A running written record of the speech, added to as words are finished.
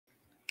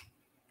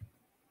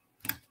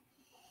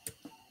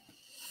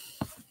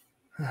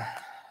been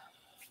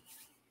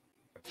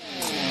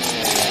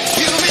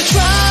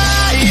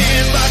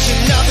trying, but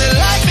you're nothing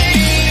like me.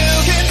 You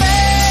can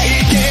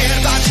make it,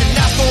 but you're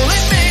not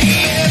fooling me.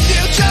 If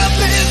you jump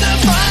in the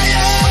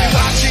fire, I'm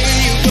watching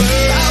you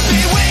burn. I'll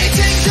be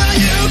waiting till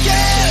you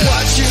get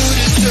what you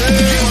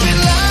deserve. You've been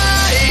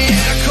lying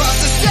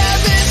across the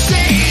 7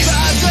 seas,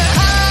 tried to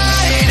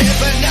hide it,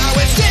 but now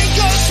it's sink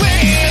or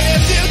swim.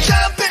 If you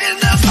jump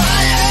in the fire.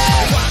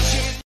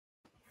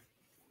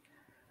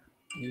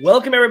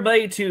 Welcome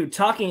everybody to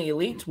Talking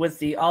Elite with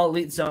the All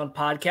Elite Zone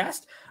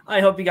podcast. I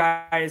hope you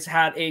guys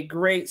had a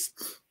great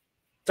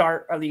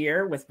start of the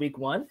year with week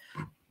 1.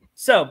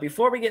 So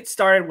before we get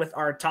started with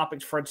our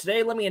topics for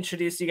today, let me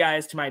introduce you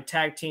guys to my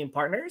tag team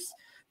partners.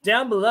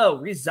 Down below,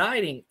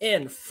 residing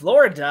in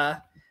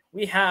Florida,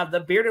 we have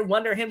the bearded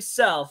wonder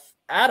himself,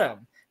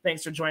 Adam.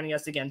 Thanks for joining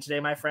us again today,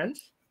 my friend.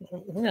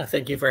 Yeah,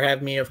 thank you for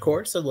having me, of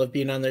course. I love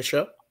being on this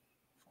show.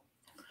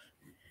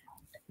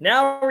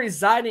 Now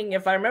residing,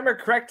 if I remember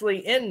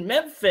correctly, in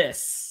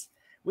Memphis,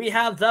 we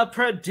have the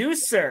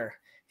producer.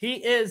 He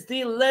is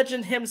the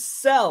legend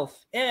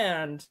himself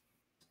and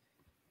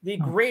the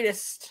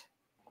greatest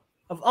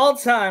of all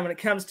time when it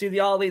comes to the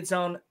All Elite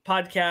Zone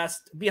podcast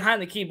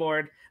behind the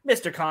keyboard,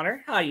 Mr.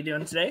 Connor. How are you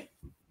doing today?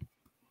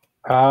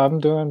 I'm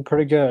doing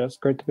pretty good. It's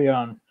great to be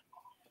on.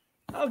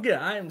 Oh, good.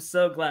 I am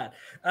so glad.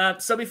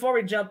 So before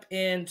we jump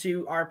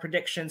into our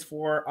predictions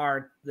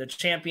for the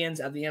champions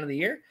at the end of the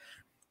year,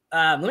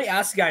 let me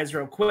ask you guys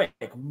real quick.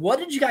 What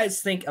did you guys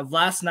think of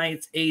last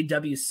night's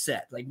AEW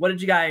set? What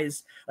did you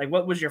guys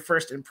what was your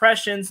first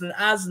impressions? And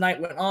as the night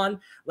went on,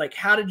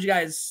 how did you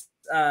guys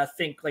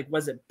think?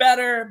 Was it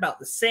better, about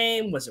the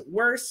same? Was it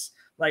worse?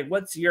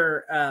 What's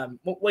your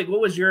what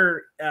was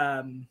your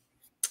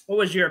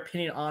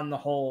opinion on the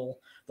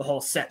whole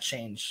set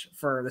change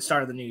for the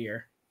start of the new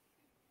year?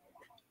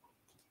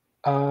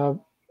 To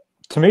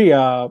me,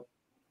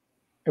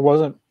 it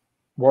wasn't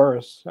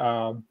worse.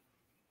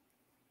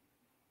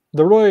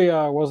 There really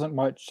wasn't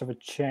much of a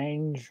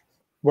change.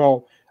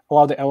 Well, a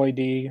lot of the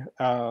LED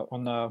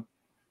on the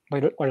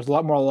there's a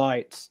lot more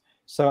lights.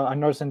 So I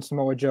noticed in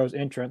Samoa Joe's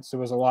entrance, it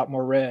was a lot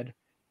more red,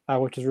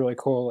 which is really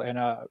cool. And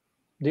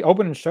the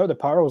opening show, the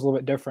power was a little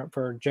bit different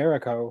for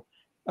Jericho.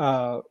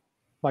 The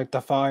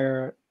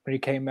fire when he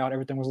came out,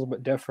 everything was a little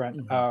bit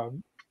different. Mm-hmm.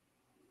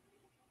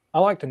 I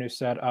like the new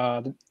set.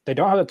 They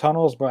don't have the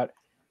tunnels, but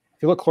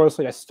if you look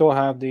closely, they still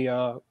have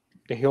the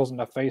heels and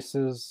the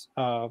faces,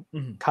 kind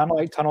of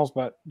like tunnels,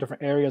 but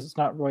different areas. It's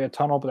not really a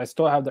tunnel, but they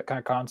still have that kind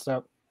of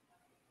concept.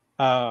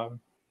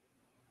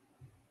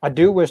 I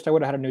do wish they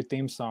would have had a new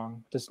theme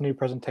song, this new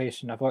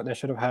presentation. I feel like they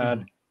should have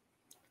had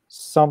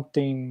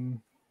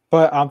something,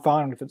 but I'm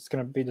fine if it's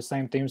going to be the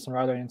same theme song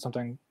rather than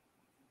something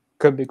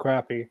could be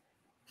crappy.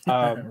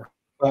 But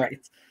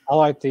I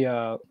like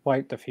the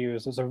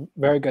fuse. It's a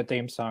very good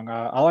theme song.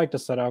 I like the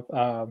setup.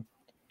 A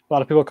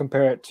lot of people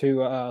compare it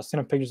to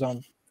sending pictures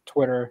on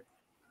Twitter.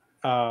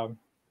 The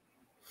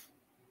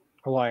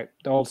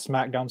old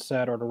SmackDown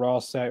set or the Raw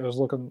set. It was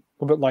looking a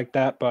little bit like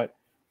that, but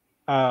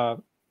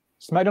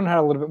SmackDown had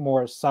a little bit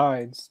more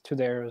sides to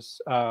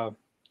theirs.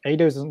 AEW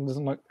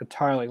doesn't look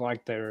entirely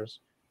like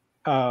theirs.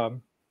 But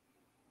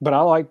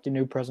I like the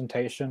new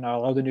presentation. I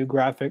love the new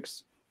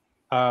graphics.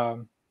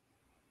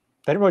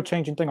 They didn't really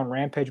change anything on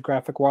Rampage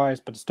graphic-wise,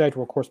 but the stage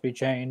will, of course, be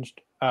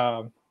changed.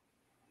 But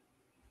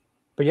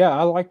yeah,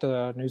 I like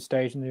the new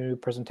stage and the new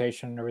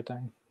presentation and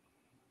everything.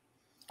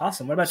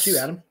 Awesome. What about you,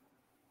 Adam?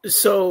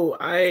 So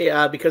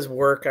I, because of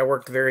work, I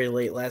worked very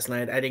late last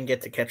night. I didn't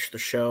get to catch the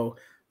show,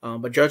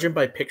 but judging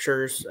by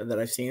pictures that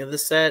I've seen of the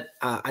set,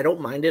 I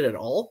don't mind it at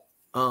all.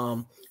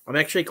 I'm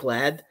actually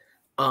glad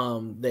I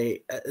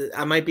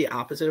might be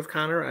opposite of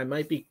Connor. I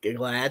might be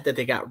glad that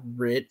they got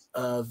rid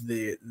of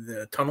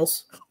the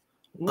tunnels.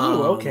 Ooh,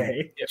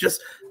 okay.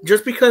 Just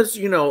because,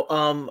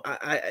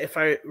 if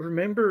I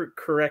remember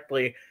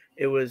correctly,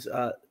 it was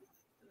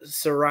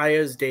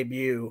Soraya's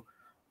debut.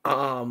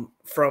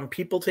 From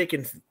people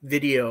taking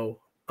video,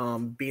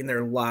 being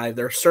there live,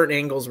 there are certain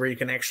angles where you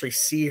can actually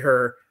see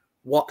her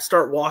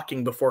start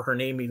walking before her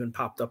name even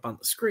popped up on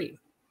the screen.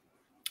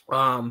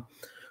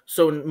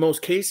 So in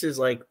most cases,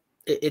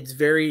 it's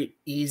very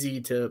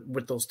easy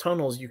with those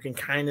tunnels, you can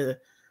kind of,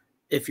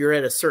 if you're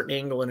at a certain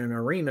angle in an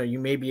arena, you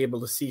may be able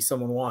to see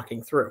someone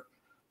walking through,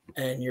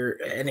 and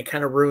it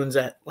kind of ruins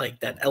that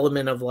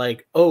element of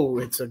oh,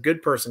 it's a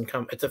good person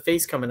it's a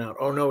face coming out.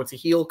 Oh no, it's a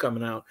heel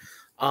coming out.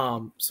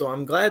 So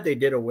I'm glad they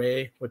did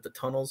away with the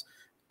tunnels,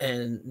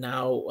 and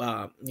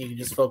now you can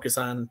just focus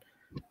on,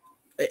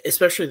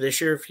 especially this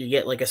year, if you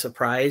get a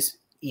surprise,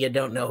 you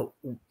don't know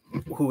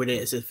who it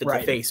is, if it's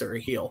a face or a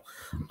heel.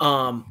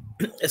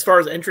 As far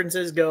as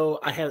entrances go,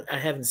 I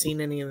haven't seen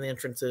any of the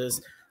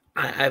entrances.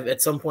 I've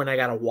at some point I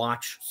got to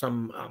watch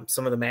some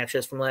of the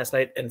matches from last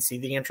night and see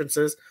the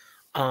entrances.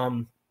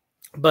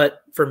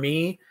 But for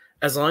me,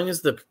 as long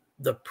as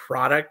the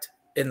product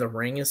in the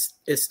ring is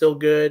still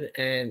good,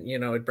 and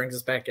it brings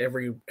us back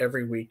every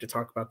week to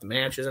talk about the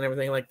matches and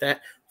everything like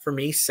that, for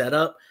me,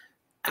 setup,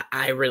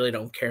 I really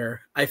don't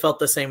care. I felt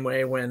the same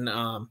way when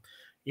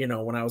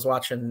when I was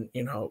watching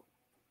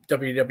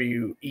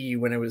WWE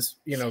when it was,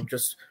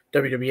 just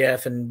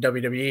WWF and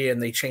WWE,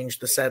 and they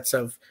changed the sets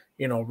of,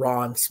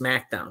 Raw and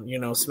SmackDown.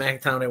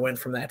 SmackDown, it went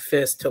from that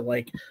fist to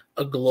like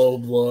a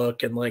globe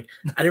look, and like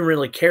I didn't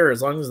really care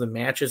as long as the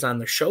matches on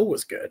the show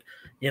was good.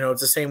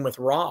 It's the same with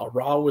Raw.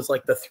 Raw was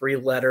like the 3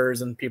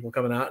 letters and people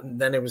coming out, and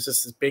then it was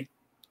just this big,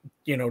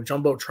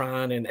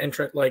 jumbotron and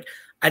entrant. Like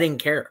I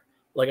didn't care.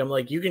 Like I'm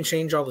like, you can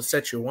change all the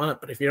sets you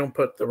want, but if you don't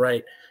put the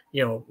right,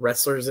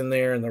 wrestlers in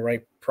there and the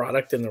right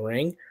product in the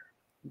ring,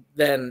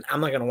 then I'm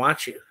not going to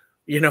watch you.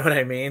 You know what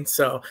I mean?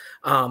 So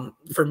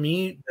for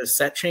me, the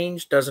set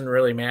change doesn't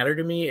really matter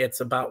to me. It's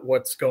about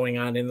what's going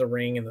on in the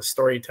ring and the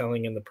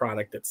storytelling and the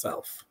product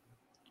itself.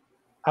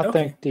 I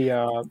think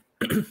the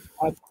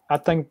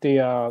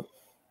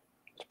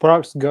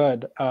product's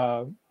good.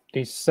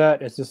 The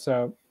set is just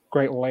a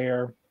great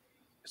layer.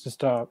 It's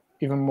just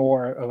even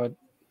more of a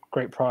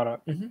great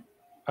product. Mm-hmm.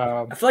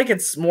 I feel like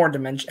it's more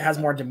dimension, has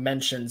more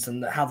dimensions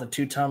than how the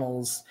 2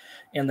 tunnels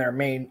in their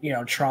main,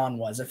 Tron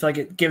was. I feel like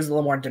it gives a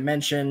little more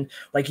dimension.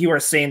 Like you were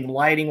saying, the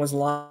lighting was a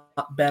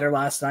lot better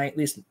last night, at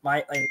least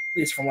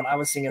from what I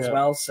was seeing as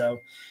well. So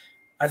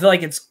I feel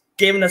like it's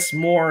given us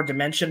more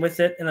dimension with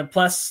it. And then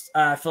plus,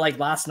 I feel like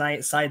last night,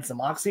 besides the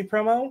Moxley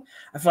promo,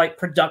 I feel like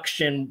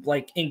production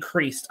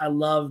increased. I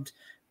loved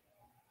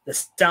the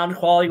sound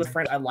quality with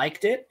French. I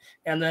liked it.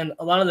 And then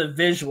a lot of the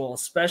visual,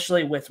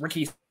 especially with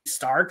Ricky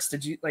Starks.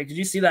 Did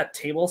you see that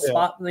table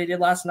spot that they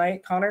did last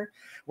night, Connor,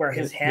 where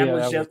his hand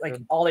was just like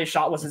all they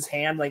shot was his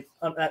hand,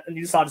 and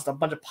you saw just a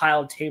bunch of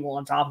piled table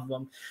on top of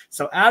him.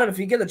 So Adam, if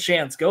you get the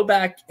chance, go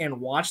back and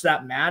watch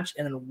that match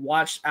and then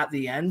watch at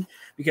the end,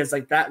 because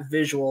that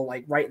visual,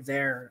 right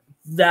there,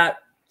 that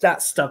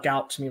stuck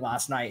out to me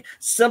last night.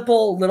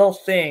 Simple little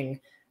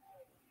thing.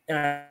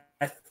 And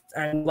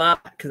I'm glad,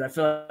 because I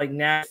feel like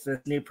now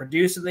the new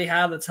producer they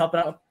have that's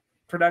helping out with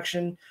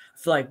production, I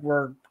feel like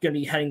we're going to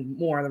be heading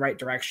more in the right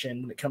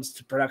direction when it comes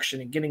to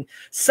production and getting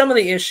some of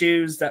the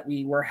issues that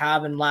we were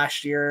having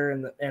last year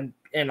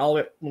and all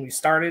of it when we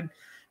started.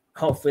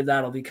 Hopefully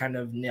that'll be kind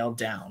of nailed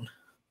down.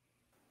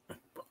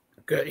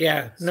 Good.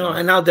 Yeah. No,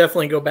 and I'll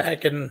definitely go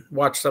back and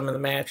watch some of the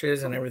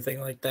matches and everything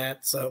like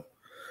that. So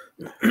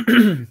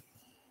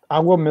I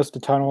will miss the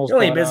tunnels. You're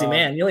only a busy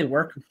man. You only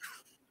work.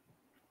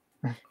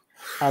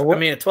 I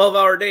mean, a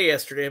 12-hour day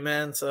yesterday,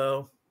 man.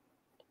 So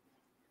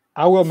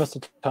I will miss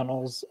the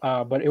tunnels,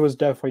 but it was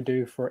definitely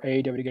due for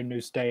AEW to get a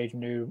new stage,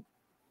 new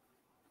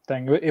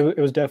thing. It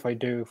was definitely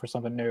due for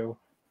something new.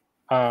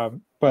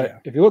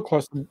 But if you look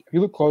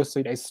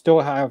closely, they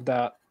still have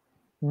that.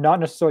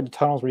 Not necessarily the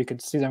tunnels where you can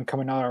see them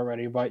coming out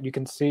already, but you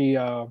can see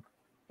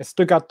it's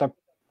still got the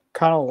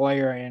kind of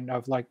layering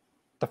of like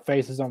the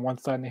faces on one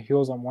side and the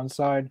heels on one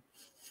side.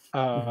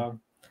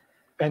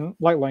 And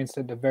like Lane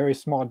said, the very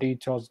small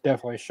details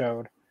definitely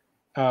showed.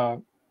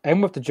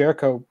 And with the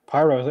Jericho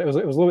pyros, it was a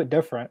little bit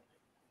different.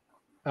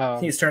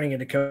 He's turning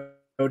into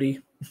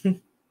Cody.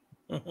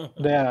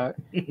 Yeah,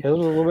 it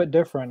was a little bit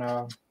different.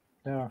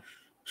 Yeah.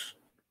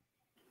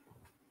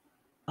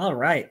 All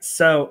right.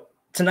 So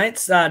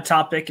tonight's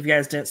topic, if you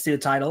guys didn't see the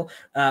title,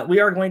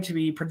 we are going to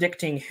be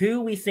predicting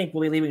who we think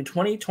will be leaving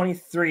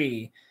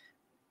 2023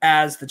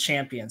 as the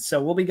champion.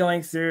 So we'll be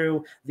going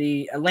through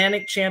the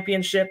Atlantic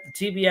Championship, the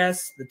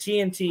TBS, the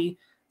TNT,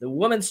 the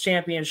Women's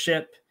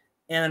Championship,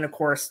 and then, of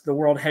course, the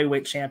World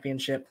Heavyweight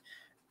Championship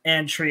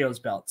and Trios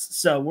belts.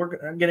 So we're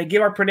going to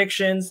give our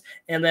predictions,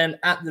 and then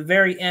at the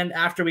very end,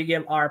 after we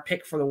give our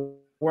pick for the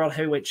World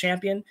Heavyweight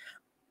Champion,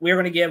 we're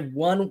going to give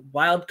one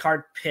wild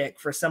card pick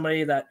for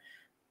somebody that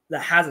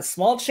has a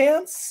small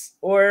chance,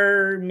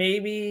 or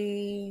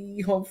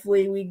maybe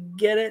hopefully we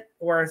get it,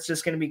 or it's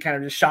just going to be kind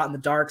of just shot in the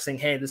dark saying,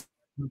 hey, this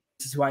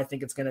is who I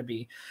think it's going to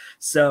be.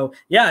 So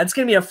yeah, it's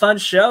going to be a fun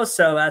show.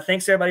 So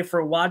thanks everybody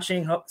for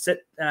watching.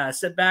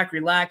 Sit back,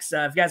 relax.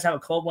 If you guys have a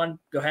cold one,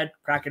 go ahead,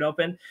 crack it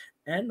open,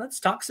 and let's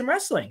talk some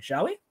wrestling,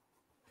 shall we?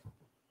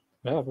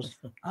 Yeah.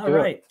 All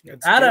right.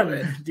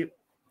 Adam, do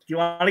you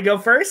want to go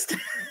first?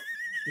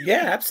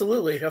 Yeah,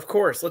 absolutely. Of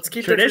course. Let's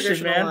keep tradition, the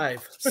tradition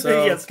alive.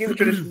 So yeah, let's keep the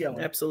tradition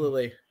going.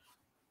 Absolutely.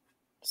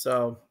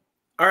 So,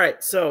 all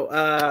right.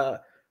 So,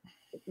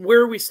 where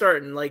are we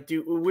starting?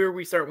 Where are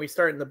we starting? We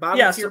start in the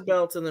bottom tier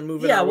belts and then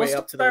moving our way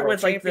up to the World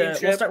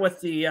Championship. We'll start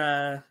with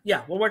the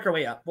we'll work our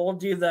way up. We'll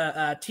do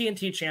the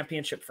TNT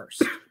Championship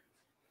first.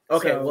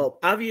 Okay, well,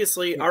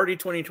 obviously, already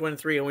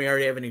 2023, and we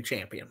already have a new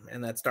champion,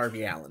 and that's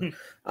Darby Allin,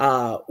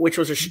 which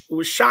was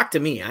a shock to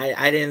me.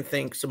 I didn't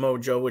think Samoa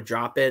Joe would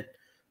drop it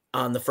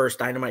on the first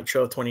Dynamite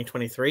show of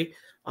 2023.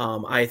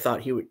 I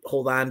thought he would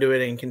hold on to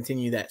it and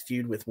continue that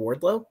feud with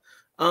Wardlow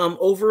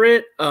over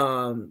it.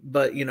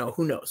 But,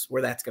 who knows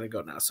where that's going to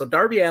go now. So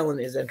Darby Allin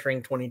is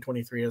entering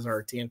 2023 as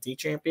our TNT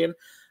champion.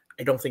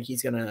 I don't think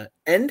he's going to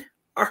end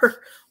our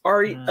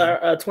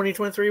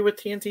 2023 with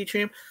TNT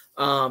champ.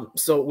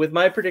 So with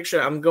my prediction,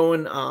 I'm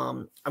going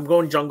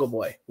Jungle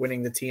Boy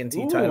winning the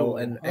TNT title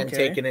and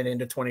taking it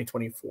into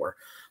 2024.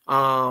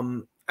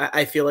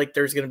 I feel like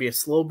there's going to be a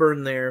slow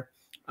burn there.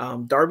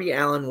 Darby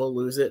Allin will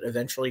lose it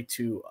eventually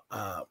to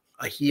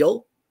a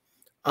heel.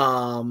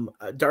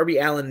 Darby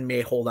Allin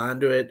may hold on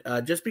to it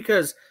just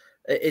because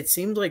it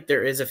seems like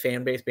there is a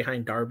fan base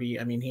behind Darby.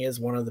 I mean, he is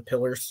one of the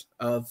pillars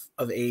of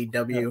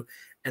AEW,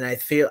 and I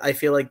feel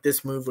like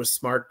this move was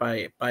smart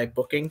by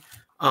booking.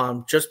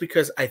 Just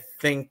because I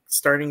think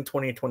starting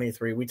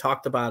 2023, we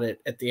talked about it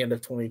at the end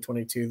of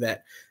 2022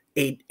 that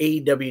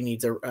AEW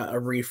needs a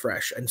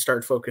refresh and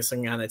start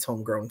focusing on its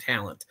homegrown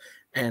talent.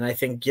 And I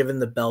think giving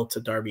the belt to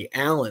Darby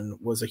Allin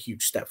was a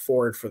huge step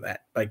forward for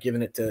that by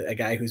giving it to a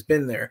guy who's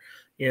been there,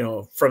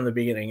 from the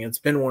beginning. It's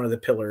been one of the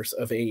pillars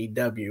of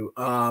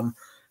AEW.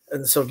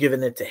 And so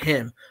giving it to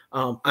him,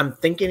 I'm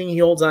thinking he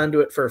holds on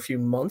to it for a few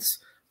months.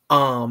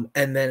 And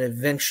then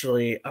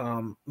eventually,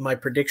 my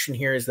prediction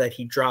here is that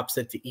he drops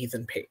it to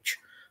Ethan Page.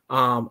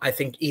 I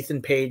think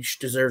Ethan Page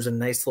deserves a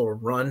nice little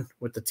run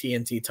with the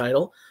TNT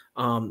title.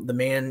 The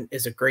man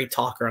is a great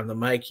talker on the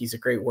mic. He's a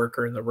great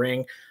worker in the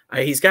ring.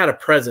 He's got a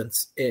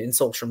presence in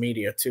social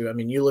media too. I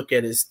mean, you look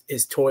at his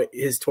toy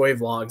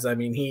vlogs. I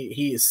mean,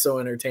 he is so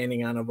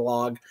entertaining on a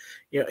vlog.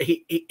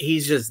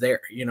 He's just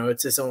there.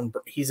 It's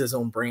he's his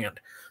own brand.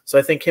 So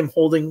I think him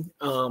holding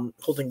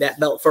that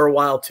belt for a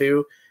while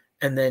too.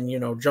 And then,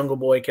 Jungle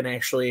Boy can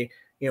actually,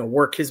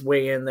 work his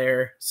way in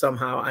there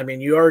somehow. I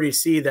mean, you already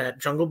see that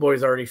Jungle Boy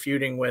is already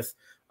feuding with,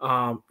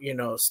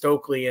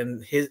 Stokely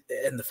and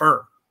the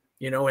Firm,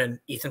 and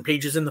Ethan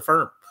Page is in the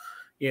Firm.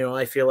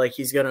 I feel like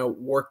he's going to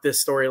work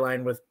this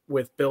storyline with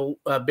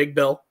Big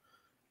Bill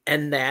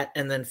and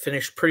then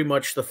finish pretty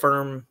much the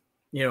Firm,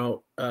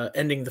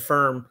 ending the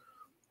Firm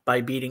by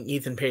beating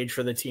Ethan Page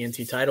for the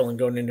TNT title and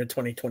going into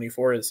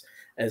 2024 as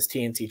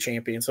TNT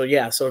champion. So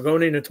yeah, so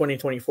going into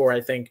 2024,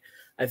 I think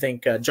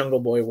Jungle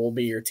Boy will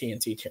be your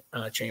TNT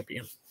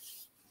champion.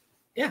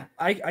 Yeah,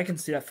 I can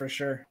see that for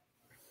sure.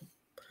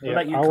 Yeah,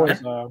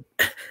 what about you,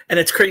 and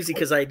it's crazy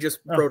because I just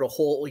wrote a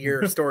whole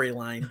year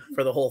storyline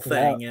for the whole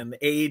thing, and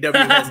AEW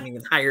hasn't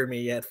even hired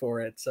me yet for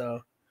it.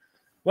 So,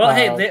 well,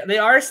 hey, they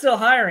are still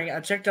hiring.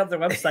 I checked out their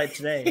website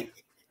today.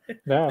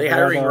 Yeah, they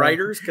hiring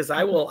writers because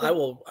I will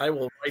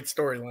write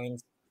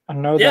storylines. I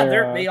know. Yeah,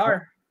 they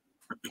are.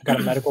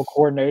 Got a medical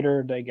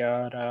coordinator. They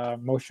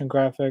got motion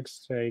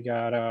graphics. They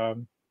got.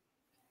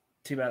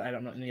 Too bad I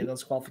don't know any of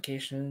those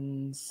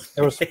qualifications.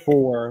 There was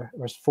four.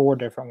 There was four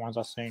different ones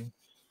I've seen.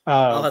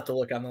 I'll have to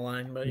look on the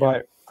line,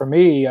 but for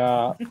me,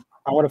 I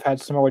would have had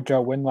Samoa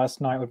Joe win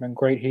last night. Would have been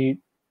great heat.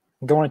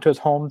 Going into his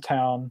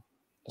hometown,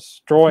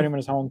 destroying him in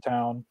his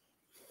hometown,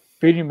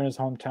 beating him in his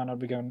hometown. I'd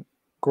be going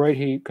great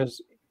heat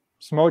because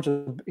Samoa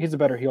Joe, he's a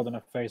better heel than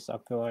a face. I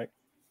feel like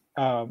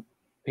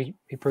he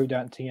proved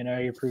that in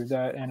TNA. He proved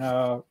that in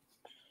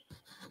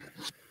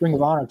Ring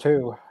of Honor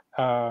too.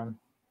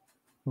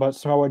 But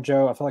Samoa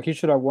Joe, I feel like he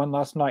should have won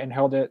last night and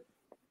held it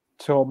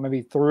till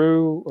maybe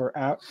through or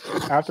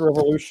after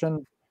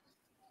Revolution.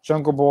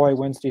 Jungle Boy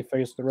wins the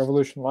face the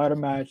Revolution ladder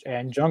match,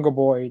 and Jungle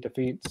Boy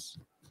defeats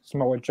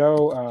Samoa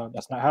Joe.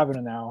 That's not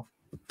happening now.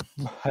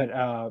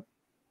 But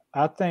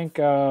I think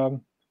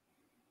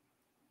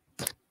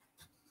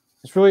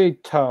it's really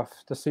tough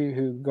to see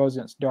who goes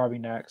against Darby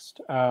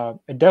next.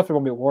 It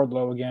definitely won't be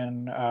Wardlow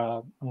again.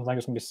 I don't think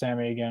it's going to be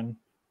Sammy again.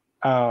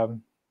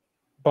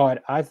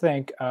 But I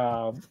think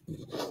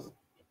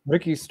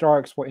Ricky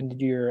Starks will end the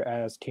year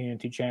as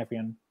TNT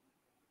champion.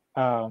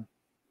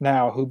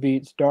 Now, who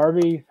beats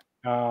Darby?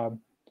 Could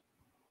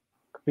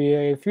be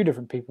a few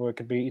different people. It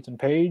could be Ethan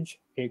Page.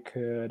 It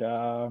could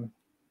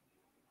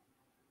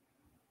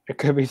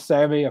be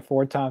Sammy, a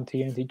 4-time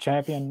TNT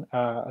champion.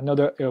 I know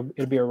that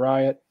it'll be a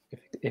riot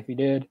if he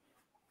did.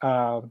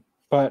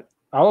 But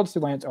I would see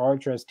Lance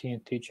Archer as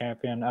TNT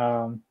champion.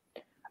 I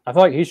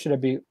feel like he should have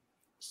beat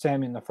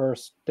Sammy in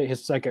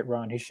his second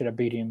run. He should have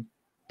beat him.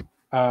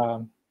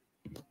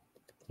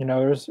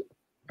 There's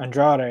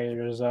Andrade.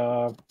 There's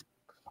a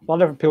lot of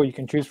different people you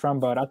can choose from,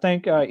 but I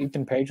think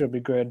Ethan Page would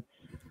be good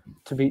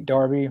to beat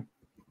Darby,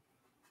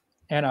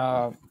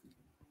 and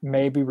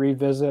maybe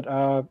revisit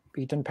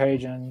Ethan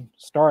Page and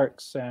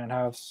Starks and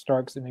have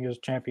Starks in the year's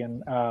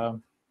champion.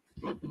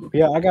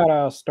 Yeah, I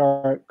got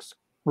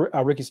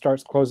Ricky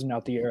Starks closing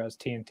out the year as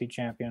TNT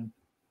champion,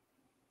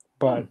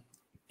 but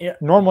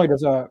normally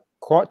there's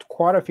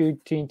quite a few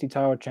TNT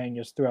title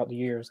changes throughout the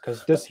years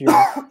because this year,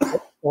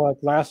 like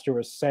last year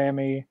was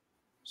Sammy,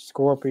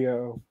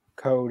 Scorpio,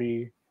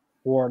 Cody,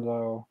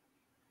 Wardlow,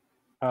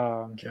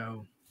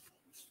 Joe.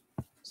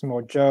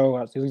 Samoa Joe.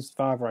 At least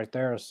 5 right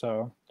there.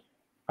 So,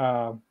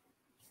 I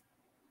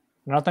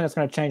don't think it's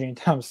going to change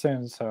anytime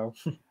soon. So,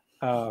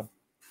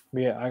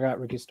 yeah, I got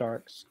Ricky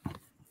Starks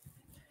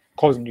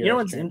closing the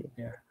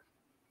year.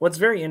 What's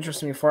very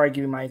interesting before I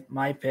give you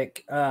my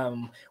pick,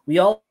 we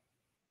all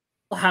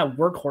have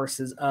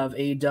workhorses of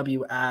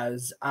AEW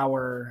as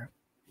our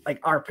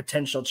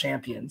potential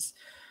champions.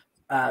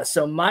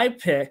 So my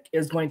pick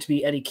is going to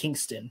be Eddie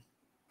Kingston.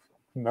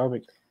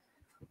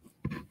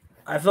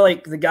 I feel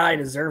like the guy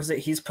deserves it.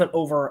 He's put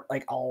over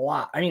a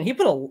lot. I mean, he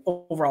put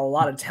over a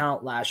lot of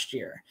talent last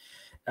year.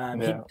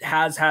 He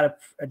has had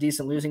a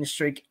decent losing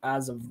streak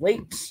as of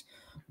late,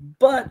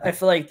 but I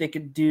feel like they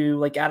could do,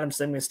 like Adam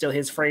said, with still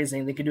his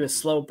phrasing, they could do a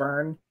slow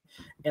burn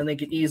and they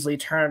could easily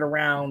turn it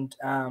around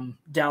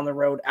down the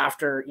road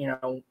after,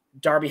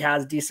 Darby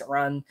has a decent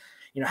run.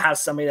 have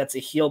somebody that's a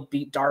heel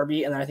beat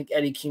Darby, and then I think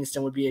Eddie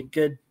Kingston would be a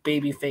good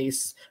baby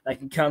face that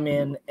can come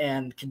in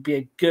and could be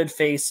a good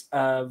face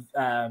of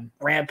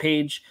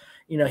Rampage.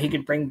 He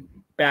could bring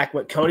back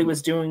what Cody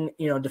was doing,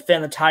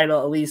 defend the title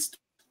at least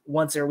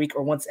once every week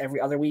or once every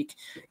other week.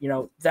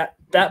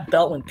 That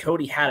belt when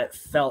Cody had it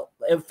felt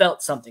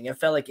something. It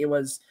felt like it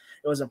was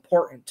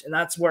important, and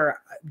that's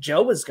where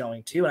Joe was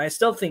going to. And I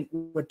still think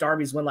with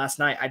Darby's win last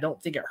night, I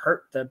don't think it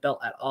hurt the belt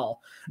at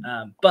all.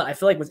 But I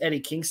feel like with Eddie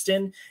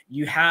Kingston,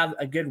 you have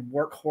a good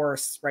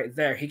workhorse right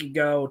there. He could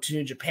go to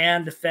New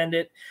Japan, defend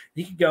it.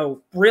 He can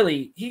go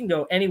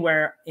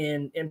anywhere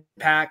in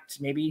Impact,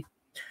 maybe.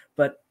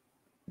 But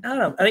I don't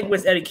know. I think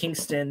with Eddie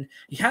Kingston,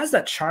 he has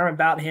that charm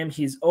about him.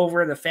 He's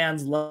over. The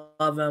fans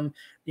love him.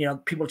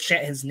 People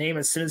chant his name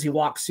as soon as he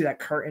walks through that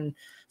curtain.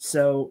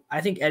 So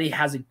I think Eddie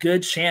has a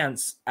good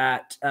chance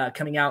at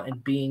coming out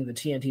and being the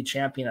TNT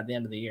champion at the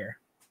end of the year.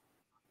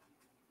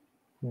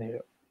 Yeah.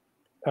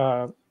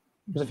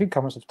 There's a few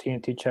comments of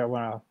TNT chat I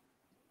want to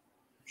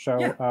show.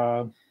 Yeah.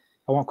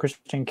 I want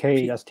Christian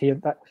Cage.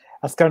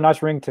 That's got a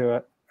nice ring to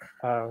it.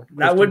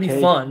 That would be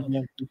fun.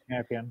 TNT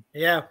champion.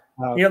 Yeah.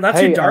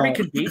 That's who Darby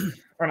could beat.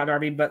 Or not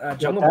Darby, but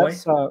Jungle Boy.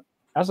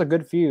 That's a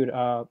good feud.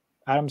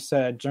 Adam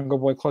said Jungle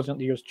Boy closing out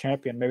the year's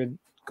champion. Maybe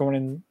going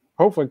in.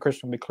 Hopefully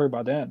Christian will be clear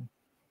by then.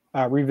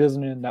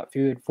 Revisiting that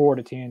feud for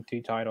the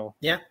TNT title.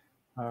 Yeah.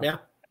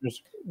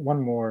 There's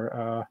one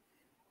more.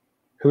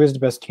 Who is the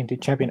best TNT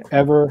champion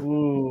ever?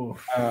 Ooh.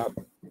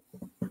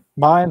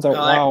 Mine's a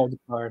wild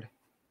card.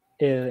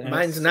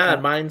 Mine's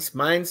not.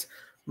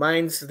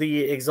 Mine's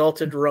the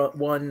Exalted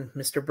One,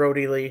 Mr.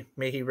 Brody Lee.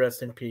 May he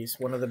rest in peace.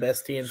 One of the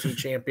best TNT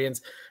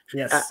champions.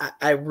 Yes.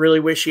 I really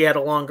wish he had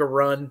a longer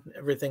run,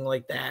 everything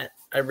like that.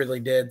 I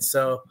really did.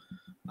 So,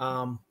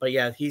 but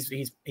yeah,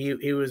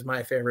 he was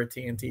my favorite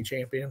TNT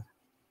champion.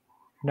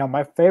 Now,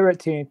 my favorite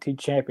TNT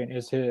champion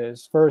is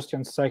his first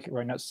and second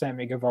reign. That's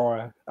Sammy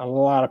Guevara. A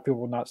lot of people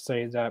will not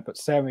say that, but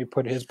Sammy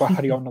put his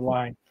body on the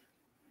line.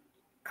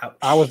 Ouch.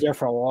 I was there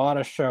for a lot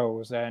of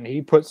shows, and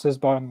he puts his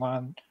body on the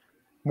line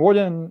more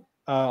than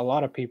a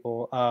lot of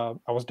people.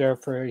 I was there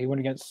he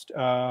went against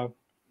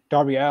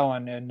Darby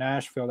Allin in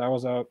Nashville. That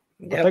was I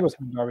think it was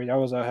Darby. That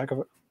was a heck of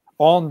a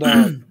on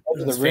the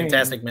ring.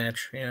 Fantastic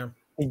match. Yeah,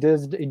 he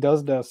does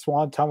the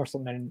Swan Tom or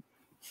something, and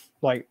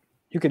like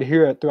you could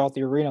hear it throughout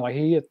the arena. Like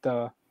he hit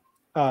the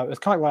it's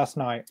kind of like last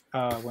night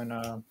when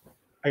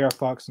AR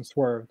Fox and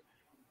Swerve,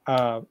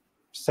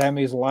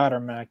 Sammy's ladder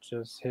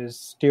matches, his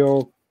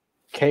steel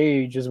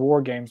cage, his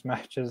War Games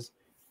matches.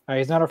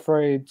 He's not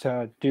afraid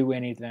to do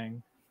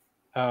anything.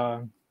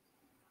 Yeah,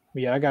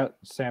 I got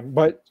Sam,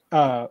 but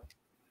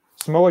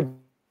Samoa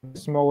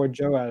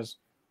Joe has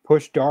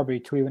pushed Darby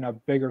to even a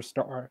bigger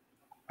star.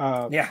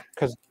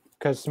 Because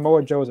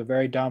Samoa Joe is a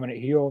very dominant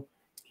heel.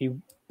 He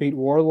beat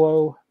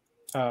Wardlow,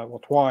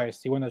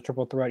 twice. He won the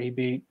triple threat. He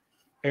beat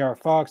AR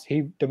Fox.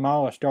 He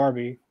demolished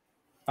Darby.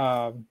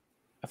 I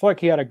feel like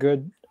he had a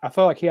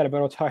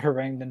better title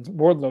reign than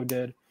Wardlow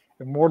did,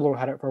 and Wardlow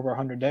had it for over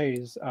 100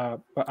 days.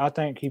 But I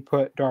think he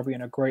put Darby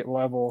in a great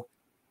level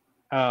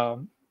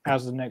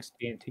as the next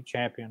TNT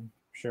champion.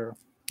 Sure.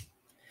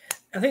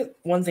 I think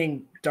one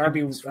thing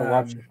Darby Thanks for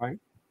watching, Mike.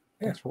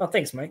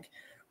 Thanks, Mike.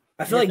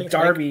 I feel like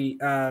Darby,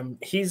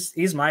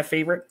 he's my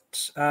favorite.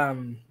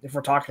 If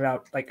we're talking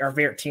about like our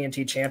favorite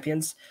TNT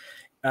champions,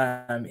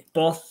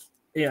 both,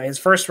 his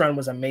first run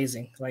was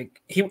amazing.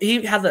 Like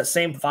he had that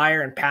same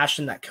fire and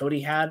passion that Cody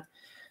had,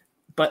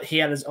 but he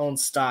had his own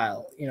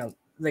style.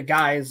 The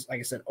guy is, like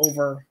I said,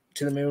 over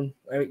to the moon.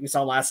 Like we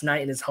saw last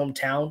night in his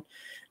hometown.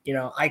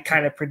 I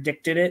kind of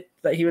predicted it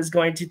that he was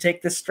going to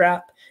take this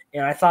strap,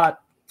 and I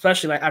thought,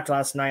 especially after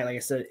last night, like I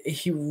said,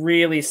 he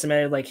really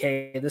cemented like,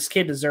 hey, this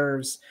kid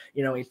deserves,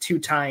 a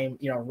two-time,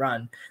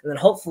 run. And then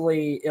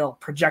hopefully it'll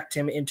project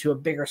him into a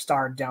bigger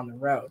star down the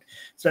road.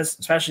 So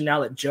especially now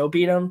that Joe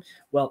beat him.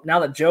 Well, now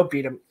that Joe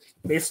beat him,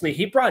 basically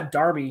he brought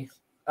Darby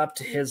up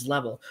to his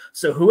level.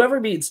 So whoever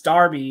beats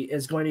Darby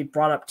is going to be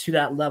brought up to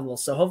that level.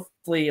 So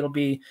hopefully it'll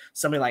be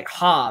somebody like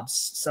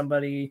Hobbs,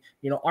 somebody,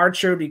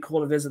 Archer would be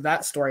cool to visit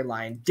that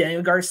storyline.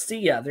 Daniel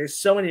Garcia. There's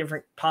so many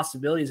different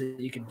possibilities that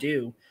you could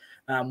do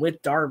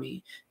with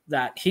Darby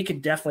that he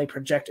could definitely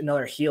project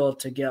another heel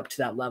to get up to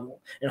that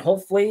level. And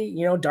hopefully,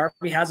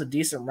 Darby has a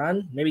decent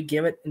run, maybe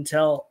give it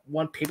until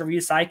one pay-per-view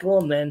cycle.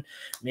 And then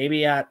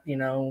maybe at,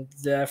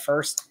 the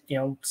first,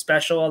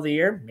 special of the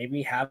year,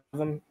 maybe have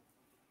them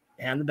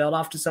hand the belt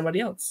off to somebody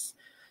else.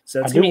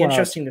 So it's going to be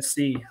interesting to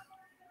see.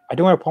 I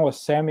do want to point with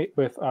Sammy,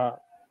 with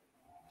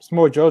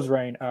Samoa Joe's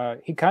reign.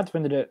 He kind of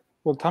defended it.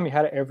 Well, Tommy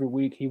had it every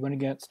week. He went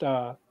against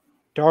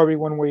Darby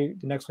one week.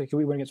 The next week he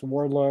went against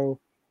Wardlow.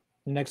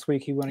 The next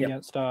week he went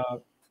against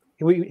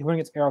he went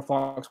against AR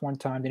Fox one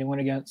time. Then he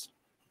went against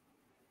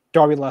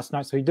Darby last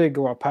night. So he did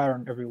go a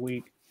pattern every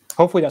week.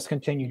 Hopefully that's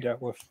continued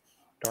with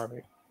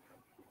Darby.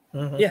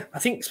 Mm-hmm. Yeah, I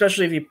think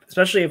especially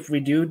if we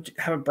do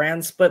have a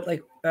brand split,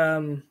 like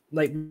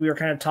we were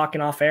kind of talking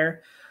off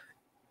air,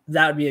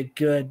 that would be a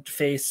good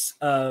face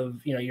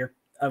of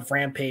of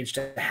Rampage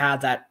to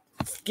have that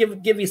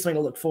give you something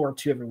to look forward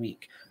to every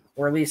week.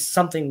 or at least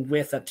something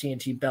with that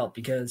TNT belt,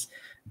 because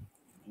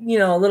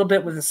a little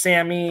bit with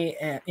Sammy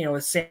and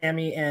with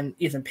Sammy and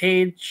Ethan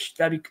Page,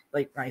 that'd be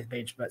like not Ethan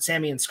Page, but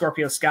Sammy and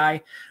Scorpio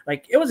Sky.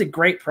 Like it was a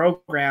great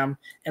program,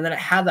 and then it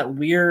had that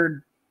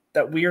weird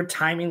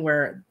timing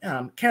where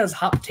kind of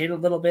hot potato a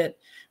little bit.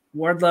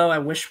 Wardlow, I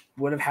wish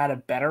would have had a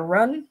better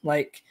run.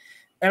 Like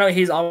I know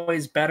he's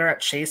always better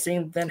at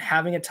chasing than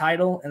having a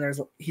title, and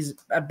he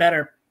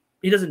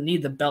doesn't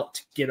need the belt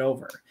to get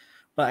over.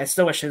 But I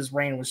still wish his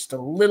reign was just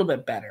a little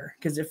bit better,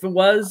 because if it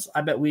was,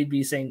 I bet we'd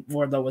be saying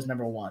Wardlow was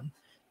number one.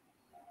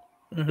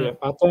 Mm-hmm. Yeah,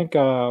 I think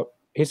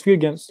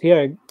he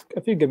had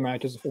a few good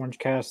matches with Orange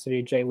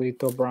Cassidy, Jay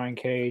Lethal, Brian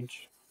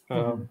Cage.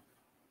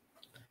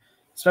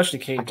 Especially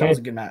Cage, that was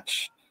a good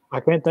match.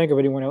 I can't think of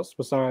anyone else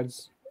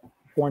besides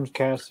Orange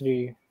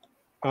Cassidy,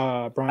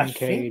 Brian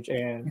Cage,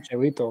 and Jay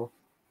Lethal.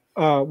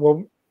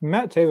 Well,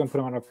 Matt Taven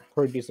put on a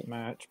pretty decent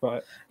match,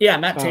 but yeah,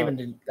 Matt Taven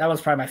did. That was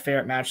probably my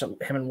favorite match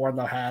that him and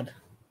Wardlow had.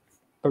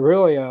 But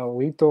really,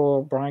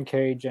 Lethal, Brian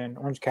Cage, and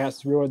Orange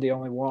Cassidy were the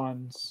only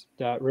ones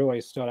that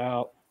really stood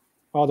out.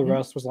 All the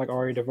rest was like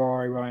Ari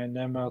Daivari, Ryan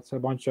Nemeth, a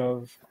bunch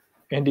of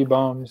indie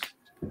bums.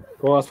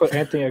 Well, that's what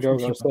Anthony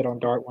Ogogo said on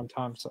Dart one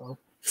time. So,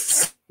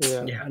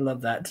 yeah, I love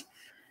that.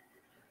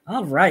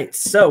 All right,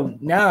 so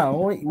now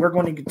we're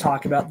going to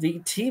talk about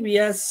the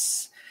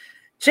TBS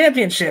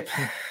Championship,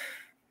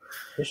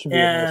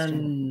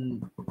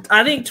 and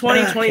I think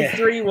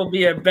 2023 will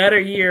be a better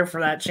year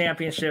for that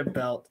championship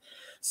belt.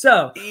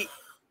 So,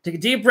 take a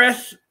deep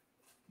breath.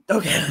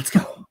 Okay, let's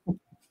go.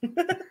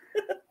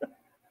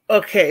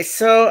 Okay,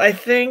 so I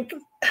think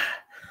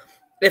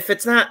if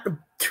it's not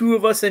two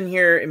of us in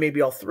here, and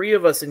maybe all three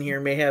of us in here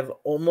may have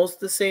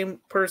almost the same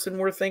person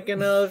we're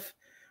thinking of.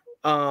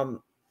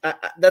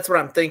 That's what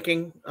I'm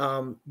thinking,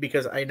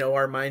 because I know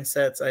our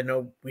mindsets. I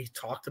know we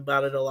talked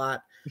about it a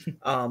lot.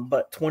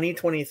 But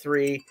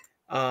 2023,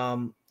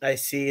 I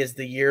see as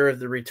the year of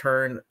the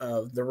return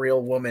of the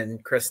real woman,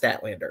 Chris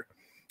Statlander.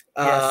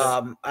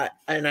 Yes.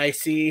 I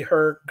see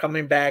her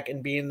coming back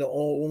and being the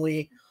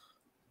only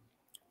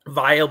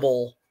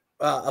viable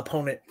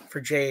opponent for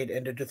Jade,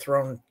 and to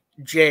dethrone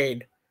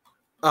Jade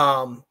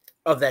of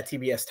that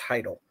TBS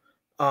title.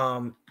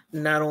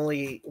 Not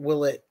only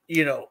will it,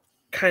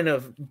 kind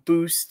of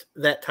boost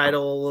that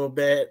title a little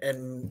bit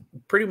and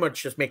pretty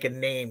much just make a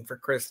name for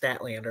Chris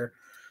Statlander,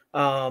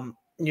 and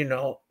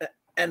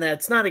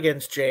that's not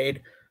against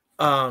Jade.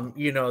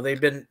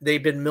 They've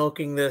been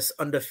milking this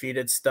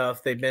undefeated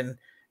stuff. They've been,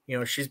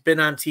 she's been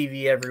on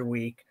TV every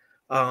week.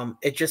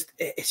 It's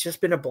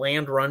just been a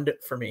bland run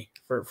for me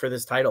for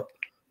this title.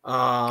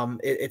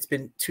 It's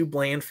been too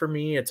bland for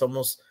me. It's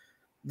almost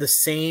the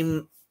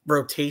same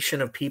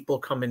rotation of people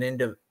coming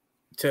in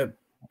to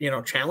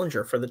challenge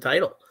her for the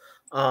title.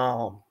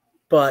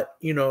 But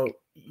you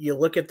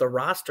look at the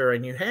roster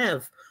and you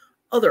have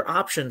other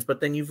options, but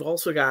then you've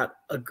also got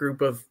a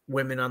group of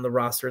women on the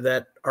roster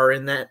that are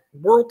in that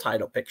world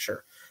title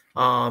picture,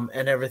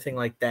 and everything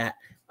like that.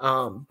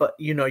 But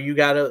you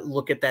got to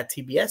look at that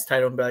TBS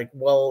title and be like,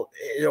 well,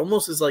 it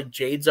almost is like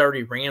Jade's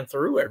already ran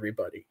through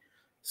everybody.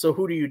 So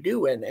who do you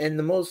do? And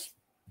the most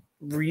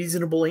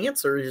reasonable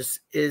answer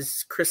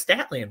is Chris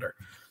Statlander.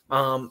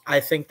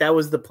 I think that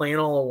was the plan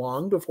all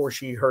along before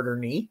she hurt her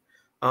knee.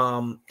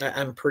 I'm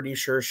pretty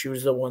sure she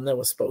was the one that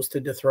was supposed to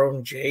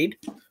dethrone Jade.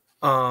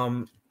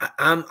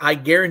 I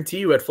guarantee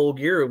you at Full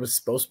Gear, it was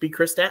supposed to be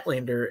Chris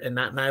Statlander and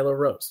not Nyla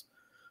Rose.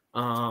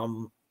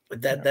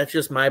 That's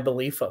just my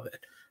belief of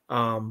it.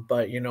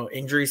 But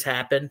injuries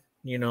happen.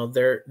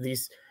 These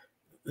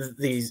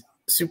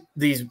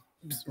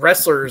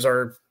wrestlers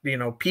are,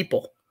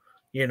 people,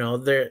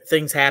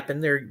 things happen.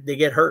 They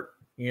get hurt,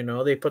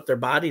 they put their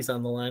bodies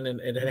on the line, and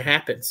it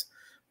happens.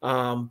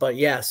 But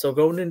yeah, so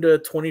going into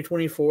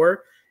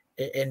 2024,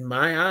 in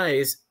my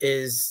eyes,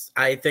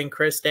 I think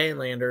Chris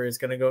Statlander is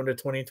going to go into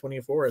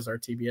 2024 as our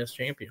TBS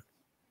champion.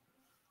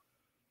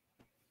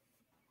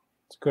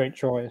 It's a great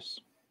choice.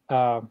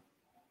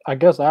 I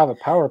guess I have a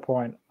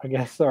PowerPoint, or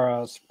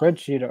a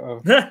spreadsheet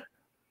of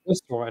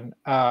this one.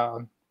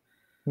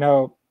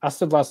 No, I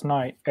said last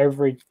night,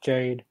 every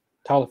Jade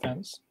title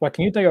defense. But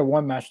can you think of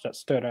one match that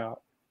stood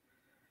out?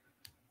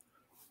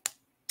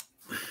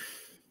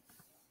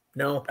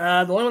 No.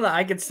 The one that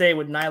I could say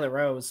with Nyla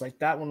Rose, like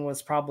that one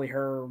was probably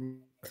her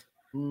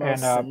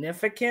most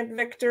significant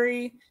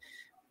victory.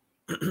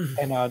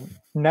 And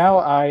now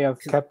I have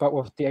kept up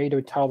with the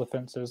AEW title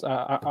defenses.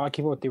 I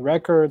keep up with the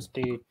records,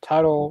 the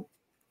title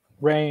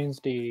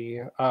reigns,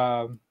 the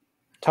title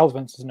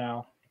defenses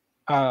now.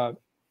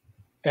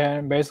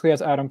 And basically,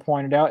 as Adam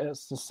pointed out,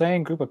 it's the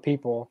same group of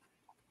people.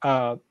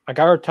 I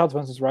got her title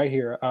defenses right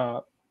here.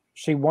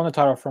 She won the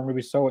title from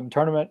Ruby Soho in the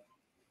tournament.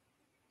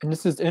 And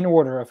this is in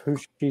order of who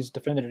she's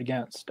defended it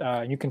against.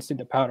 You can see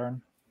the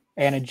pattern.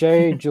 Anna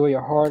Jay,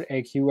 Julia Hart,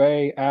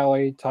 AQA,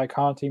 Allie, Ty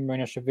Conti,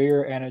 Marina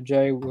Shavir, Anna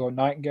Jay, Willow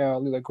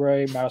Nightingale, Leela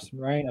Gray, Madison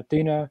Rain,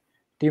 Athena,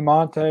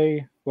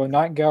 Diamante, Willow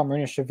Nightingale,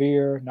 Marina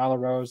Shavir, Nyla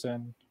Rose,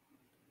 and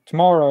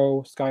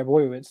tomorrow, Sky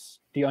Blue. It's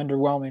the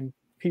underwhelming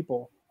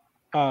people.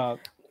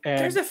 And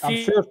There's a I'm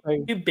few, sure if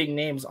they, few big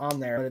names on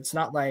there, but it's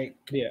not like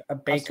yeah, a I'd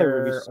say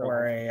Baker Ruby's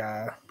or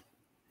a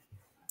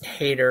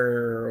Hater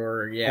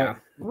or yeah.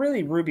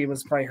 really Ruby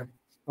was probably her.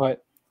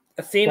 but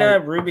Athena,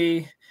 like,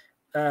 Ruby,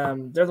 they're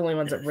the only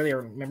ones that really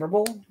are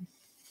memorable.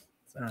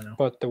 I don't know.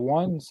 but the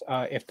ones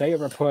if they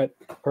ever put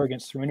her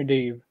against Serena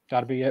Deeb,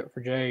 that'd be it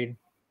for Jade.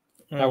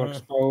 That would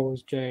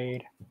expose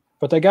Jade.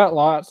 But they got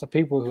lots of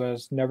people who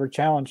has never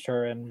challenged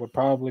her and would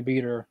probably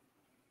beat her.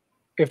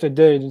 If they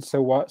did,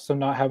 so what? So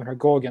not having her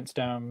go against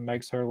them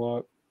makes her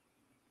look,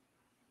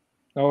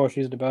 oh,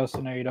 she's the best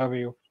in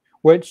AEW.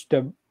 Which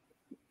the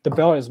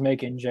belt is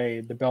making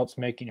Jade. The belt's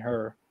making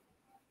her.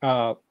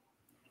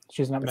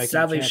 She's not But making.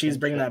 sadly, she's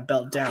bringing that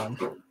belt down.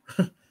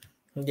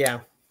 Yeah.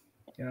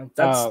 You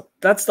know,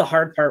 that's the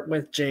hard part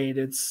with Jade.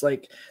 It's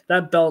like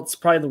that belt's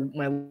probably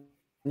my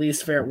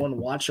least favorite one to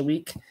watch a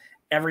week.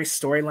 Every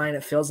storyline,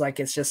 it feels like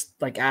it's just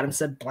like Adam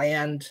said,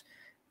 bland.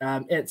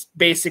 It's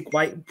basic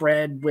white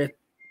bread with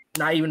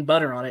not even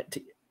butter on it.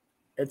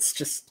 It's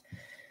just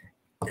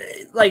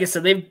like I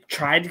said, they've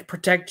tried to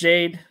protect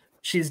Jade.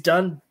 She's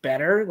done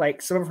better.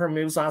 Like some of her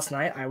moves last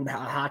night, I would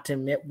have to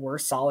admit were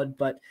solid,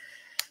 but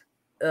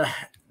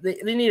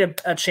they need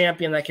a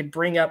champion that could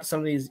bring up some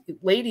of these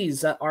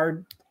ladies that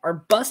are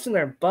busting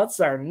their butts,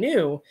 that are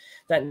new,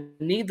 that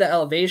need the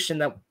elevation.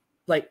 That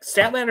like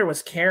Statlander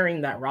was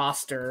carrying that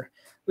roster,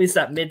 at least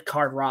that mid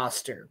card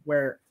roster,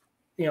 where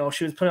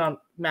she was putting on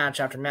match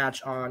after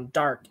match on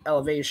Dark,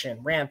 Elevation,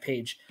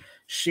 Rampage.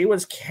 She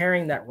was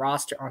carrying that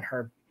roster on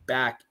her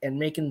back and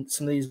making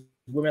some of these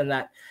women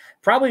that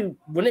probably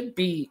wouldn't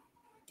be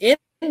in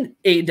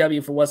AEW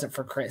if it wasn't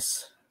for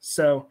Chris.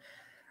 So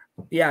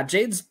yeah,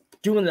 Jade's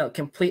doing the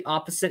complete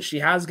opposite. She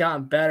has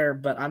gotten better,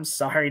 but I'm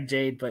sorry,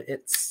 Jade, but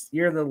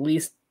you're my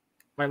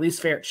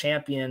least favorite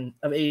champion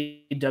of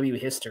AEW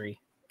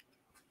history.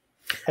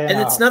 And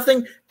it's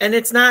nothing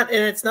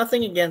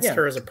against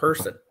her as a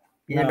person.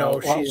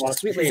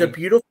 She's a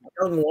beautiful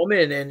young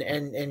woman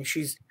and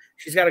she's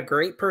got a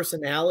great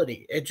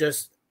personality. It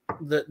just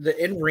the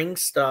in-ring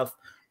stuff,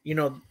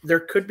 there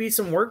could be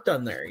some work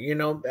done there.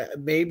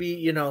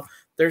 Maybe,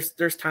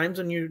 there's times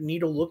when you need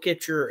to look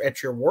at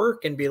your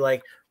work and be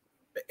like,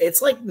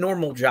 it's like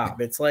normal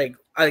job. It's like,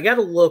 I got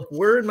to look,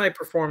 where in my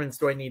performance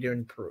do I need to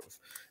improve?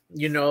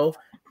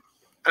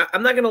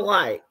 I'm not going to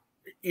lie.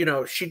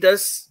 She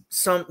does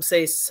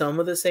say some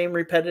of the same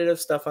repetitive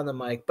stuff on the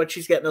mic, but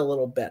she's getting a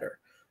little better.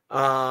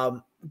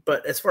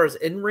 But as far as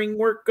in-ring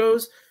work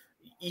goes,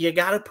 you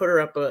got to put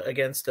her up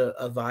against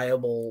a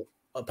viable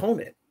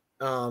opponent.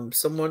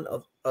 Someone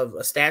of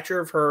a stature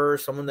of her,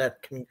 someone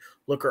that can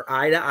look her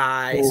eye to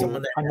eye,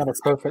 someone that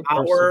has perfect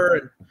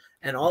power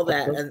and all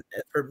that. And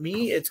for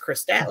me, it's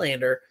Chris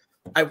Statlander.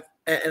 I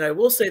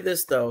will say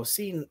this though,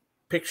 seeing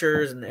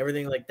pictures and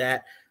everything like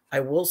that, I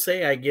will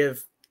say I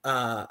give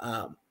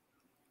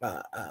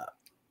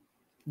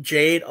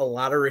Jade a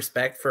lot of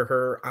respect for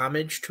her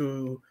homage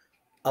to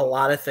a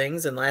lot of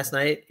things. And last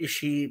night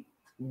she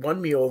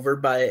won me over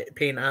by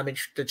paying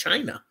homage to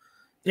China.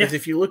 Because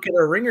if you look at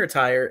her ring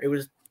attire, it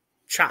was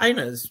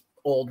China's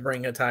old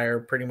ring attire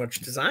pretty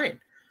much design.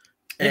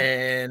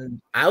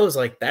 And I was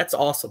like, that's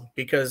awesome,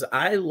 because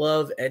I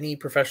love any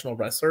professional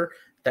wrestler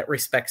that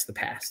respects the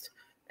past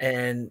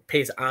and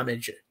pays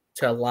homage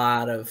to a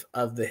lot of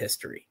the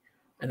history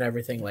and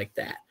everything like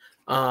that.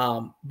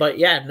 But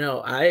yeah,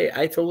 no,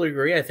 I totally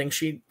agree. I think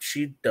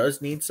she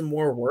does need some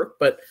more work,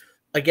 but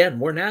again,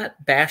 we're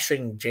not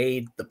bashing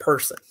Jade the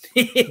person.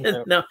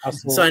 No.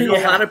 So I know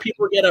a lot of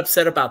people get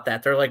upset about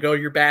that. They're like, "Oh,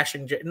 you're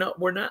bashing Jade." No,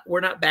 we're not. We're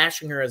not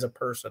bashing her as a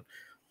person.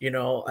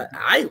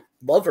 I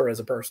love her as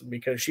a person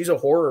because she's a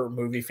horror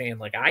movie fan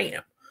like I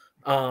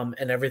am,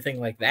 and everything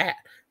like that.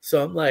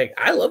 So I'm like,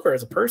 I love her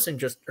as a person.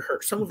 Just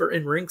some of her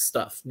in-ring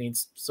stuff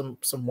needs some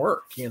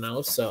work,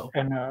 So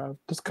and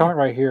this comment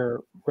right here,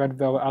 Red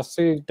Velvet. I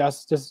see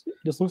that's just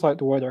looks like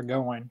the way they're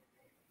going.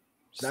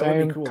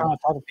 Same kind of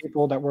type of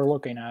people that we're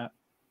looking at.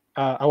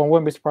 I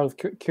wouldn't be surprised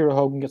if Kira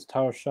Hogan gets a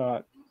title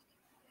shot.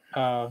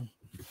 I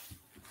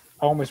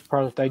won't be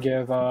surprised if they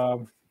give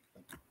one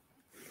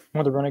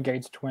of the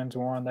Renegades twins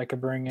one. They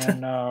could bring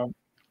in, I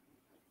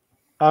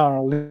don't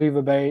know,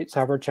 Leva Bates,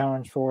 have her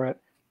challenge for it.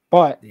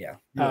 But I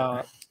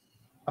feel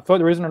like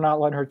the reason they're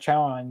not letting her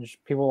challenge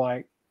people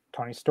like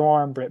Toni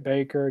Storm, Britt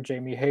Baker,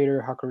 Jamie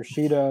Hayter, Hikaru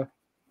Shida,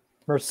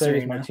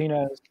 Mercedes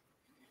Martinez,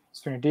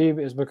 Serena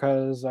Deeb is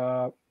because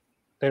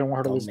they don't want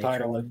her to lose the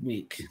title.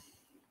 Weak.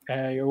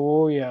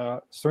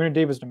 Serena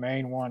Deeb is the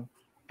main one.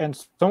 And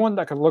someone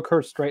that could look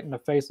her straight in the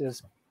face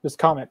is this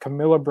comment,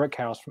 Camilla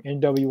Brickhouse from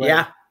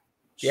NWA.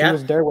 She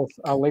was there with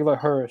Layla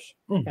Hirsch.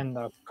 And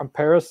the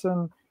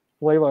comparison,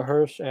 Layla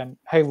Hirsch, and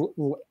hey,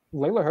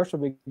 Layla Hirsch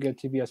would be a good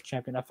TBS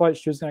champion. I feel like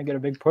she was going to get a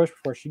big push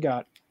before she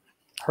got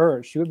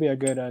hurt. She would be a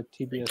good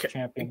TBS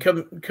champion.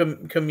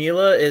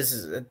 Camila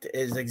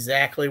is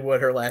exactly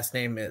what her last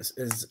name is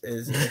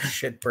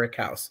shit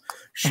Brickhouse.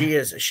 She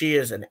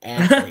is an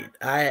athlete.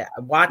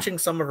 Watching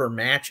some of her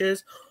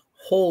matches,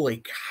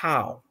 holy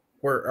cow.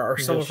 are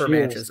some Yeah, of her she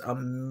matches is.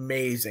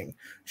 amazing.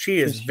 She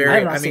is She's very. I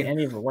have not I seen mean,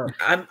 any of her work.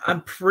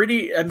 I'm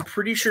pretty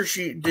sure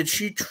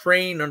she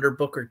train under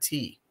Booker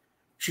T.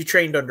 She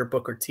trained under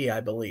Booker T, I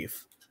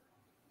believe.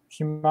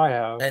 She might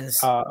have. And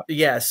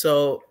yeah,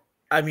 so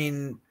I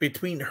mean,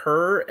 between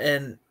her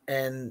and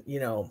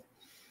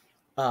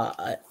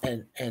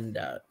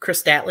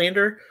Chris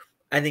Statlander,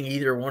 I think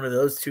either one of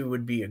those two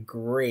would be a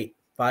great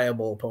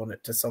viable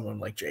opponent to someone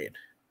like Jade.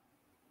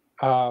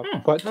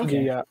 But to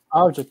okay. the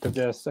object of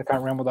this, I kind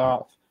of rambled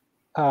off.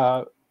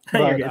 You're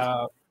But good.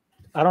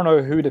 I don't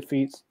know who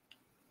defeats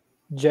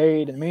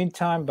Jade in the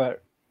meantime,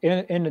 but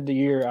end of the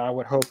year, I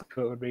would hope it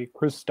would be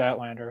Chris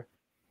Statlander.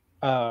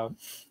 I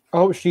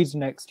hope she's the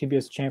next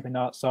TBS champion,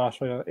 not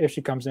Sasha. If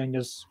she comes in,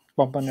 just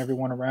bumping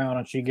everyone around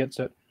and she gets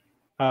it.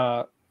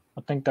 I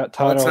think that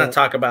title. Let's not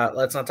talk about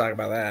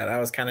that. I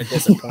was kind of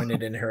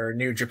disappointed in her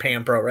New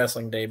Japan Pro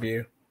Wrestling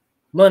debut.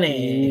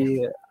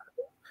 Money. Yeah.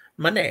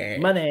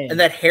 Money. And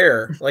that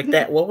hair, like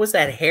that. What was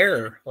that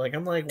hair? Like,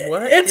 I'm like,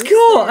 what? It's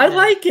cool. I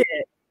like it.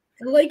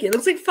 I like it. It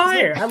looks like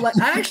fire. I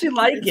actually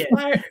like it.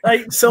 Fire.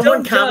 Like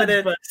someone don't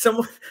commented. Judge,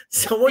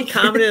 someone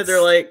commented.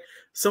 They're like,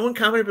 someone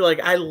commented,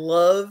 like, I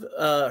love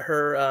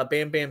her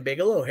Bam Bam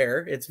Bigelow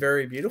hair. It's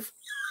very beautiful.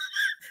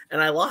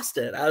 And I lost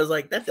it. I was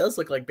like, that does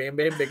look like Bam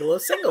Bam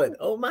Bigelow's singlet.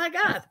 Oh my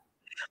god.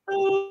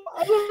 Oh,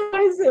 I don't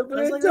realize it, but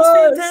I was it like,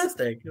 does. that's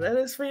fantastic. That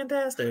is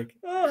fantastic.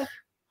 Oh.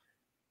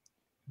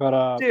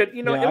 But Dude,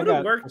 you know, yeah, it would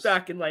have worked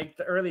back in like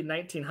the early the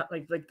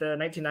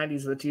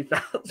 1990s or the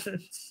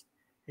 2000s.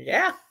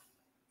 Yeah.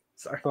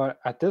 Sorry. But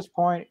at this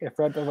point, if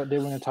Red Velvet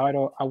did win the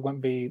title, I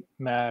wouldn't be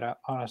mad,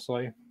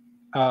 honestly.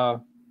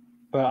 But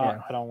yeah.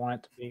 I don't want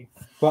it to be.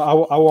 But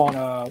I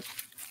want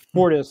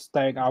for this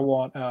thing, I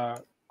want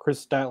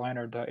Chris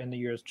Statlander to end the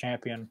year as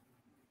champion.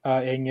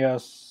 And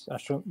yes,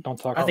 don't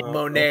talk about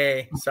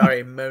Monet.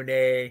 Sorry,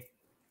 Monet.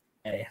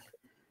 Hey.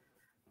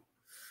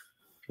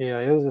 Yeah,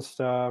 it was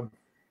just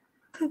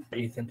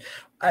Ethan.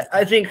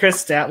 I think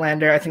Chris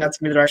Statlander, I think that's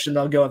the direction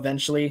they'll go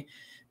eventually.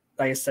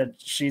 Like I said,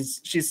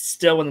 she's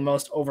still one of the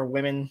most over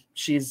women.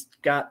 She's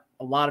got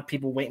a lot of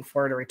people waiting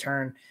for her to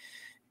return.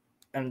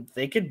 And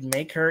they could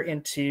make her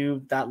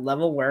into that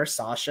level where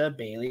Sasha,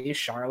 Bayley,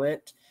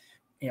 Charlotte,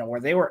 where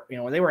they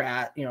were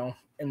at,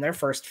 in their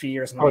first few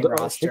years on the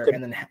roster.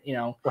 And then,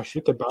 she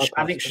could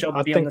I think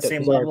she'll be on the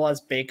same level as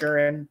Baker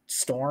and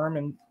Storm.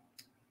 And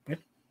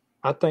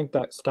I think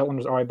that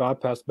Statlander's already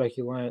bypassed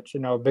Becky Lynch.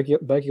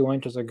 Becky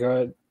Lynch is a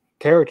good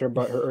character,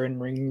 but her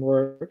in-ring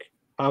work.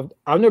 I've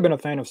never been a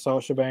fan of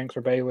Sasha Banks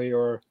or Bayley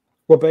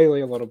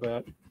Bayley a little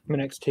bit from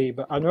NXT,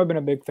 but I've never been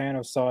a big fan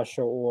of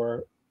Sasha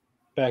or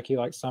Becky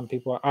like some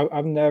people.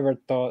 I've never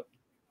thought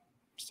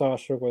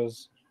Sasha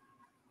was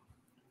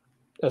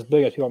as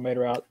big as people made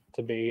her out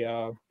to be.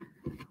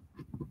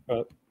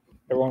 But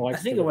everyone likes.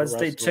 I think it was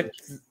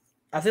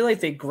I feel like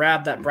they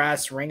grabbed that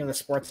brass ring of the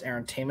sports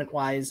entertainment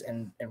wise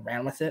and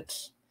ran with it.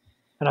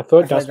 And I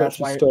feel like that's what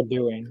she's still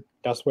doing.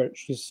 That's what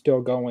she's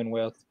still going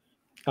with.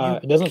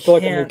 It doesn't feel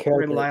like a new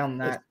character. Rely on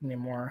that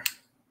anymore.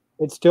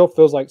 It still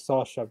feels like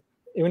Sasha.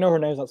 Even though her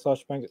name's not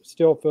Sasha Banks, it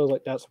still feels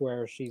like that's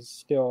where she's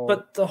still.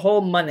 But the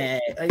whole money,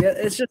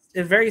 it's just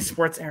very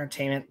sports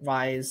entertainment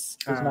wise.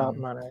 It's not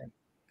money.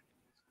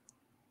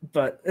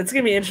 But it's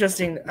gonna be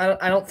interesting.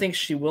 I don't think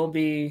she will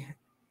be.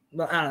 I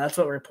don't know. That's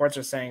what reports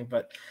are saying,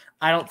 but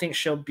I don't think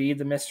she'll be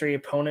the mystery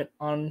opponent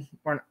on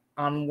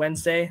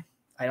Wednesday.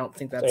 I don't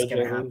think that's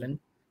gonna happen.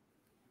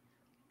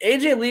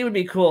 AJ Lee would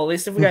be cool. At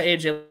least if we got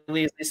AJ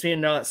Lee, at least we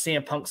know that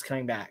CM Punk's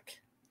coming back.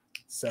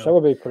 So that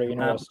would be pretty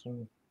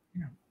interesting.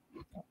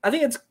 I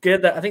think it's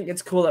good I think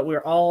it's cool that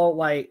we're all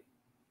on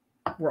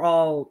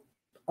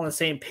the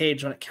same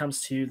page when it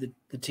comes to the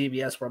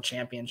TBS World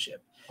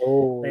Championship.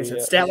 Oh, like I said,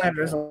 Statlander,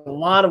 there's a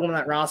lot of women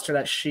on that roster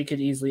that she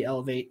could easily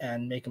elevate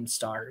and make them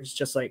stars.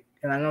 Just like,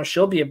 and I know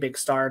she'll be a big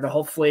star. To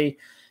hopefully,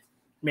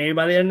 maybe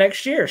by the end of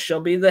next year,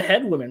 she'll be the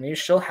head woman. Maybe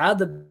she'll have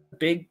the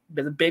big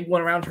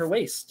one around her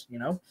waist.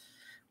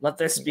 Let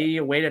this be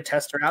a way to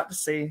test her out to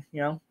see,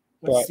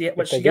 what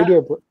she got.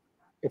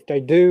 If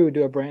they do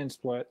a brand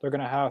split, they're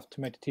going to have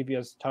to make the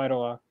TBS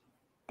title a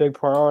big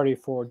priority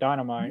for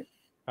Dynamite.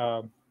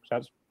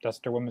 That's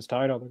their women's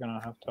title. They're going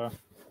to have to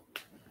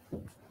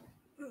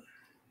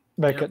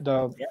make it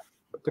the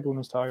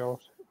women's title.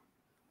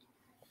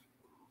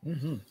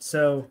 Mm-hmm.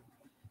 So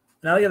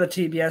now you have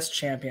the TBS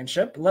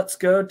Championship. Let's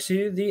go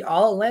to the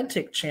All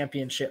Atlantic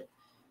Championship.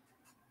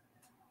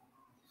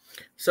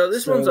 So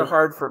this one's a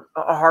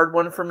hard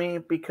one for me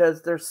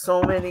because there's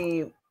so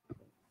many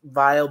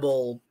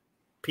viable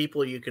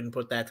people you can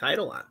put that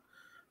title on.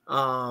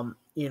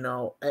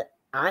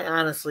 I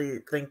honestly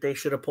think they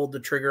should have pulled the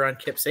trigger on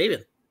Kip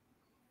Sabian.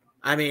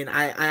 I mean,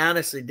 I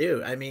honestly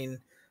do. I mean,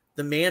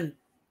 the man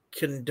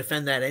can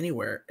defend that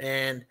anywhere.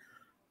 And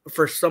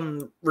for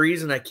some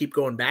reason, I keep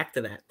going back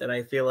to that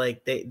I feel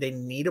like they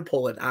need to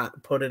put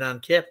it on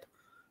Kip.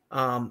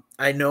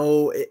 I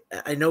know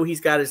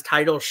he's got his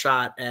title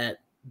shot at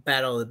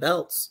Battle of the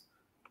Belts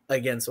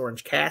against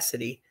Orange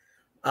Cassidy,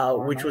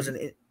 which was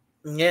an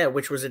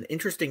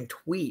interesting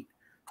tweet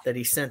that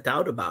he sent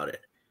out about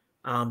it.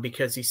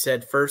 because he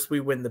said first we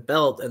win the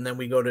belt and then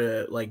we go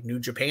to like New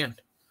Japan.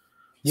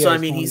 Yeah, So I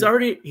mean, he's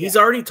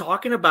already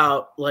talking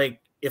about like,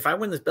 if I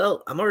win this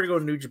belt, I'm already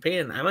going to New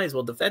Japan. I might as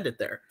well defend it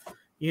there,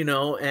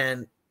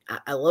 And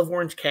I love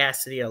Orange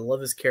Cassidy. I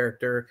love his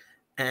character,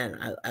 and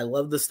I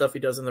love the stuff he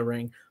does in the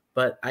ring.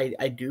 But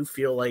I do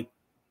feel like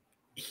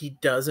he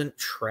doesn't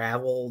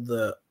travel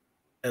the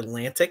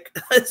Atlantic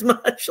as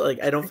much.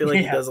 Like, I don't feel like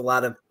he does a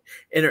lot of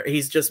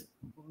he's just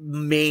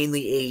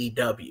mainly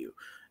AEW.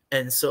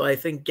 And so I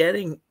think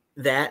getting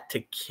that to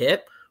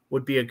Kip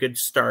would be a good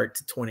start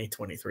to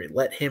 2023.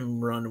 Let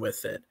him run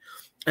with it.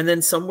 And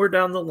then somewhere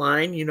down the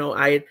line,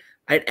 I'd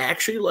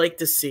actually like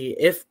to see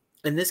if,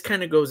 and this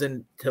kind of goes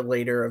into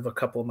later of a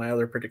couple of my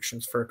other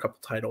predictions for a couple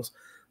titles,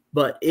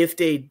 but if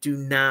they do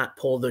not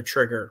pull the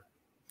trigger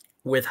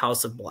with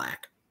House of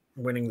Black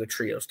winning the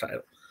trios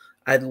title,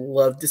 I'd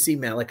love to see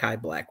Malachi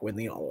Black win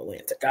the All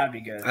Atlantic. That'd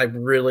be good. I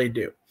really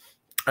do.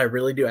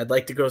 I'd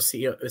like to go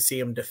see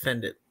him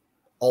defend it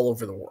all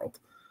over the world,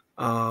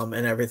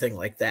 and everything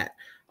like that.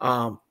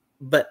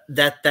 But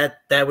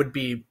that would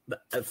be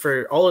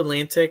for All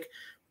Atlantic.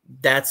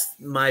 That's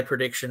my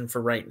prediction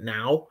for right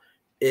now.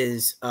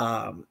 Is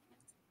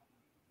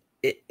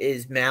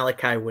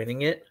Malachi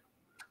winning it,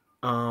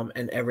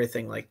 and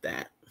everything like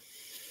that.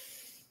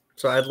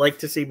 So I'd like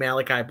to see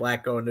Malachi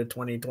Black go into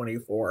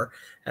 2024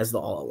 as the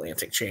All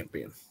Atlantic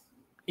champion.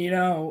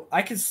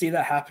 I could see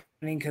that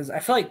happening because I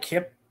feel like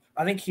Kip,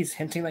 I think he's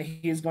hinting that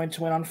he is going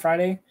to win on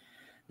Friday.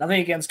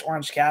 Nothing against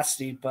Orange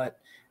Cassidy, but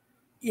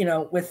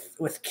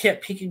with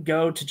Kip, he can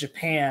go to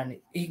Japan,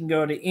 he can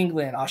go to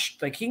England,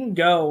 like he can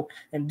go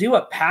and do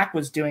what Pac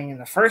was doing in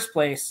the first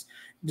place,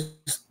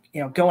 just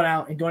going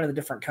out and going to the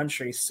different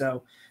countries.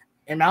 So,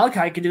 and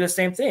Malachi could do the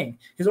same thing.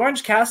 Because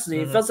Orange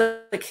Cassidy, it feels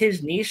like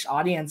his niche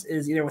audience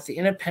is either with the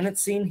independent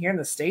scene here in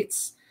the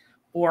States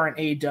or in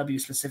AEW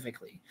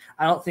specifically.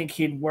 I don't think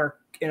he'd work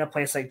in a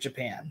place like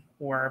Japan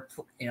or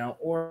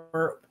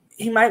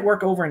he might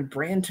work over in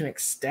Britain to an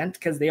extent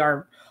because they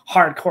are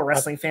hardcore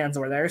wrestling fans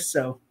over there.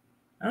 So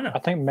I don't know. I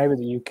think maybe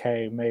the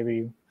UK,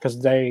 because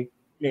they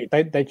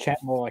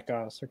chant more like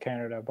us, or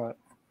Canada, but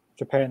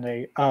Japan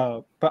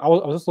but I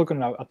was just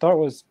looking up. I thought it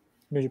was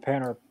New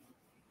Japan or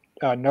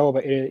no,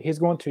 but he's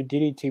going to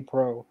DDT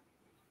Pro.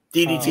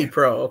 DDT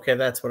Pro, okay,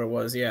 that's what it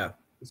was. Yeah,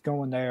 he's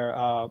going there,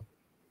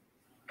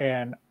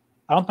 and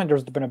I don't think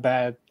there's been a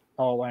bad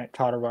All Atlantic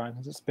title run.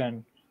 It's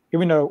been,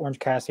 even though Orange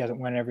Cassidy hasn't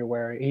won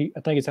everywhere, I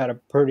think he's had a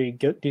pretty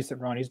decent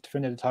run. He's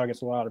defended the title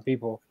against a lot of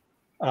people.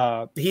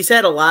 He's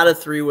had a lot of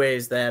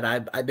three-ways that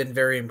I've been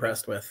very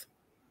impressed with.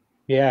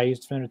 Yeah, he's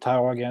defended the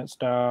title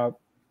against the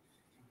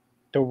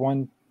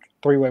one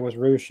three-way was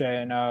Rush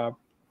and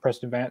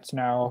Preston Vance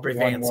now.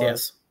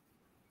 Yes.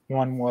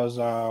 One was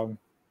I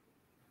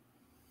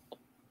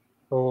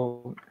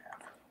know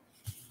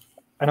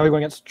he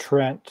went against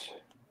Trent.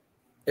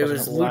 It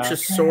was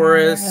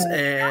Luchasaurus,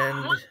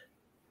 and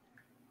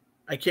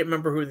I can't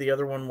remember who the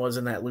other one was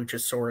in that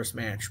Luchasaurus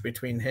match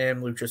between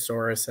him,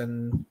 Luchasaurus,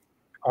 and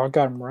I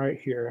got him right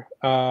here.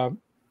 It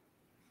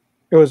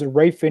was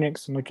Ray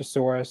Phoenix and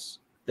Luchasaurus.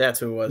 That's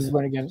who it was. He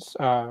went against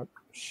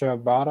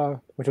Shibata,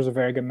 which was a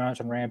very good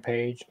match on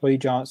Rampage. Lee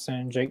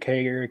Johnson, Jake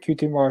Hager,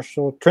 QT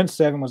Marshall. Trent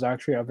Seven was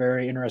actually a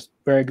very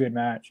good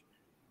match.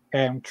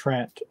 And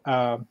Trent.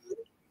 So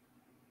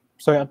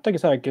I think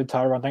it's had a good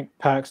title run. I think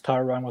Pac's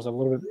title run was a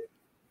little bit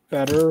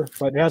better,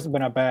 but it hasn't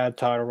been a bad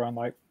title run.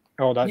 Like,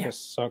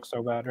 just sucks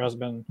so bad. It has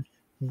been.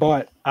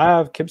 But I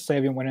have Kip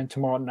Sabian winning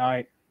tomorrow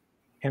night.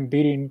 Him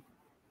beating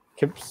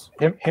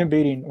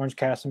Orange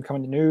Cassidy,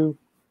 coming to new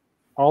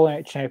All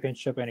Atlantic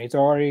Championship, and he's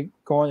already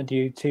going to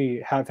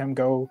DDT. Have him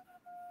go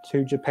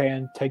to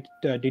Japan, take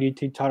the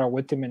DDT title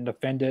with him, and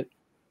defend it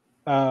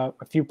a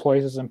few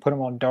places, and put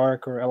him on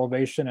Dark or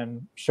Elevation,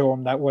 and show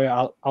him that way.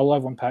 I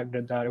love when Pac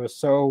did that. It was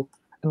so,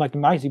 and like the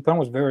match he put on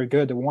was very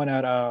good. The one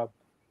at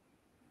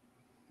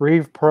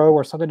Reeve Pro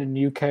or something in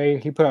the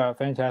UK, he put a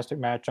fantastic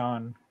match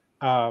on.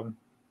 Now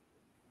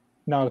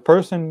the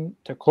person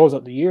to close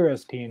out the year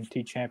as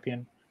TNT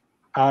champion,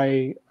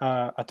 I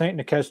think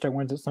Nakeshita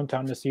wins it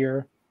sometime this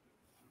year.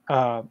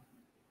 But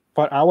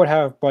I would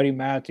have Buddy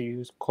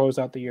Matthews close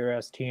out the year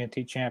as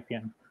TNT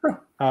champion.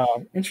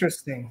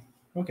 Interesting.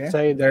 Okay. I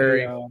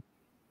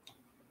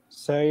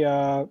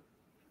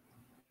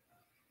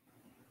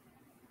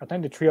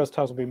think the trios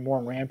titles will be more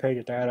on Rampage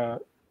if they had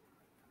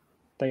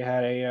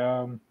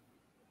a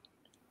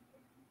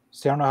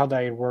see, I don't know how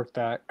they work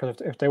that,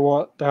 because if they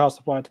want the House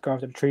of Black to go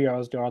after the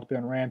trios, they'll have to be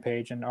on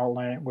Rampage, and All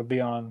Atlantic would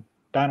be on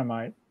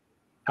Dynamite.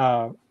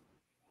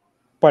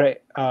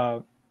 But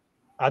I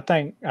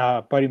think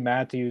Buddy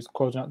Matthews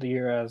closing out the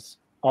year as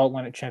All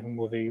Atlantic champion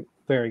will be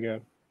very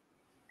good.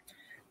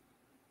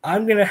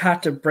 I'm going to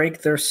have to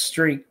break their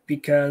streak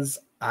because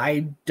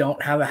I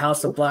don't have a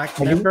House of Black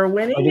member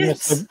winning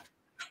it.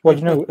 Well, are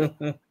you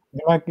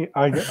not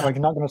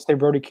going to say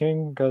Brody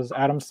King? Because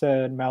Adam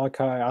said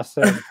Malachi. I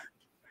said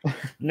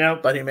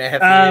nope. Buddy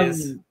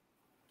Matthews.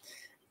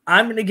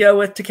 I'm going to go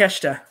with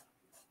Takeshita.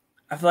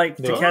 I feel like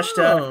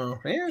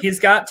Takeshita, he's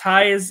got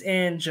ties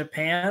in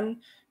Japan,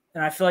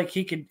 And I feel like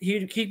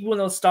he'd keep one of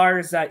those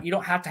stars that you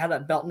don't have to have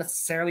that belt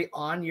necessarily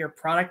on your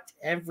product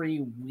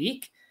every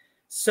week.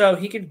 So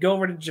he could go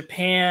over to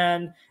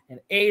Japan and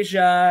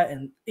Asia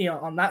and,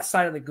 on that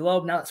side of the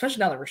globe now, especially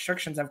now that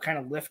restrictions have kind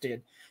of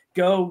lifted,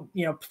 go,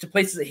 to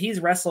places that he's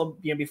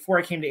wrestled, before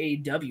he came to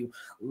AEW.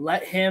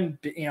 Let him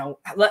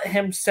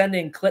send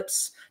in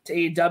clips to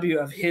AEW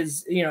of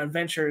his,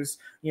 adventures,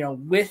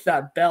 with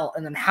that belt,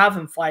 and then have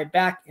him fly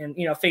back and,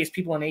 face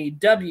people in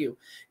AEW.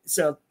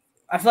 So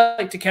I feel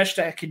like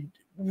Takeshita could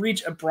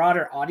reach a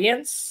broader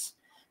audience.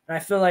 And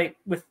I feel like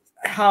with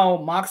how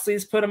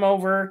Moxley's put him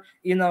over,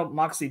 even though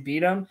Moxley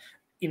beat him,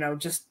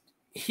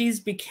 he's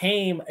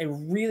became a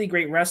really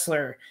great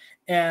wrestler.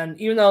 And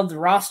even though the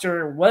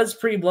roster was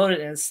pretty bloated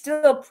and it's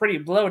still pretty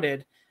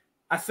bloated,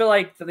 I feel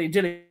like that they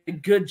did a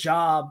good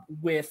job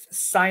with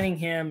signing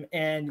him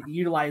and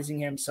utilizing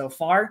him so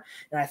far.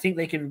 And I think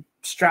they could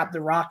strap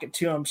the rocket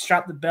to him,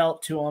 strap the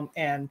belt to him,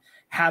 and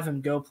have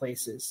him go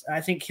places. And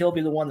I think he'll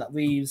be the one that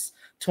leaves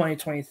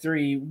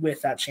 2023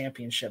 with that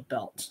championship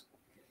belt.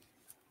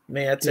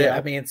 Man, that's it.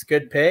 I mean, it's a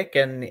good pick,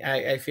 and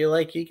I feel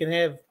like he can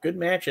have good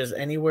matches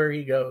anywhere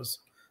he goes.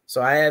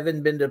 So I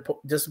haven't been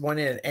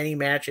disappointed in any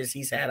matches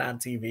he's had on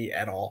TV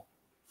at all.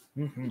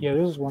 Mm-hmm. Yeah,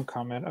 this is one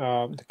comment.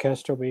 The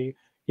Kester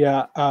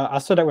I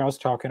said that when I was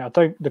talking. I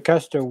think the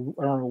Kester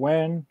won't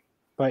win,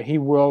 but he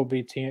will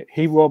be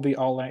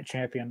All Atlantic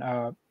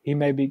champion. He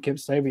may beat Kip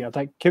Sabian. I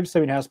think Kip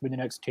Sabian has to be the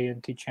next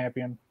TNT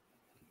champion,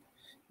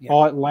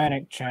 All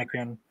Atlantic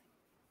champion.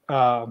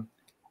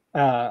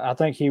 I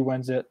think he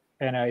wins it,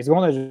 and he's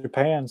going to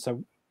Japan,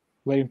 so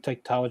let him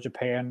take the title of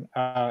Japan.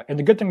 And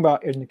the good thing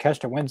about if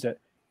Kester wins it,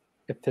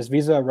 if his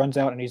visa runs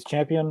out and he's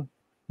champion,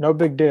 no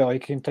big deal. He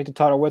can take the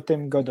title with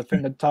him, go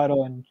defend the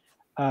title in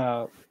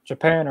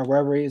Japan or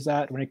wherever he's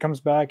at. When he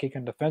comes back, he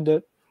can defend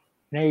it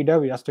in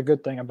AEW. That's the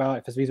good thing about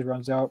it. If his visa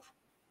runs out,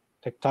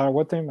 take the title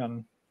with him,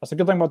 and that's the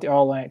good thing about the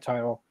All Atlantic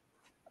title.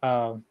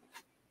 The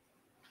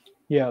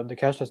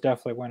Kester's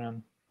definitely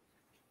winning.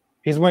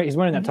 He's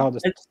winning that title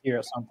this year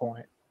at some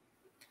point.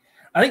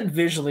 I think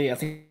visually,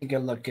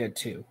 it'll look good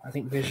too. I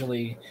think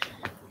visually,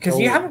 because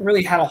you haven't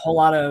really had a whole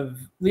lot of,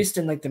 at least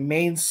in like the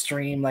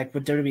mainstream, like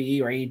with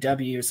WWE or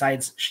AEW,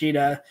 besides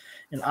Shida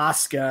and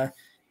Asuka,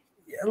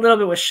 a little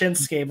bit with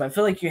Shinsuke, but I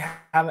feel like you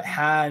haven't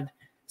had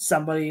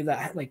somebody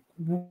that like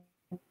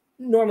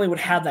normally would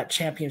have that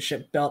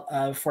championship belt,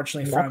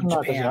 fortunately, from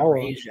Japan or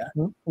Asia.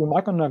 Well,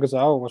 Michael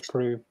Nagasawa was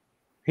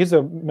he's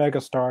a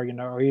mega star,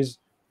 he's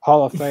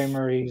Hall of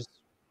Famer,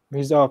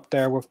 he's up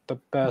there with the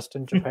best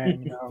in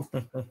Japan,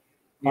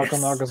 Michael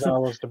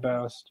Nagasawa was the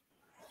best.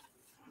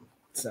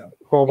 So,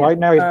 right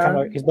now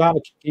he's behind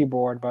the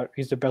keyboard, but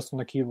he's the best on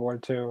the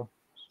keyboard too.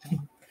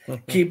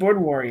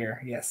 Keyboard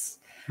warrior, yes.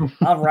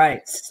 All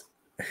right,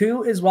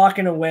 who is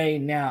walking away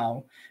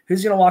now?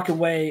 Who's going to walk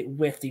away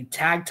with the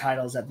tag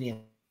titles at the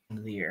end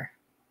of the year?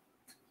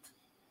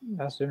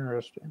 That's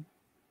interesting.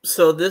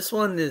 So this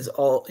one is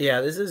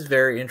this is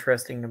very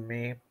interesting to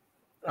me.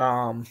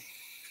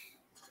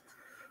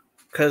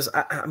 Because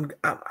I'm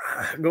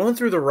going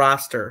through the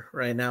roster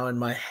right now in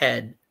my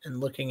head and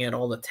looking at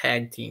all the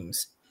tag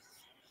teams.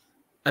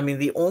 I mean,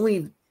 the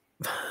only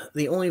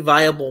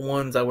viable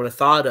ones I would have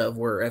thought of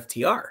were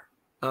FTR,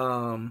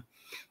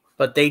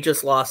 but they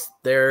just lost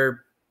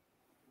their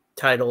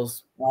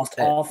titles. Lost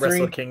all three.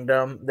 Wrestle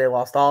Kingdom. They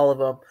lost all of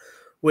them.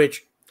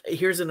 Which,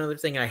 here's another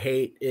thing I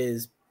hate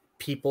is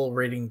people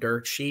reading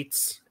dirt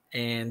sheets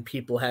and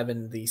people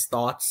having these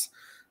thoughts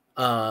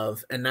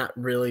and not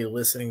really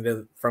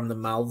listening from the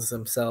mouths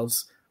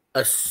themselves,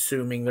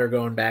 assuming they're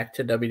going back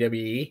to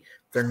WWE.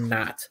 They're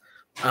not.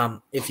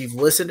 If you've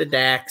listened to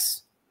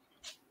Dax,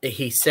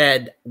 he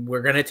said,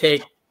 we're going to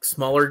take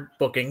smaller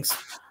bookings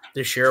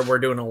this year. We're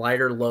doing a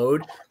lighter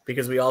load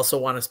because we also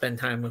want to spend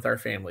time with our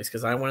families,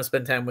 because I want to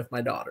spend time with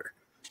my daughter,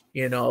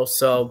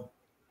 so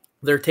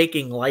they're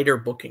taking lighter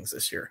bookings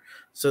this year.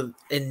 So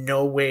in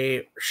no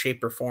way,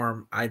 shape, or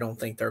form, I don't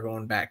think they're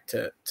going back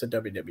to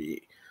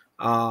WWE.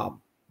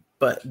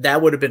 But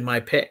that would have been my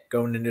pick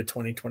going into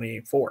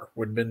 2024.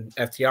 Would have been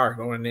FTR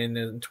going in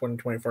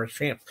 2024 as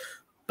champs.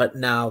 But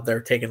now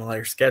they're taking a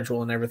lighter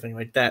schedule and everything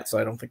like that, so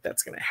I don't think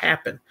that's going to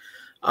happen.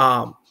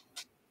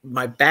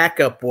 My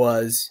backup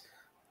was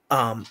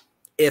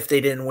if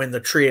they didn't win the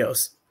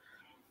trios,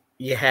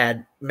 you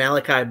had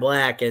Malachi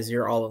Black as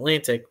your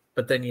All-Atlantic,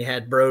 but then you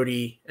had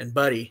Brody and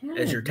Buddy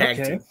as your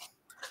tag team.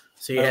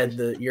 So you had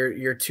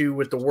your two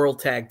with the World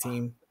Tag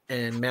Team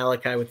and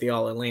Malachi with the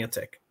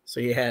All-Atlantic. So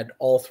you had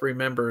all three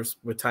members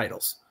with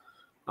titles.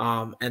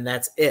 And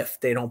that's if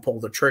they don't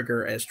pull the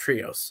trigger as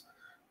trios.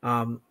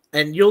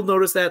 And you'll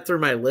notice that through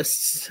my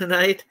lists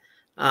tonight,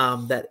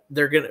 that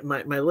they're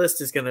gonna my list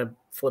is gonna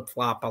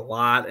flip-flop a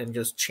lot and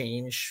just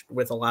change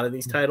with a lot of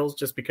these titles,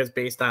 just because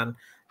based on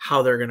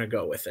how they're gonna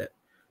go with it.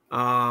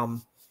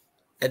 And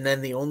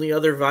then the only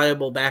other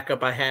viable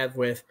backup I have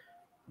with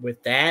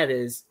that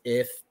is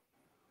if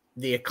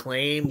the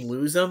Acclaim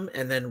lose them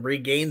and then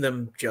regain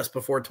them just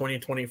before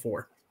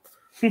 2024.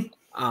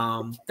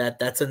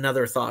 That's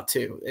another thought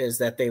too, is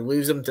that they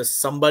lose them to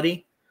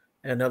somebody,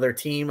 another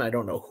team. I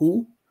don't know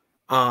who.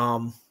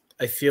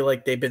 I feel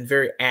like they've been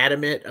very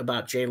adamant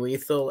about Jay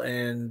Lethal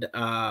and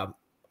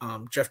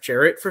Jeff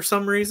Jarrett for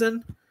some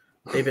reason.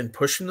 They've been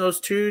pushing those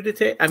two to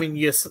take. I mean,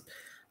 yes,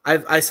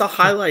 I saw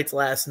highlights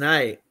last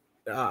night.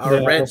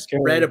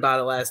 Read about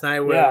it last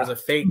night where it was a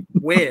fake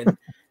win,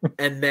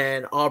 and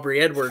then Aubrey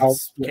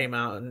Edwards came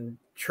out and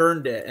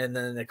turned it, and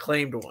then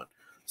acclaimed one.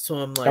 So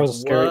I'm like,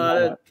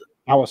 what?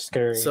 I was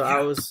scary. So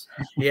I was,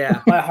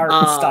 yeah. My heart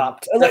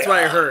stopped. That's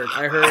what I heard.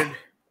 I heard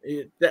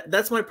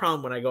that's my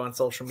problem when I go on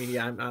social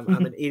media. I'm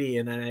an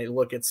idiot, and I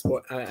look at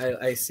sport.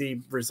 I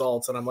see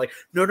results, and I'm like,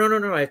 no.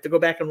 I have to go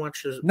back and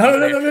watch this. No.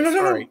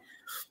 Sorry.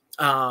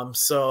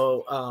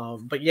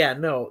 But yeah,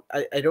 no,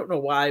 I don't know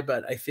why,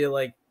 but I feel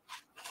like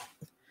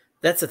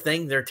that's the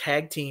thing. Their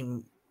tag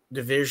team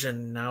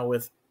division now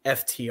with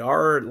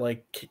FTR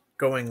like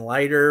going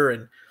lighter,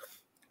 and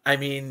I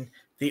mean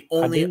the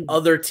only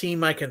other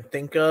team I can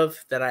think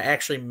of that I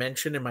actually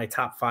mentioned in my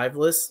top 5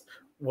 list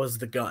was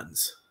the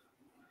Guns.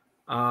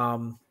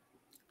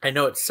 I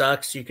know it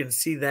sucks. You can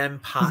see them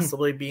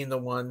possibly being the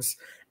ones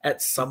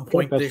at some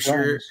point this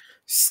year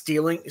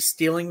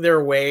stealing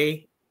their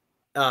way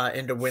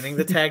into winning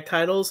the tag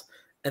titles,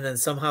 and then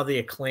somehow the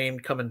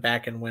Acclaimed coming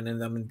back and winning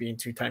them and being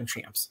 2-time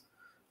champs.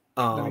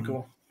 That'd be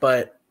cool.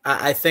 But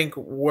I think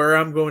where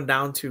I'm going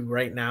down to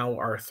right now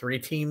are 3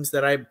 teams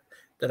that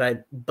I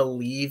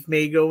believe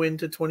may go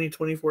into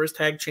 2024's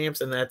tag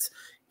champs, and that's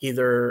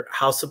either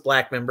House of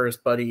Black members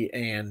Buddy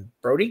and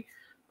Brody,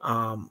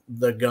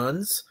 the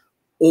Guns,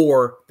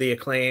 or the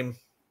Acclaim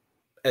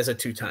as a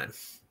 2-time.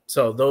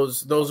 So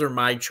those are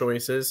my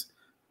choices.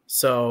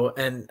 So,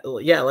 and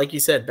yeah, like you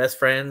said, best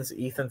friends.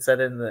 Ethan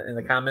said in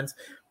the comments,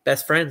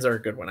 best friends are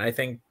a good one. I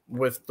think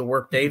with the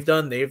work they've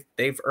done,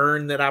 they've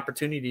earned that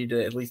opportunity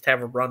to at least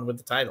have a run with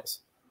the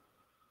titles.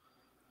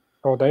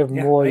 Oh, they've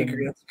more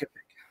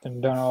than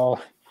done all.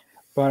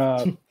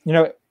 But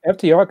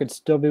FTR could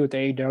still be with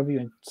AEW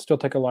and still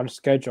take a lot of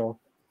schedule,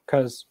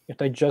 because if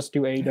they just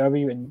do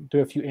AEW and do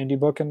a few indie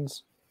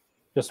bookings,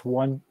 just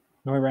one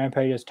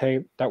Rampage is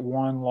tape, that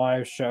one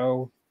live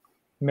show.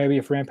 Maybe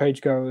if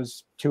Rampage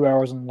goes 2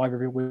 hours in live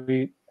every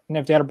week, and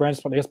if they had a brand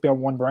split, they just be on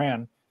one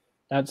brand.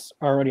 That's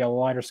already a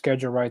lighter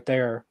schedule right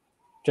there.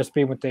 Just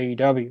being with the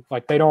AEW,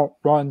 like they don't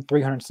run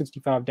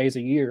 365 days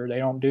a year. They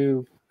don't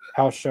do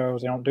house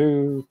shows. They don't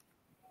do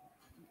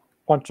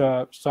a bunch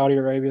of Saudi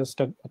Arabia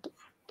stuff.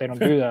 They don't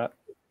do that.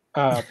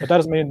 But that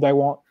doesn't mean they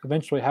won't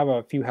eventually have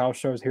a few house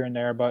shows here and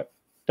there. But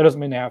that doesn't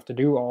mean they have to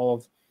do all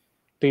of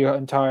the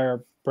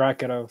entire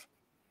bracket of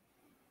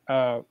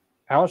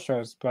house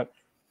shows. But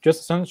just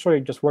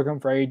essentially just working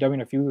for AEW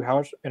and a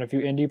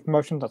few indie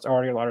promotions, that's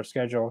already a lighter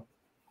schedule.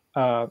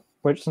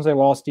 Which since they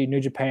lost the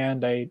New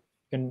Japan,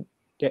 in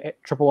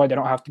AAA they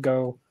don't have to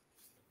go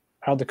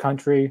out of the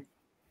country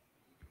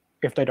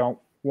if they don't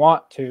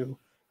want to.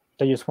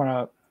 They just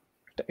want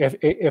to.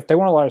 If they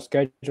want a lighter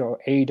schedule,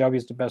 AEW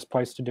is the best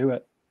place to do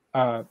it.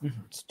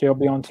 Still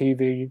be on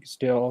TV. You can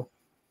still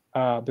be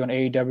on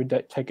AEW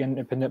that take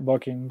independent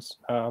bookings.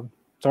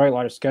 It's already a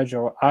lighter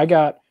schedule. I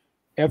got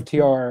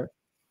FTR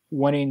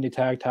winning the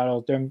tag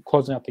titles. They're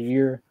closing out the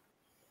year.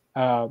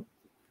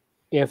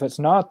 If it's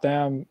not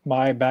them,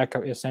 my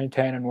backup is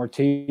Santana and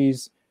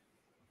Ortiz.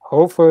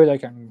 Hopefully they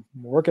can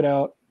work it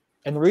out.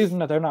 And the reason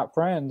that they're not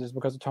friends is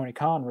because of Tony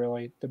Khan,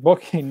 really. The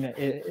booking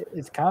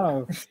is kind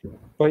of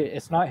 – but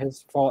it's not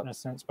his fault in a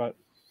sense, but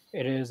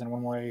it is in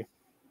one way.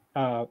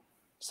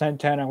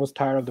 Santana was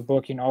tired of the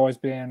booking always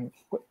being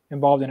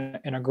involved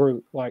in a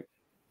group, like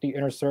the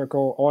Inner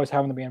Circle, always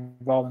having to be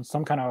involved in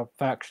some kind of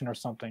faction or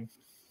something.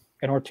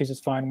 And Ortiz is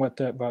fine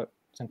with it, but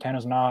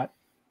Santana's not.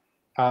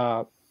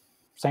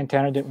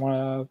 Santana didn't want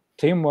to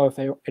team with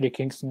Eddie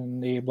Kingston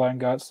in the Blood and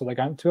Guts, so they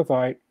got into a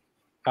fight.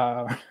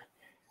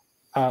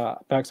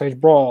 Backstage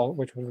brawl,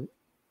 which was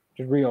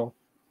real,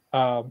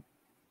 and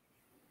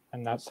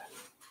that's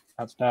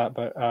that.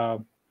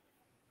 But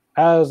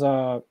as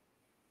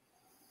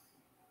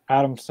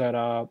Adam said,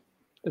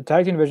 the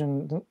tag team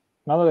division,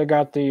 now that they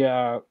got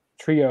the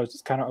trios,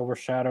 it's kind of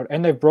overshadowed,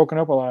 and they've broken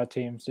up a lot of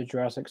teams. The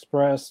Jurassic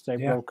Express, they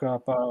broke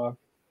up.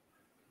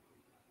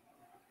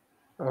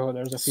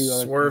 There's a few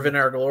other Swerve in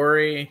Our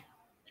Glory,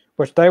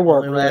 which they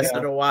were only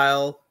lasted a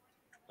while.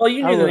 Well,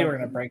 you knew they were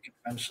going to break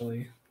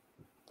eventually.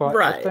 But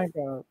right. I think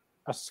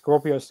a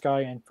Scorpio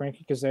Sky and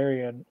Frankie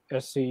Kazarian and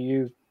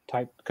SCU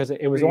type, because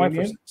it was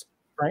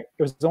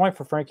only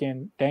for Frankie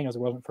and Daniels. It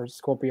wasn't for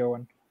Scorpio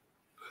and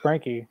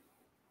Frankie.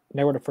 And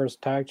they were the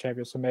first tag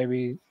champions, so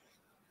maybe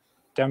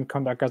them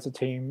come back as a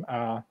team.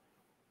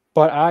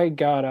 But I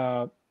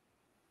got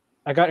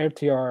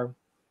FTR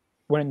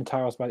winning the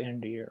titles by the end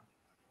of the year.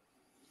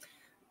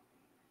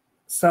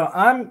 So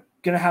I'm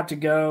gonna have to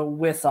go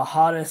with the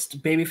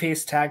hottest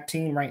babyface tag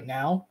team right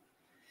now.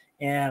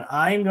 And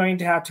I'm going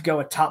to have to go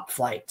with Top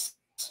Flight.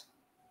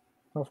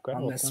 Okay,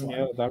 on this one.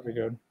 Yeah, that'd be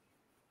good.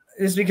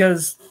 It's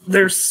because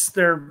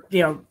they're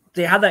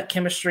they have that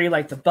chemistry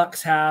like the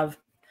Bucks have.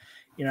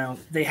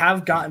 They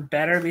have gotten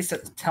better at least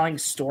at telling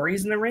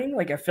stories in the ring.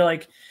 Like I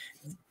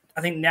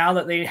think now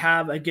that they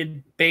have a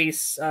good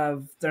base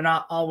of, they're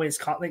not always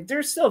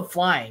they're still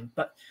flying,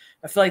 but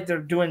I feel like they're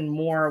doing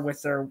more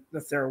with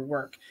their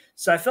work.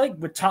 So I feel like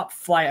with Top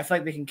Flight, I feel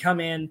like they can come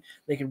in,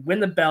 they can win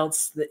the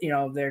belts. That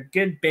they're a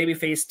good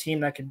babyface team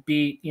that could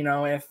beat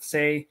if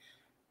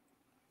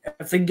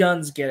the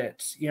Guns get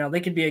it, they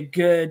could be a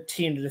good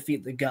team to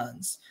defeat the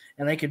Guns,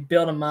 and they could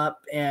build them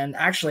up and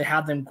actually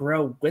have them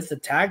grow with the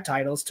tag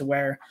titles to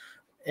where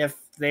if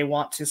they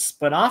want to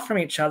split off from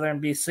each other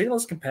and be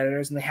singles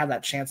competitors, and they have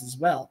that chance as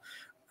well.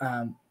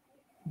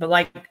 But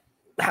like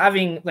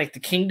having like the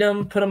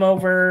Kingdom put them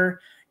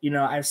over,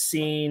 I've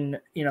seen,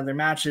 their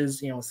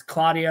matches, with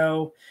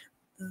Claudio.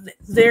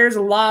 There's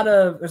a lot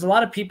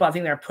of people I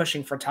think they're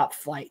pushing for Top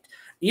Flight.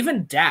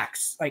 Even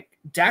Dax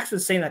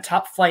was saying that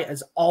Top Flight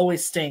is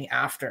always staying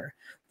after.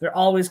 They're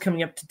always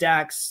coming up to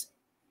Dax.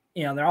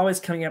 They're always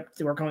coming up.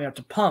 They were going up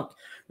to Punk.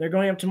 They're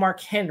going up to Mark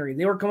Henry.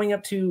 They were going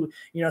up to,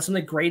 some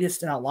of the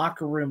greatest in that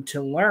locker room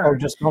to learn. Oh,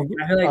 just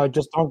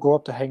don't go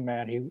up to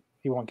Hangman.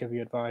 He won't give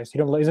you advice. He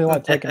doesn't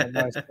like taking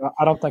advice.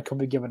 I don't think he'll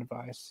be giving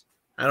advice.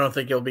 I don't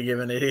think he'll be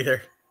giving it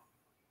either.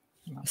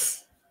 No.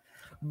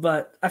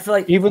 But I feel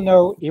like even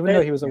though he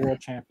was a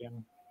world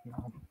champion,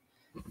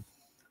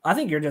 I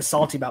think you're just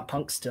salty about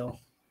Punk still.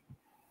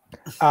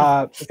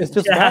 It's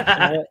just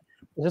facts.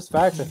 It's just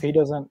facts. If he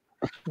doesn't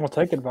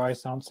take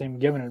advice, I don't see him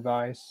giving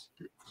advice.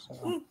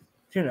 So.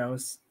 Who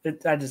knows?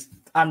 I just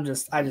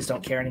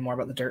don't care anymore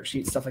about the dirt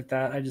sheet stuff like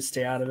that. I just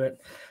stay out of it.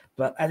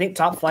 But I think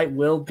Top Flight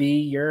will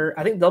be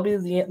I think they'll be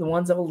the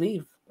ones that will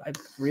leave. I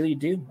really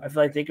do. I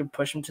feel like they could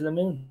push them to the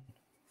moon.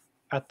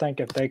 I think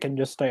if they can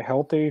just stay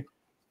healthy,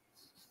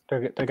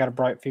 they got a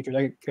bright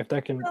future.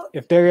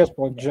 If Darius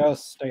will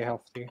just stay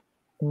healthy,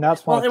 and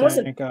that's why I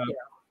think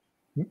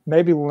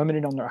maybe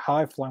limited on their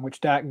high flying, which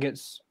Dak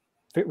gets.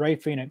 Ray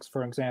Phoenix,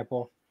 for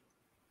example,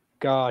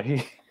 God,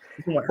 he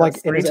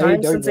like 3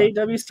 times since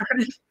AEW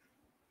started.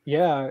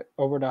 Yeah,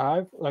 over the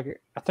high.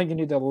 Like I think you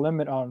need to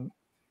limit on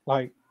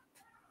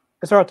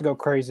it's hard to go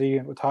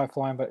crazy with high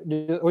flying, but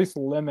at least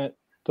limit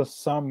to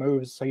some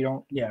moves so you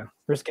don't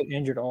risk getting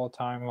injured all the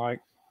time.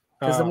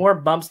 Because the more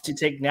bumps you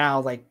take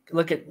now, like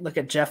look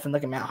at Jeff and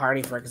look at Matt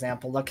Hardy, for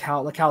example. Look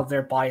how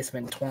their body's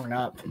been torn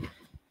up.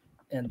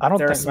 And I don't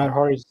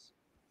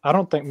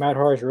think Matt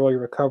Hardy's really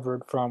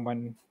recovered from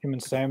when him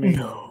and Sammy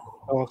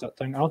off that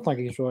thing. I don't think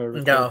he's really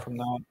recovered from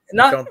that.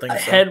 Not don't think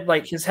head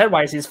so. His head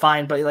wise he's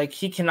fine, but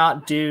he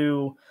cannot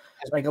do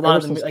a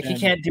lot of them. He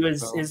can't do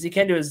his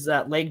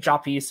leg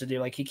drop he used to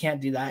do. He can't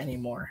do that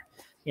anymore.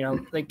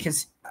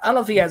 Because I don't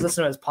know if you guys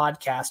listen to his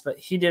podcast, but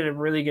he did a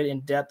really good in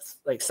depth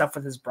stuff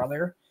with his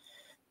brother.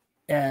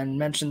 And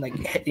mentioned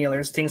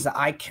there's things that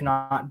I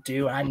cannot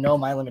do, and I know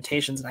my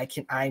limitations, and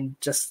I'm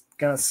just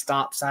gonna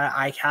stop. So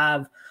I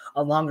have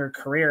a longer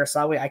career, so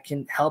that way I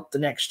can help the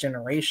next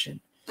generation.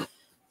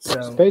 So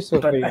it's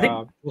basically, I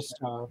think,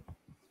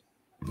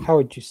 how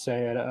would you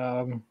say it?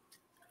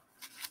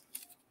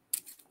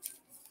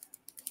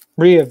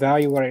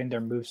 Reevaluating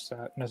their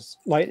moveset.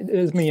 It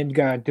doesn't mean you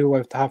gotta do away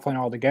with the high flying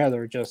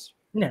altogether. Just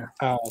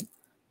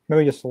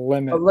maybe just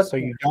limit so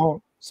you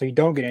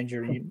don't get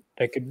injured.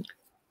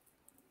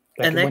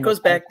 And that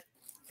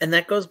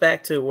goes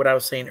back to what I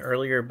was saying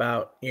earlier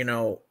about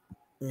your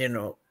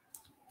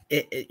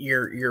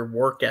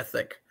work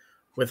ethic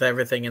with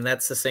everything, and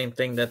that's the same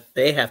thing that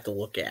they have to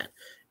look at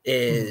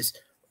is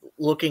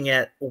looking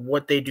at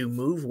what they do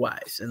move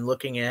wise and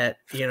looking at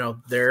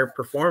their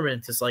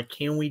performance. Is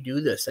can we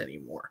do this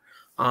anymore?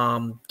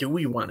 Do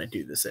we want to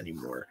do this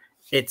anymore?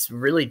 It's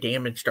really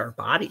damaged our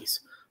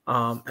bodies.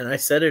 And I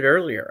said it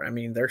earlier. I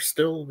mean, they're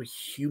still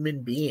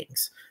human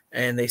beings.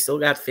 And they still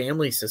got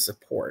families to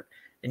support.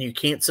 And you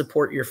can't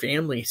support your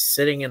family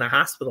sitting in a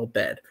hospital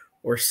bed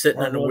or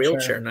sitting in a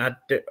wheelchair, not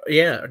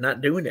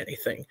doing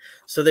anything.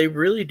 So they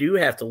really do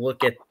have to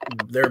look at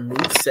their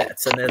move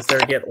sets, and as they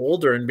get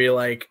older, and be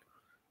like,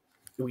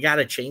 we got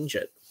to change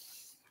it.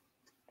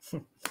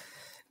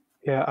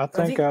 Yeah, I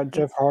think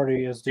Jeff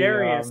Hardy is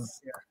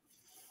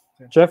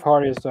Jeff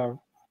Hardy is the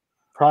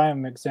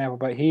prime example,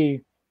 but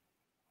he.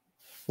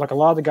 A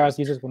lot of the guys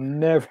he just will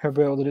never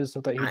be able to do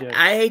stuff that he did.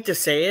 I hate to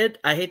say it.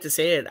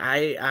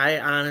 I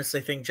honestly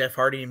think Jeff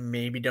Hardy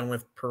may be done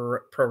with pro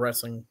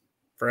wrestling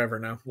forever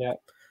now. Yeah.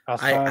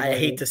 I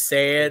hate to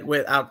say it.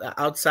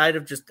 Outside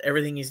of just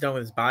everything he's done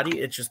with his body,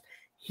 it's just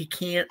he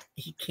can't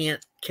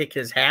kick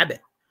his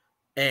habit.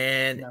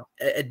 And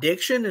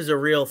addiction is a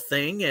real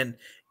thing, and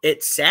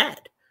it's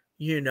sad.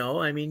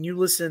 I mean, you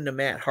listen to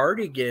Matt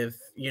Hardy give,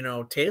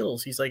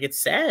 tales. He's like,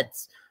 it's sad.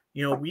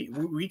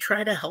 We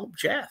try to help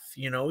Jeff.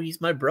 He's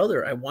my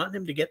brother. I want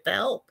him to get the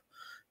help.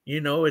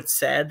 It's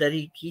sad that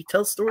he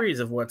tells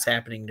stories of what's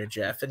happening to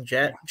Jeff, and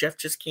Jeff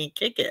just can't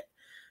kick it.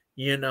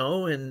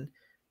 And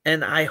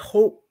I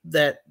hope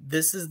that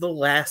this is the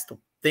last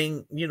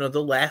thing,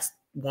 the last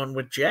one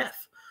with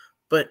Jeff.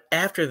 But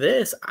after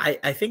this, I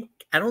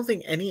don't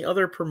think any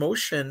other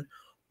promotion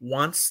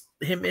wants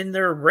him in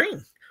their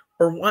ring,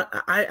 or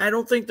I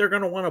don't think they're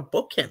going to want to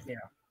book him. Yeah.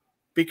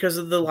 Because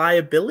of the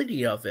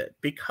liability of it,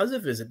 because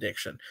of his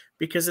addiction,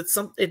 because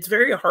it's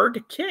very hard to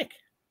kick.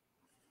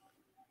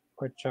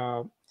 Which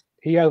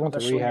he has went to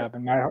rehab,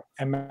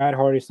 and Matt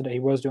Hardy said that he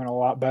was doing a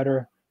lot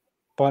better,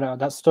 but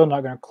that's still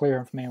not going to clear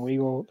him from being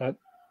legal. I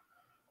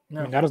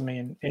No. mean, that doesn't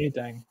mean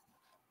anything.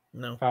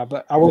 No.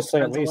 But I will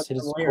say at Depends on least what the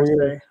his lawyers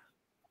career, say.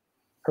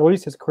 or at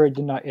least his career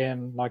did not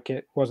end like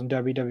it was in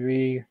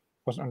WWE.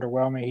 Wasn't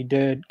underwhelming. He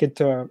did get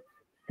to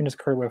end his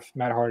career with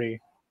Matt Hardy.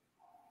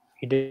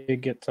 He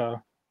did get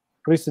to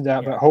at least did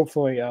that, Yeah. but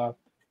hopefully,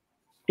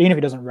 even if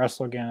he doesn't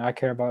wrestle again, I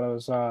care about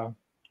his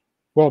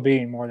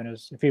well-being more than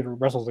if he ever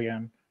wrestles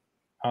again.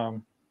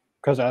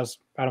 Because as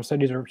Adam said,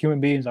 these are human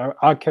beings.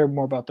 I care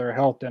more about their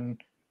health than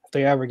if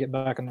they ever get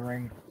back in the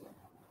ring.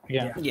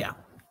 Yeah.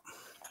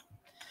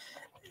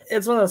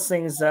 It's one of those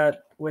things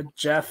that with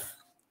Jeff,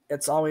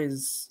 it's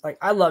always like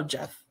I love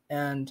Jeff,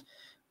 and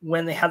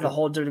when they had the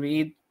whole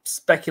WWE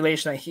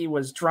speculation that he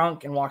was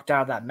drunk and walked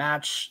out of that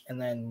match,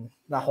 and then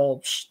that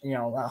whole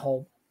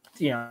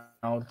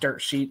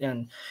dirt sheet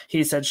and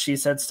he said she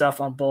said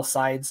stuff on both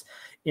sides,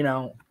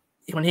 when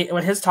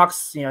his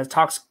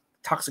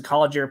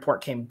toxicology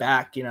report came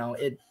back,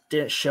 it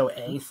didn't show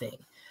anything.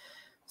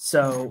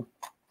 So,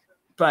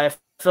 but I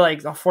feel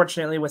like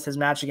unfortunately with his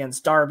match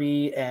against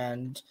Darby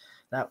and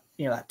that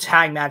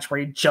tag match where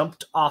he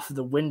jumped off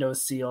the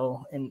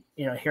windowsill and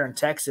here in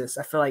Texas,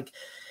 I feel like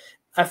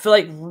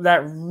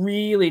that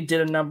really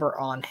did a number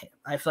on him.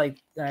 I feel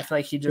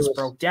like he just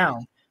broke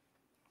down.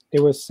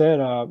 It was said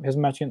his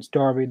match against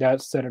Darby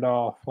that set it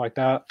off. Like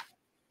that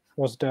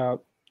was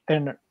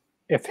and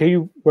if he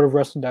would have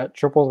wrestled that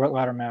triple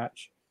ladder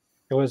match,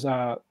 it was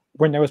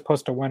when they were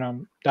supposed to win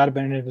him. That'd have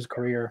been the end of his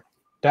career.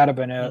 That'd have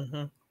been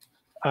it.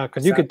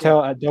 Because you could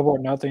tell at Double or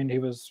Nothing he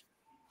was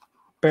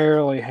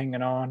barely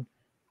hanging on.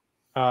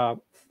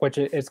 Which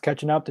it's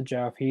catching up to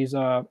Jeff. He's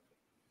no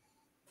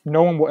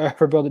one will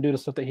ever be able to do the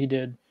stuff that he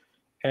did,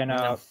 and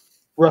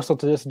wrestle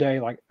to this day.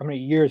 Like how many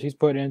years he's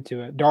put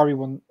into it.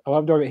 I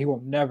love Darby. He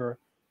will never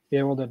be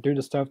able to do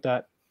the stuff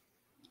that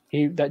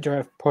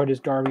Jeff put his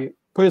body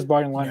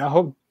in line. I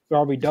hope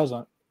Darby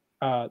doesn't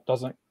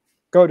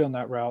go down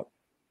that route.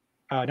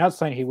 Not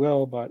saying he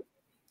will, but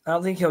I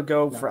don't think he'll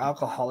go for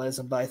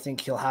alcoholism, but I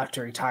think he'll have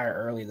to retire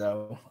early,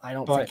 though. I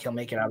don't think he'll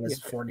make it out of his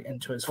 40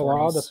 into his 40s. A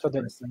lot of the stuff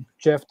that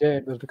Jeff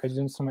did was because he's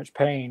in so much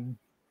pain.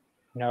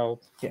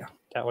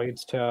 That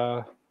leads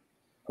to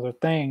other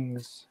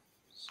things.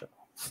 So,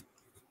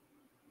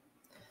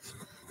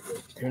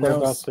 who what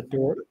knows? about the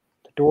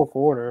Dark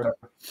Order?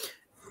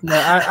 No,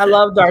 I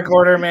love Dark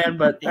Order, man,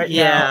 but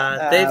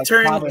they've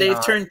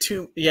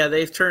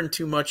turned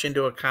too much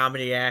into a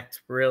comedy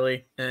act,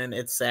 really, and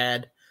it's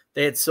sad.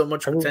 They had so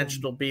much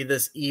potential to be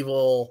this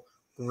evil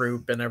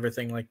group and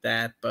everything like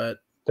that, but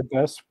the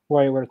best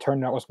way it would have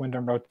turned out was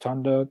Wyndham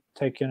Rotunda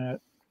taking it.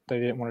 They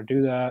didn't want to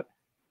do that,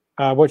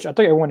 which I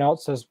think everyone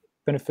else has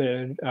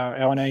benefited.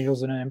 Alan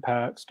Angels and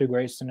Impact. Stu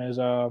Grayson is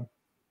I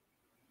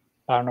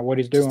don't know what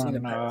he's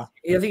doing. I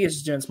think he's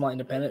just doing small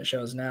independent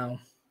shows now.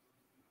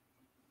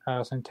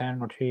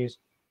 Santana Ortiz.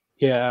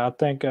 Yeah, I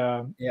think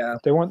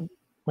they went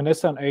when they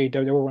signed AEW,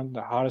 they were one of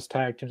the hottest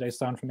tag teams they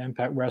signed from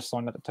Impact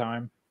Wrestling at the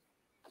time.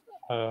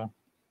 Yeah.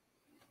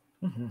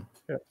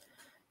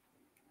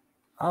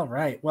 All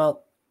right.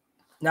 Well,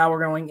 now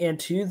we're going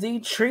into the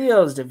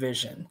trios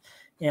division,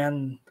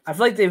 and I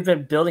feel like they've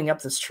been building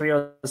up this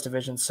trios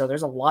division, so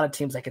there's a lot of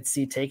teams I could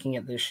see taking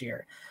it this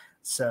year.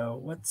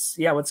 So let's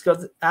go.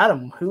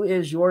 Adam, who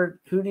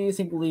do you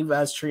think will leave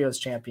as trios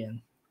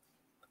champion?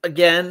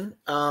 Again,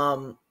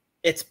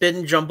 it's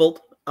been jumbled.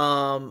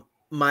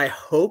 My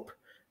hope,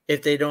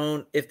 if they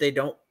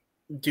don't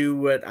do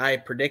what I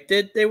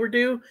predicted they would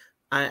do,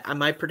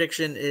 my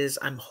prediction is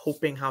I'm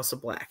hoping House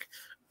of Black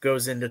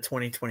goes into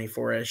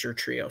 2024 as your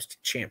trios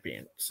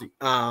champion.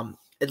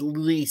 At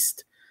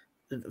least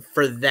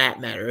for that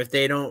matter, if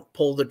they don't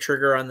pull the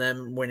trigger on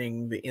them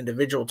winning the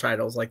individual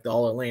titles like the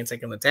All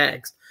Atlantic and the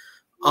tags,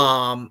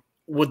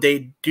 would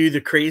they do the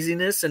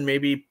craziness and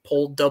maybe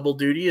pull double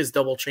duty as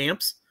double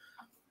champs?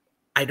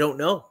 I don't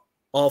know.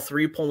 All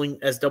three pulling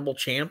as double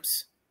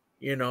champs,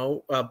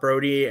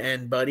 Brody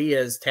and Buddy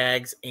as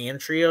tags and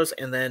trios,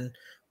 and then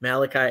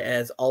Malachi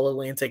as All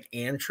Atlantic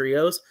and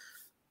trios.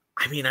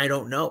 I mean, I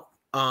don't know.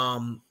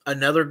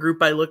 Another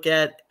group I look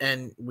at,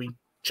 and we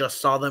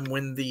just saw them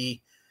win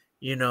the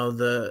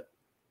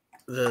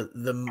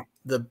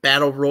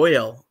Battle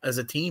Royal as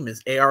a team,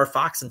 is AR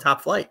Fox and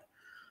Top Flight.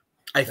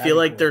 I feel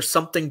like there's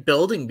something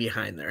building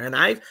behind there. And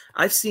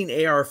I've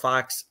seen AR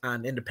Fox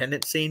on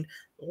independent scene.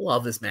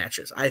 Love his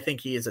matches. I think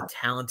he is a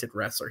talented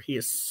wrestler. He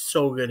is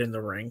so good in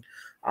the ring.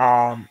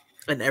 And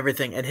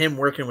everything. And him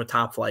working with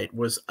Top Flight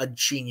was a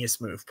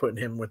genius move,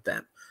 putting him with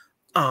them.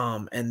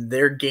 And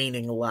they're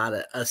gaining a lot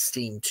of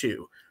esteem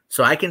too.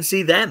 So I can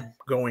see them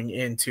going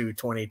into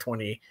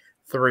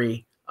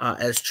 2023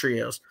 as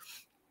trios.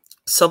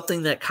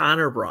 Something that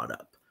Connor brought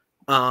up.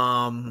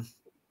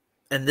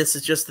 And this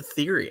is just a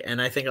theory, and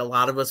I think a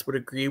lot of us would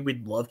agree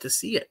we'd love to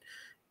see it,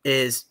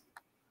 is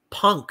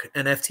Punk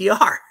and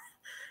FTR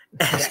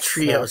as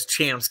trios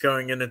champs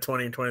going into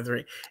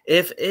 2023.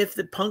 If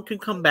the Punk can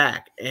come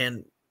back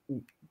and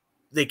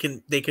they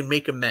can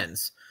make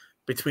amends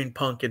between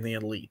Punk and the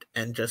Elite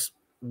and just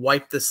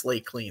wipe the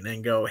slate clean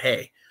and go,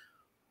 hey,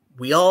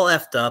 we all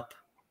effed up,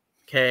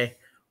 okay?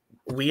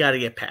 we got to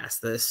get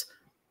past this.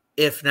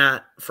 If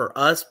not for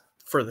us,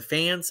 for the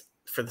fans,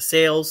 for the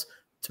sales,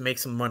 to make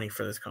some money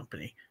for this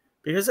company.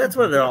 Because that's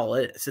what it all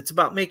is. It's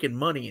about making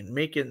money and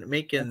making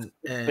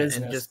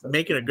and just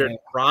making a good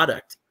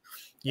product.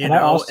 And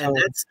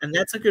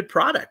that's a good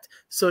product.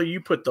 So you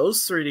put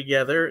those three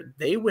together,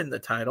 they win the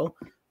title.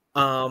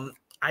 I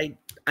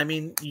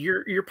mean,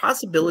 your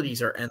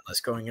possibilities are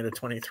endless going into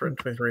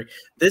 23.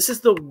 This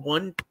is the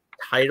one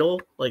title,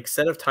 like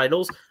set of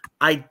titles,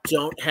 I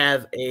don't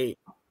have a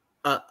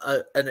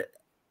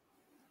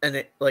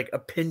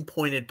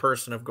pinpointed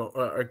person of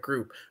a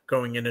group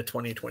going into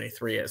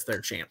 2023 as their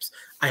champs.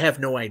 I have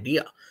no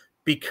idea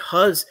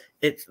because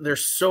they're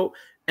so,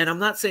 and I'm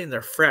not saying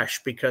they're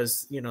fresh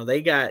because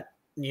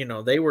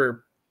they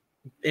were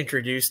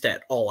introduced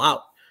at All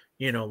Out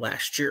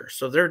last year,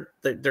 so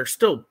they're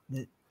still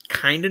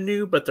kind of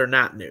new, but they're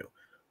not new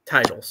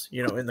titles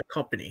in the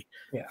company.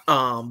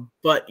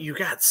 But you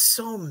got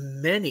so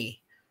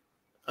many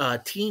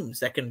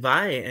teams that can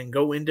vie and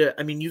go into.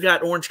 I mean, you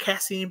got Orange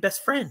Cassidy and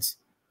Best Friends.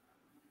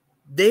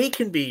 They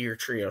can be your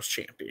trios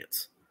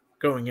champions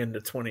going into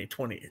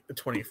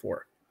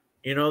 2024.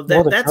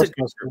 That's a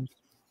good group.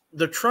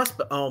 The Trust.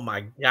 Oh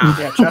my god!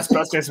 Yeah,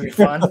 Trustbusters would be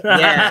fun.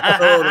 Yeah,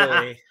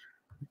 totally.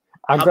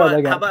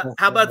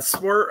 How about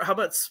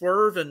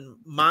Swerve and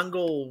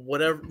Mongol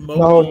whatever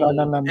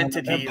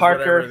entities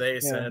whatever they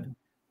said.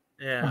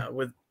 Yeah,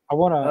 with I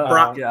want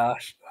to.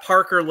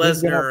 Parker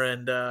Lesnar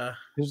and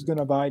who's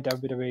gonna buy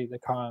WWE the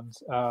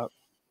cons?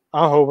 I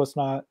hope it's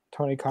not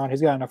Tony Khan.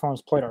 He's got enough on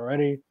his plate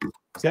already.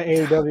 He's got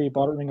AEW, he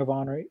bought a Ring of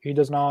Honor. He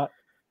does not.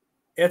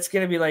 It's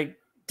gonna be like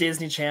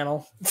Disney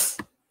Channel.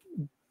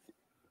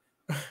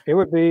 It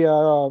would be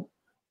a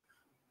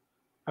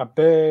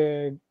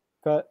big,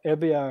 but it'd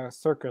be a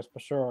circus for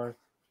sure.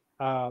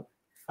 I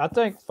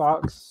think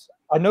Fox.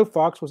 I know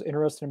Fox was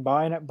interested in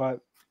buying it, but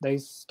they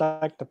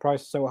stacked the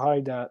price so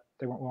high that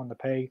they weren't willing to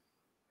pay.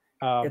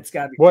 It's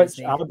got to be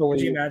Disney.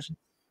 Could you imagine?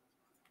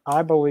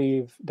 I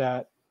believe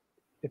that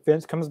if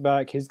Vince comes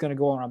back, he's going to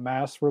go on a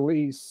mass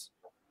release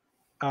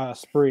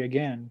spree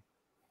again,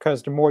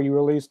 because the more you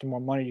release, the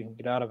more money you can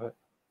get out of it,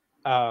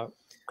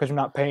 because you're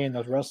not paying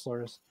those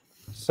wrestlers.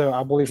 So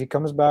I believe he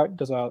comes back,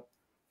 does a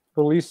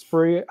release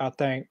spree. I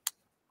think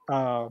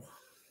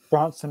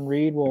Bronson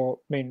Reed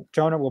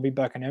Jonah will be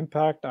back in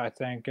Impact. I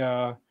think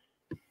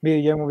Mia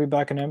Yim will be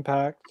back in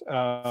Impact.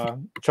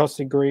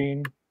 Chelsea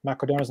Green, Matt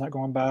Cardona's not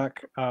going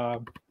back. I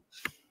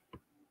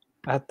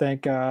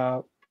think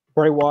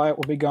Bray Wyatt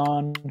will be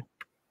gone.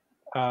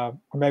 Or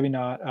maybe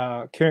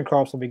not. Kieran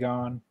Cross will be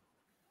gone.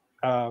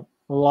 A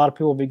lot of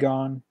people will be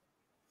gone.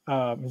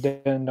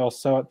 Then they'll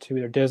sell it to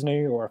either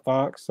Disney or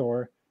Fox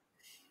or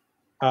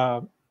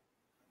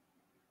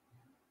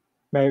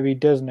maybe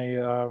Disney.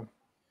 But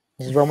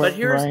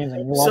here's the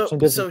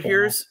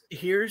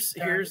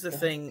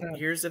thing.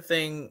 Here's the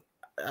thing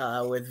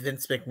with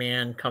Vince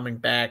McMahon coming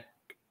back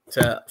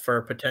for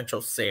a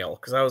potential sale,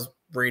 because I was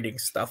reading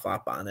stuff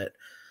up on it.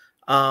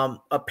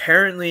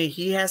 Apparently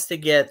he has to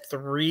get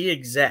 3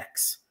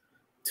 execs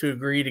to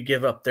agree to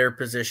give up their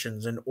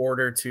positions in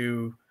order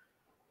to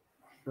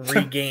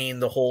regain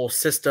the whole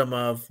system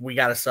of we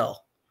got to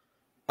sell.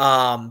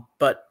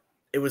 But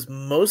it was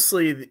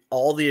mostly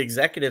all the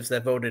executives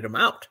that voted him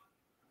out.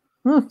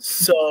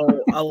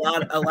 So a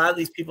lot of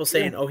these people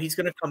saying, "Oh, he's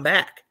going to come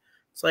back."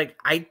 It's like,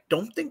 I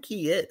don't think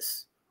he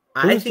is.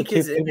 I think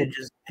his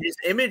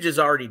image is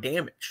already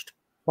damaged.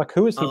 Like,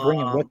 who is he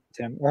bringing with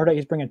him? I heard that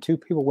he's bringing 2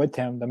 people with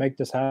him to make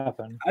this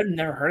happen. I've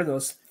never heard of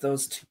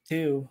those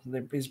two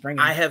that he's bringing.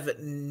 I have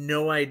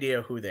no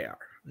idea who they are.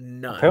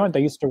 None. Apparently,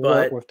 they used to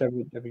work with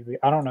WWE.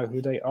 I don't know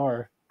who they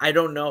are. I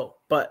don't know,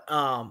 but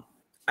I've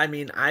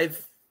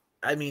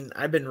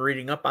been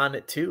reading up on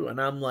it too, and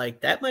I'm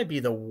like, that might be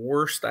the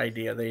worst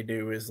idea they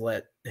do, is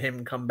let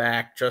him come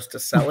back just to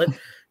sell it.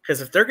 Because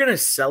if they're gonna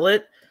sell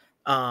it,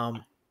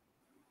 God,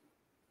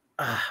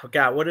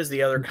 what is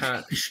the other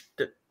con?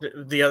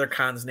 The other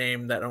con's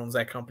name that owns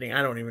that company?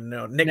 I don't even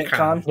know. Nick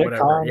Khan,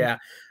 whatever. Yeah,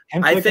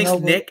 I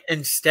think Nick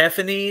and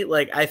Stephanie.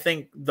 Like, I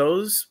think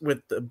those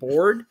with the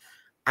board.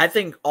 I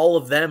think all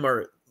of them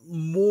are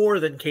more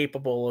than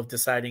capable of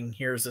deciding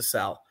here's a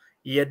sell.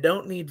 You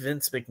don't need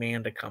Vince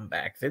McMahon to come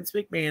back. Vince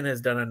McMahon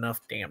has done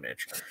enough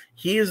damage.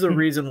 He is the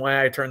reason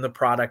why I turned the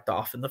product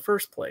off in the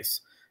first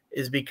place,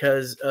 is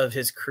because of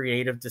his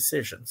creative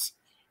decisions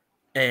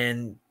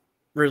and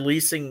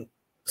releasing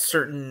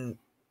certain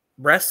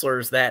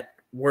wrestlers that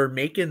were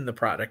making the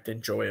product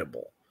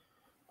enjoyable.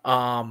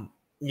 So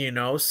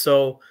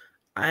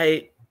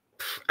I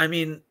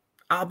mean,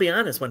 I'll be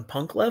honest, when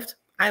Punk left,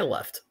 I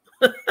left.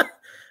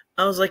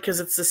 I was like,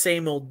 because it's the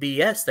same old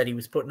BS that he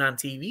was putting on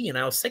TV, and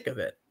I was sick of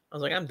it. I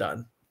was like, I'm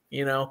done,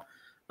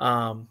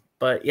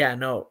 But yeah,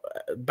 no,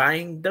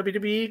 buying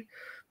WWE,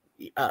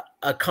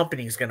 a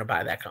company is going to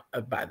buy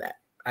that.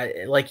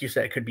 Like you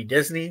said, it could be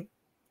Disney,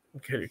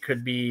 it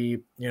could be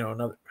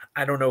another.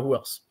 I don't know who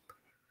else.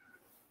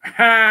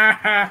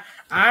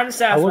 I'm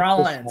Seth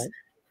Rollins,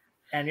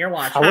 and you're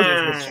watching.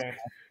 You're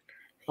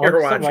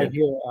watching. Right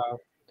here,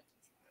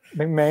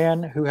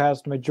 McMahon, who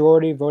has the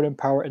majority voting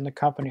power in the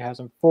company, has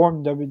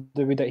informed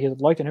WWE that he has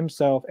elected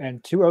himself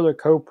and 2 other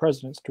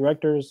co-presidents,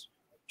 directors,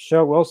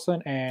 Michelle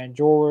Wilson and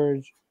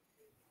George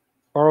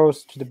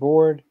Barros, to the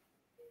board.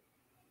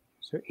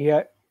 So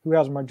who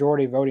has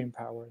majority voting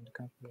power in the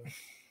company? I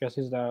guess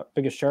he's the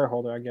biggest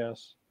shareholder, I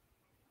guess.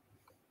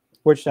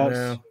 Which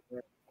that's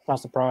not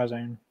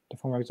surprising. The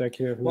former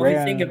executive. Well, if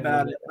you think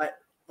about it,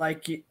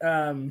 like the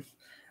 $1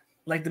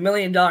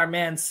 Million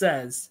Man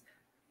says,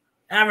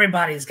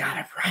 everybody's got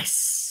a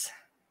price.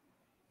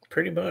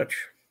 Pretty much.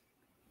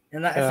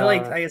 And I feel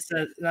like I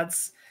said,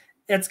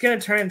 it's going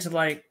to turn into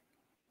like,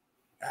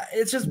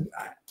 it's just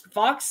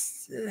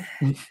Fox.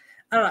 I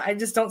don't know. I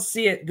just don't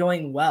see it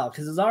going well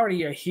because it's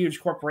already a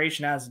huge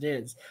corporation as it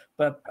is.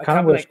 But a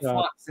company like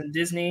Fox and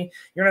Disney,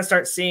 you're going to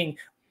start seeing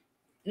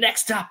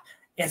next up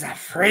is a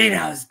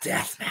Fredo's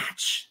death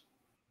match.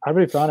 I'd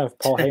be fine if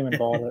Paul Heyman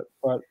bought it,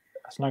 but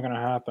that's not going to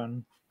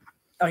happen.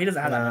 Oh, he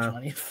doesn't have that much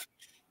money.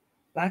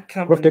 That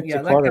company,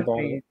 yeah, that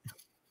company.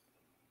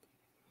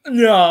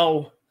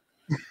 No.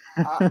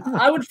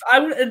 I would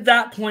at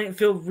that point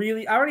feel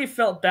really. I already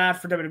felt bad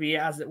for WWE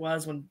as it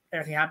was when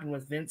everything happened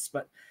with Vince,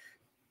 but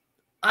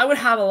I would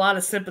have a lot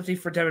of sympathy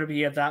for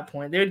WWE at that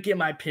point. They would get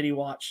my pity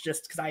watch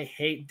just because I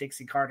hate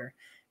Dixie Carter.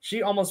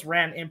 She almost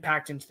ran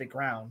Impact into the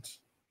ground.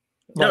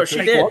 No, she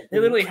did. They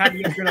literally had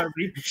to go through a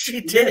rebuild.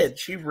 She did.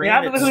 She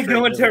ran. They had to literally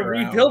go into a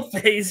rebuild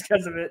phase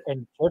because of it.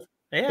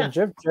 And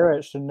Jeff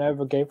Jarrett should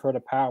never gave her the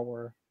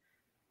power.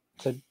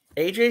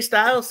 AJ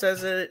Styles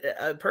says it.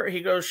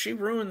 He goes, she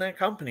ruined that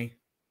company.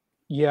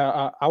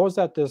 Yeah, I was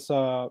at this.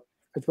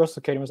 It's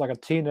WrestleCade. It was like a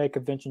TNA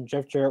convention.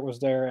 Jeff Jarrett was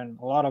there, and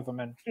a lot of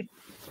them. And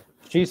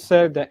she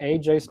said that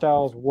AJ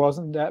Styles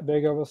wasn't that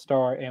big of a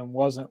star and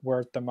wasn't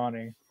worth the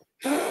money.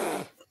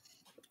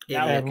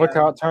 Yeah, and look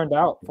how it turned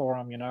out for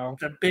him. You know,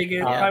 the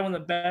biggest, probably one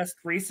of the best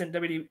recent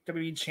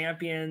WWE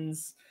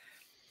champions.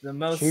 The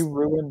most. She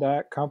ruined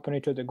that company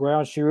to the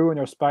ground. She ruined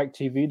their Spike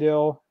TV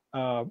deal.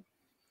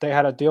 They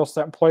had a deal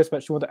set in place,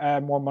 but she wanted to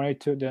add more money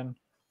to it. Then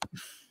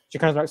she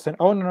kind of like saying,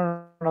 "Oh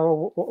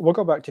no, we'll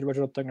go back to the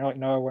original thing." They're like,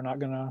 "No, we're not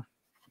gonna."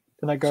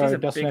 Then they go to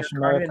Destination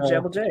America,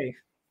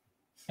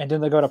 and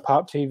then they go to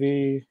Pop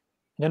TV, and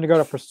then they go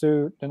to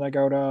Pursuit, then they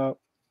go to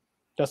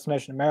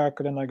Destination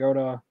America, then they go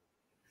to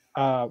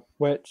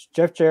which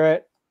Jeff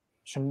Jarrett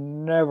should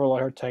never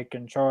let her take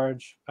in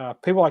charge.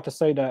 People like to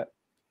say that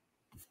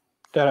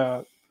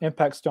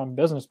Impact's still in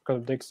business because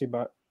of Dixie,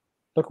 but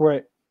look where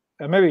it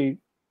maybe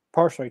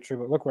partially true,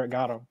 but look where it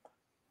got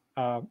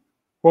them.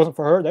 Wasn't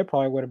for her, they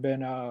probably would have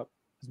been as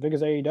big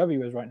as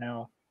AEW is right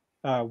now.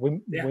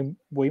 We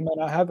might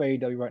not have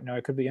AEW right now.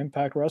 It could be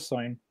Impact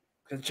Wrestling.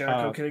 Because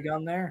Jericho could have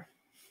gone there.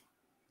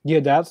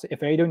 Yeah, that's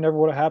if AEW never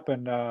would have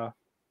happened.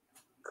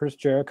 Chris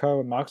Jericho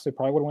and Moxley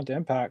probably would have went to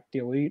Impact, the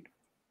Elite.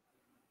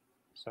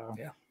 So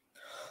yeah,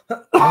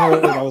 I know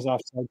that was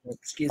off subject.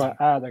 Excuse but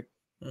me.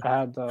 I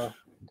had the.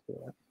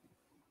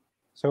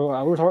 So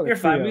we were talking. You're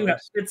fine.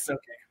 It's okay.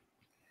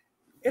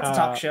 It's a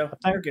talk show.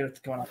 We're good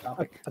at going off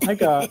topic. I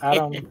think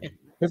Adam,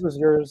 this was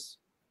yours.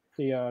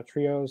 The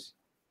trios.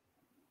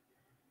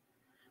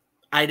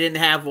 I didn't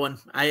have one.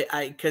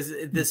 Because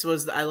this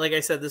was like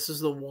I said, this was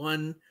the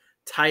one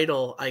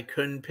title I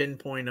couldn't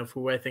pinpoint of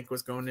who I think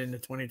was going into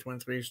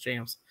 2023's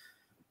champs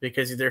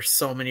because there's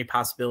so many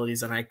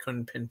possibilities and I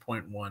couldn't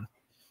pinpoint one.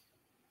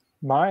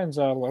 Mine's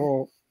a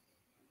little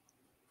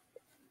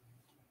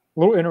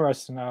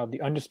interesting.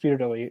 The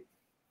Undisputed Elite.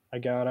 I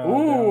got.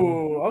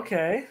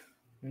 Okay.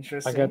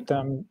 Interesting. I got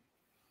them.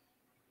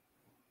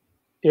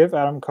 If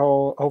Adam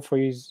Cole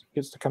hopefully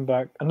gets to come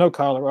back, I know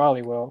Kyle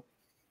O'Reilly will.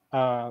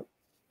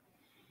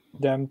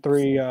 Them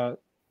three.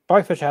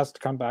 Bobby Fish has to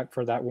come back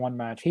for that one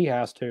match. He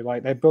has to.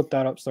 Like they built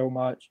that up so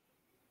much.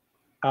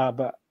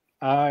 But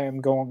I am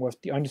going with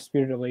the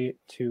Undisputed Elite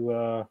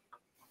to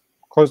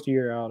close the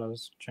year out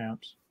as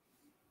champs.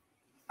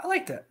 I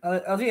like that.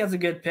 I think that's a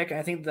good pick.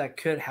 I think that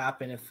could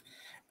happen if.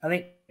 I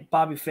think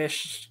Bobby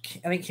Fish,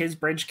 I think his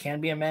bridge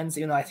can be amends,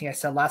 even though I think I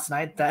said last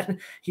night that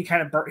he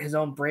kind of burnt his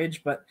own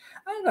bridge. But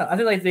I don't know. I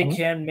feel like they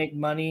can make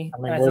money.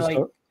 I mean,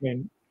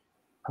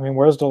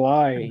 where's the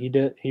lie?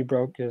 He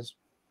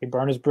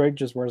burned his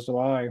bridges. Where's the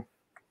lie?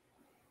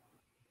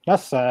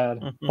 That's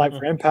sad. Like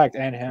for Impact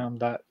and him,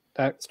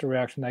 that's the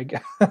reaction they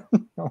got.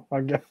 Oh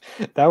my god,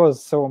 that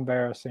was so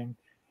embarrassing.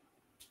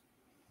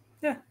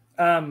 Yeah.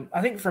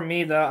 I think for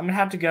me though, I'm gonna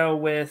have to go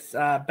with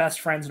Best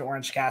Friends and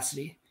Orange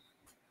Cassidy.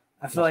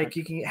 I feel like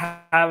you can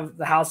have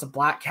the House of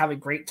Black have a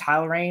great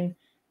title reign,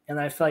 and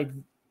I feel like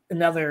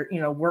another,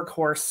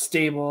 workhorse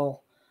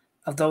stable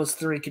of those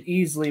three could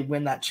easily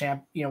win that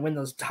win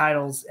those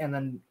titles, and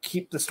then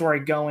keep the story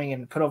going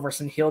and put over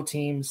some heel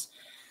teams.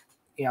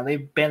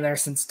 They've been there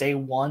since day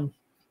one.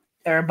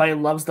 Everybody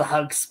loves the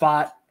hug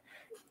spot.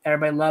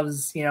 Everybody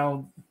loves,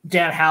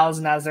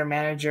 Danhausen as their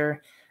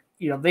manager.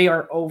 They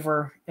are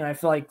over, and I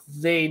feel like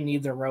they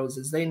need their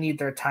roses. They need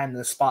their time in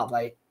the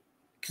spotlight.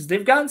 Because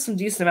they've gotten some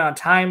decent amount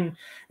of time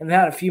and they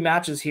had a few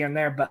matches here and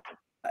there, but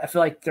I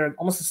feel like they're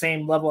almost the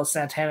same level as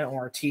Santana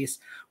or Ortiz,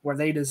 where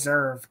they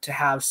deserve to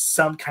have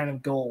some kind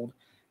of gold.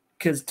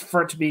 because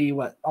for it to be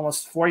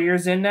almost 4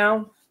 years in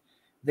now,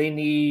 they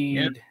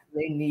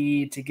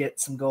need to get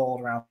some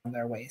gold around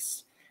their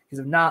waist. Because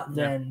if not,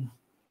 then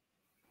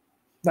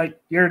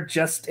like you're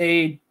just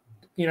you're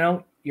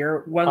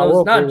one of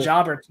those not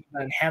jobber team,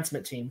 but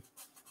enhancement team.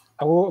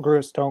 I will agree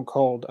with Stone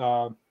Cold.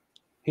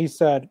 He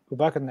said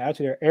back in the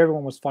Attitude Era,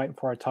 everyone was fighting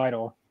for a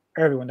title.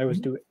 Everyone, they was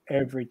doing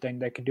everything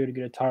they could do to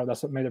get a title.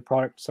 That's what made the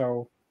product.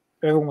 So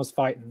everyone was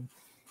fighting.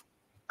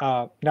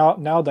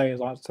 Nowadays,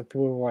 lots of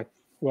people were like,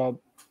 well,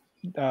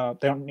 they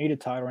don't need a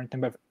title or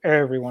anything, but if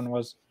everyone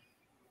was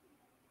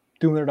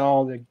doing it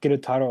all to get a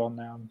title on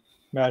them,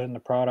 imagine the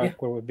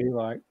product, what it would be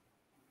like.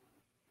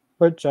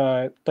 Which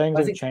things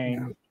have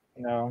changed.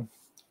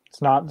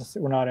 It's not.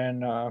 We're not in.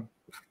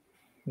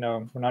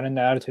 We're not in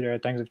the Attitude Era.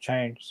 Things have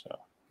changed. So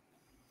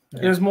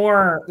there's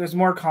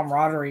more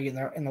camaraderie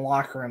in the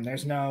locker room.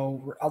 There's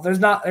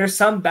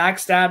some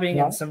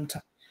backstabbing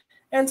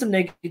and some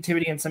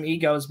negativity and some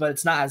egos, but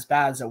it's not as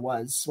bad as it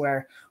was.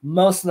 Where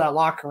most of that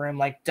locker room,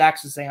 like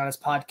Dax was saying on his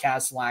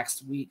podcast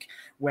last week,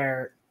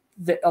 where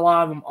a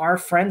lot of them are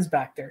friends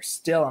back there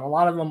still, and a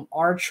lot of them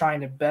are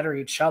trying to better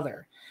each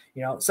other.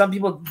 Some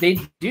people, they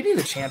do need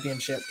the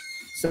championship.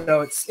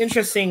 So it's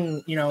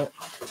interesting,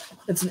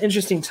 it's an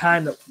interesting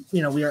time that,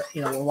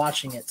 we're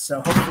watching it.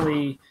 So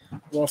hopefully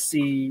we'll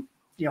see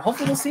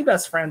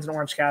Best Friends and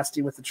Orange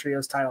Cassidy with the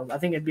trios titles. I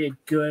think it'd be a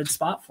good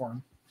spot for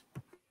them.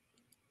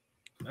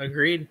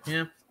 Agreed.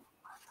 Yeah.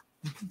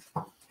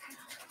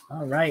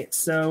 All right.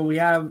 So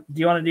do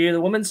you want to do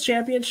the women's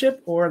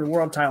championship or the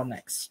world title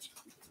next?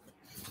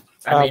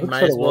 Might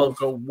as well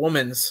go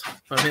women's.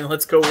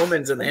 Let's go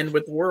women's and end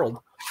with the world.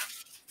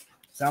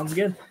 Sounds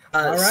good.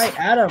 All right,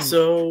 Adam.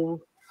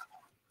 So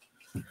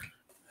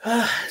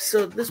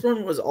this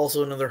one was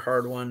also another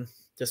hard one,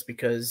 just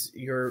because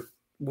your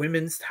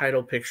women's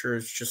title picture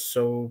is just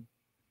so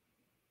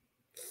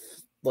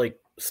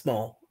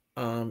small.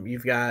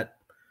 You've got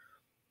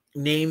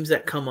names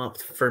that come up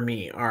for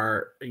me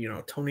are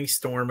Toni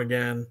Storm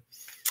again.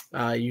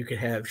 You could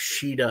have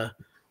Sheeta,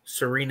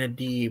 Serena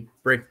Deeb,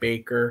 Britt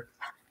Baker,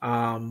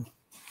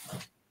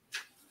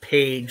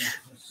 Paige,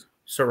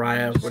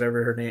 Soraya,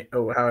 whatever her name,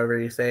 however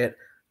you say it.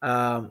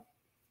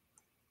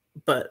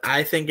 But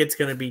I think it's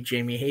going to be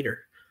Jamie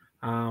Hayter.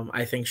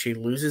 I think she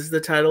loses the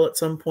title at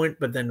some point,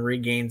 but then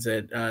regains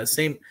it.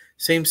 Same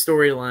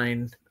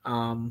storyline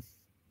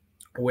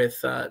with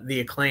the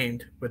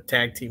Acclaimed with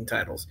tag team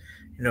titles.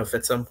 If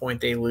at some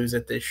point they lose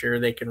it this year,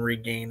 they can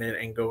regain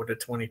it and go to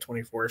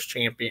 2024 as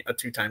champion, a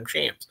two-time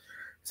champs.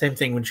 Same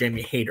thing with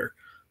Jamie Hayter.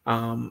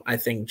 I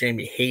think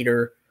Jamie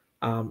Hayter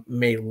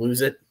may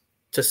lose it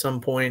to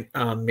some point.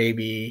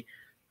 Maybe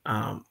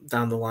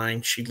down the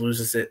line she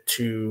loses it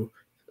to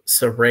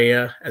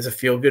Saraya as a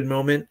feel-good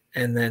moment,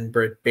 and then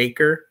Britt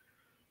Baker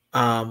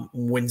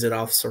wins it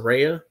off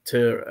Saraya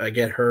to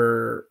get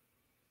her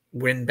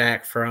win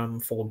back from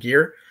Full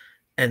Gear.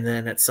 And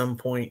then at some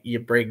point you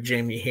break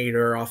Jamie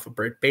Hayter off of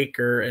Britt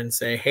Baker and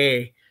say,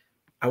 hey,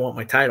 I want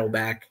my title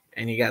back.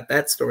 And you got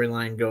that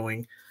storyline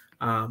going.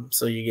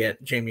 So you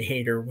get Jamie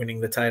Hayter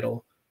winning the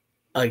title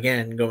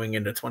again going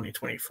into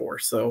 2024.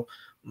 So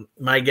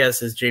my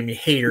guess is Jamie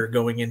Hayter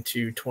going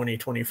into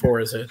 2024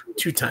 as a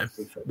two-time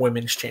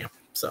women's champ.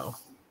 So,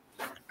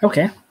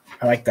 okay,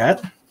 I like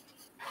that.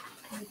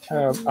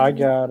 I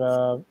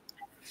got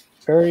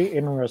very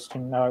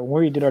interesting. When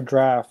we did our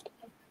draft,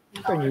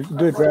 when you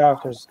do a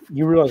draft,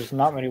 you realize there's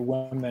not many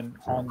women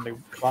on the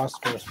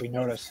roster, as we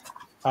noticed.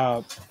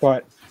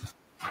 But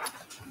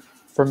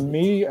for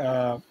me,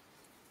 I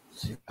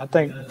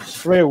think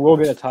Saraya will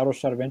get a title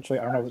shot eventually.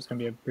 I don't know if it's going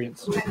to be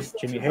against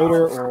Jamie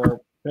Hayter or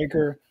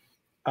Baker.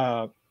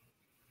 I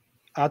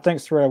think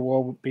Saraya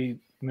will be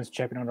women's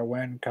champion on her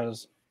win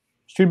because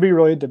she'd be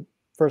really the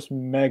first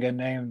mega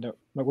name, the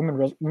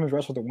women's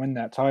wrestler to win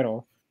that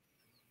title.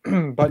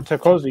 But to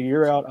close the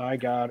year out, I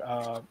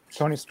got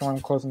Toni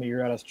Storm closing the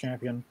year out as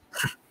champion.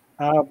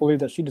 I believe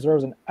that she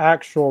deserves an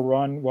actual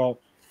run. Well,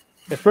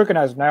 it's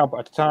recognized now, but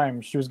at the time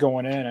she was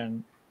going in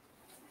and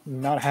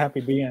not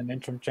happy being an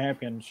interim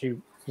champion. She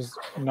was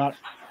not.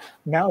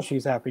 Now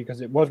she's happy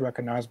because it was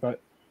recognized,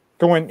 but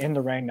going in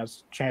the reign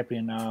as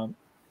champion,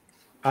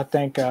 I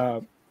think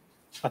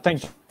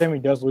Jamie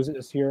does lose it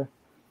this year.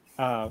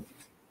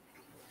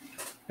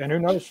 And who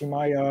knows? She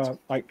might,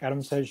 like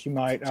Adam said, she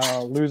might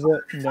lose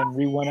it and then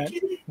re-win it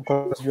and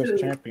close the year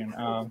as champion.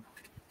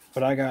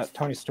 But I got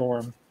Toni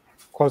Storm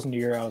closing the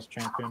year out as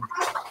champion.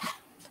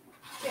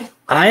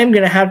 I am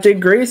going to have to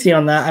agree with you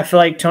on that. I feel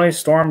like Toni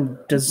Storm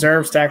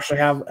deserves to actually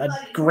have a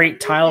great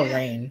title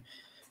reign.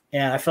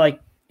 And I feel like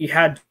you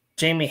had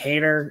Jamie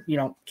Hayter,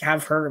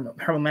 have her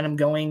momentum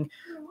going,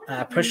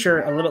 push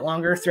her a little bit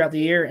longer throughout the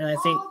year. And I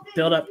think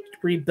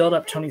rebuild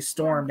up Toni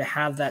Storm to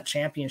have that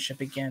championship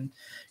again.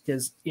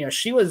 Because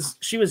she was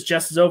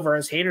just as over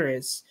as Hayter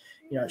is.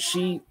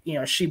 She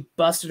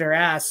busted her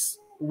ass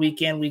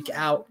week in, week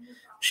out.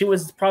 She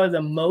was probably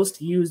the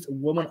most used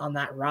woman on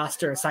that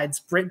roster aside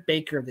Britt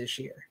Baker this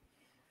year.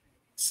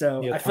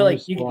 So I feel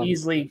like you can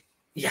easily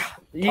get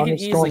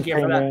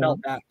her that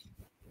belt back.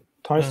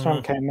 Toni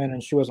Storm came in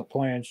and she wasn't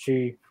playing.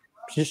 She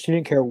she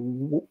didn't care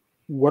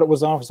what it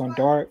was on. If it was on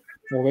dark,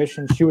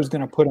 Motivation, she was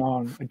going to put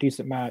on a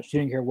decent match. She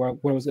didn't care what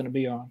it was going to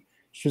be on.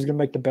 She was going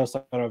to make the best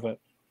out of it.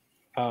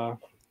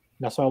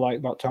 That's what I like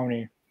about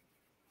Tony.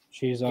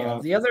 She's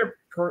the other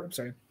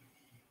sorry.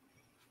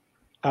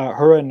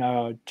 Her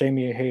and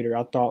Jamie Hayter,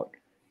 I thought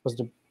was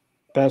the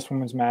best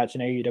women's match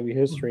in AEW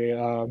history.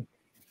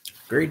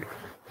 Agreed.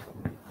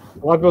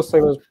 A lot of people say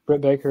it was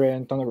Britt Baker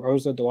and Thunder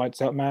Rosa, the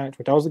lights out match,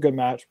 which that was a good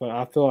match, but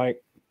I feel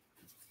like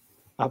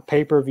a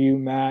pay-per-view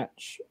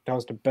match, that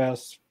was the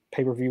best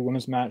pay-per-view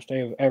women's match they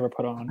have ever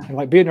put on. And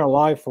like being there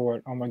live for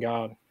it, oh my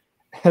God.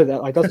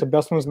 That's the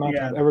best women's match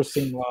I've ever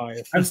seen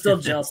live. I'm still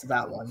jealous of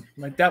that one.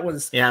 Like that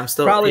was the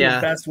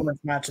best women's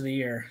match of the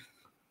year.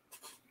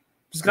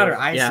 Just got her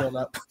eyes sealed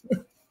up.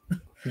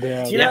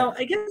 You know,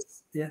 I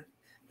guess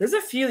there's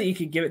a few that you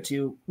could give it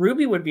to.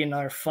 Ruby would be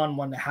another fun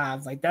one to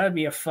have. Like that would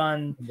be a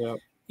fun. Yep.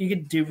 You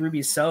could do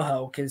Ruby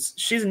Soho because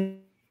she's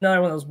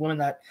another one of those women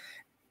that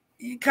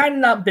you kind of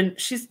not been.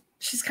 She's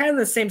kind of in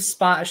the same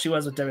spot as she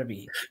was with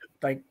WWE.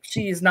 Like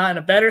she's not in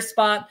a better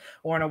spot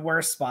or in a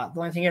worse spot. The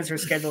only thing is her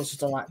schedule is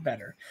just a lot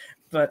better.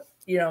 But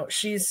you know,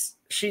 she's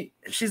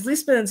at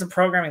least been in some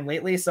programming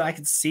lately, so I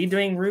could see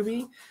doing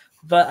Ruby.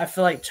 But I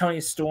feel like Toni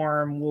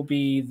Storm will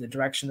be the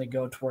direction they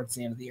go towards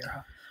the end of the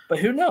year. But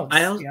who knows?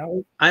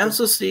 I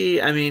also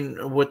see, I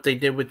mean, what they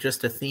did with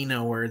just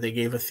Athena, where they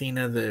gave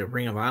Athena the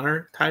Ring of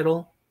Honor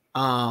title.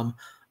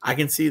 I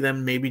can see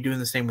them maybe doing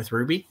the same with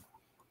Ruby,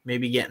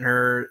 maybe getting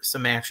her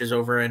some matches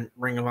over in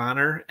Ring of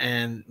Honor,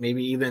 and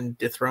maybe even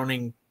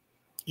dethroning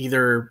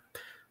either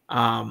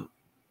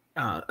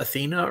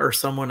Athena or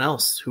someone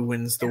else who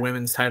wins the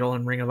women's title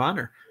in Ring of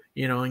Honor,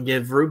 you know, and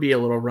give Ruby a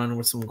little run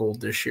with some gold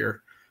this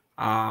year.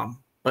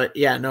 But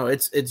yeah, no,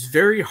 it's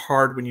very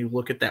hard when you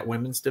look at that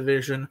women's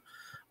division.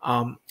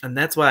 And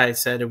that's why I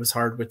said it was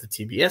hard with the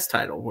TBS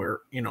title where,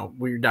 you know,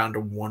 we're down to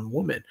one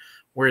woman,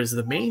 whereas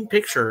the main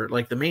picture,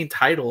 like the main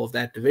title of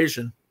that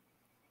division,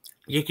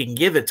 you can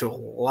give it to a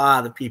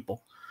lot of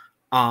people.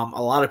 A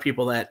lot of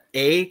people that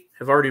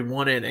have already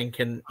won it and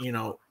can, you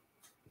know,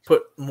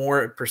 put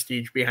more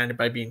prestige behind it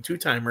by being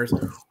two-timers,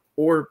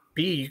 or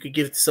B, you could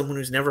give it to someone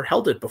who's never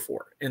held it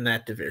before in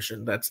that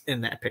division that's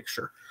in that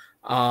picture.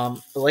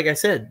 Like I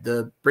said,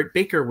 the Britt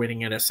Baker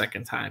winning it a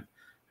second time,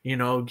 you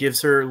know,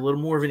 gives her a little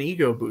more of an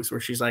ego boost where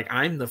she's like,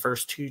 I'm the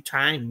first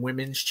two-time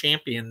women's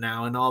champion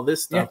now and all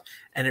this stuff. Yeah.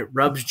 And it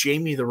rubs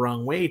Jamie the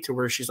wrong way to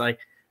where she's like,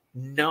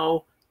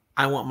 no,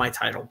 I want my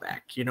title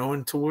back, you know,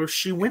 until where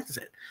she wins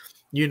it.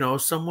 You know,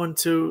 someone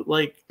to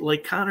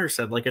like Connor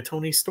said, like a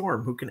Toni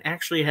Storm who can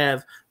actually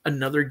have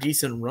another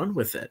decent run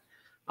with it.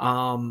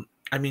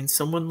 I mean,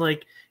 someone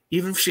like,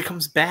 even if she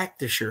comes back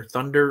this year,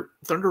 Thunder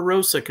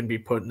Rosa can be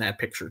put in that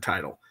picture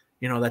title,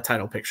 you know, that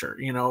title picture.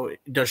 You know,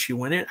 does she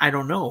win it? I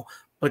don't know,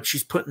 but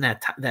she's put in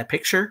that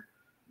picture,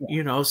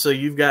 you know. So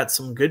you've got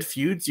some good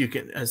feuds, you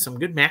can some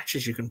good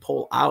matches you can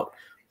pull out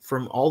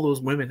from all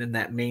those women in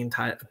that main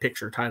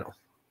picture title.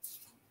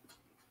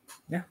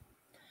 Yeah.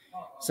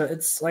 So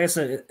it's like I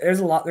said, there's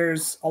a lot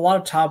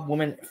of top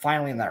women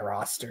finally in that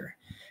roster,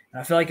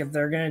 and I feel like if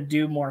they're gonna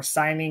do more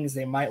signings,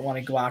 they might want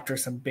to go after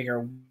some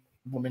bigger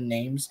women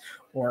names,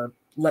 or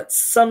let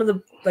some of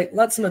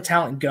the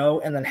talent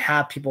go and then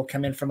have people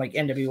come in from like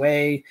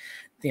NWA.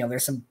 You know,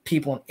 there's some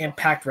people in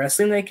Impact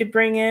Wrestling they could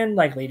bring in,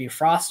 like Lady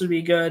Frost would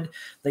be good.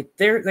 Like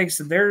I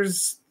said,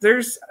 there's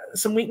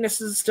some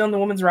weaknesses still in the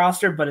women's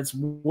roster, but it's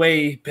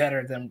way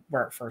better than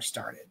where it first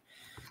started.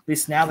 At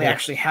least now they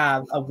actually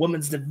have a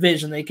women's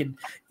division. They could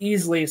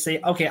easily say,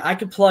 okay, I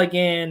could plug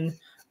in,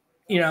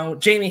 you know,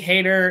 Jamie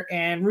Hayter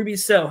and Ruby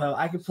Soho.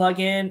 I could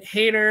plug in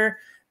Hayter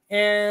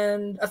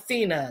and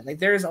Athena. Like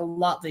there's a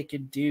lot they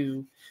could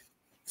do.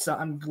 So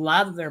I'm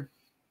glad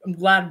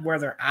where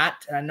they're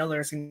at. And I know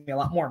there's going to be a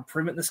lot more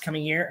improvement this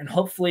coming year. And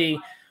hopefully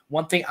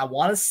one thing I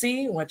want to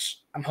see, which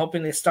I'm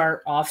hoping they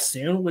start off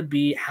soon, would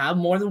be have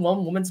more than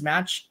one women's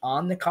match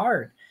on the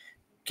card.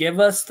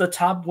 Give us the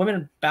top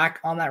women back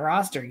on that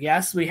roster.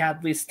 Yes, we had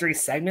at least 3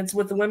 segments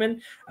with the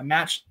women, a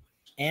match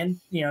and,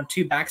 you know,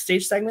 2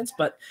 backstage segments,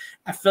 but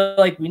I feel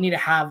like we need to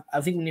have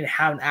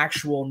an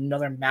actual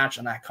another match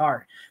on that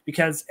card,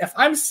 because if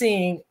I'm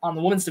seeing on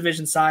the women's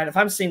division side, if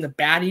I'm seeing the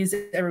baddies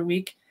every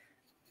week,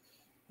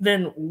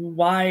 then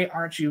why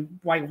are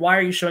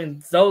you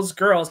showing those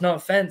girls, no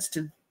offense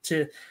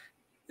to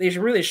they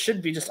really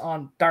should be just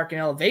on Dark and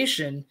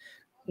Elevation,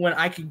 when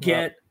I could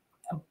get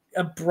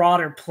a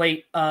broader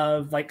plate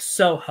of like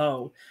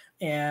Soho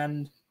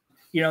and,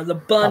 you know, the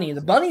Bunny.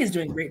 The Bunny is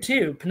doing great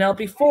too.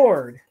 Penelope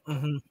Ford.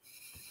 Mm-hmm.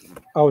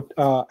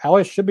 Oh,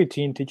 Alice should be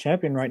TNT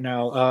champion right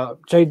now.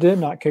 Jay did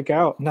not kick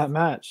out in that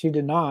match. She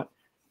did not.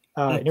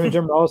 Even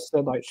Jim Ross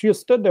said like she just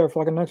stood there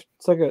for like a next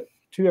second,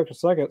 2 extra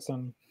seconds,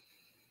 and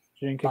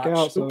she didn't kick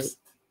out. So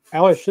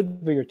Alice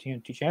should be your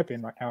TNT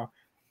champion right now.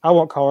 I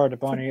won't call her the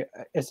Bunny.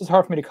 It's just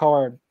hard for me to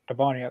call her the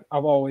Bunny.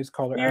 I've always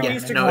called her Allie.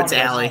 No, it's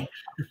Allie.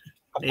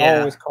 I've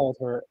always called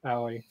her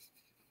Allie.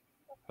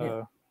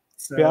 So,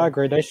 yeah, I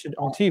agree. They should,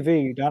 on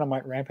TV,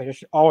 Dynamite Rampage, they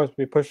should always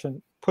be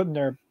putting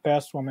their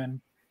best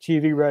women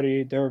TV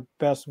ready, their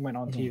best women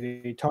on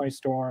TV. Toni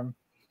Storm,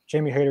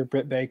 Jamie Hayter,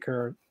 Britt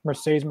Baker,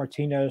 Mercedes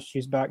Martinez.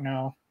 She's back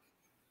now.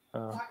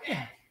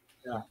 Yeah.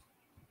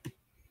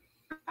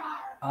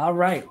 All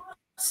right.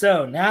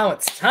 So now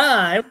it's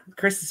time.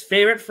 Chris's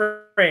favorite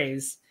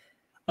phrase.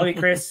 Okay,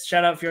 Chris,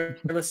 shout out if you're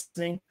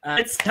listening.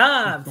 It's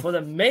time for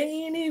the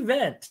main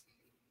event.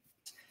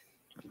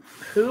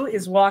 Who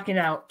is walking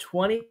out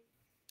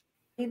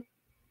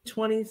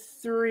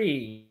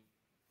 2023?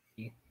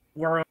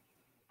 We're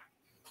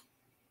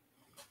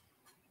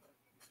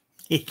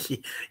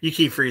You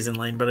keep freezing,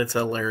 Lane, but it's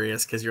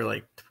hilarious because you're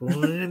like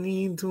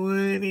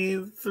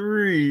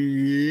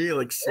 2023,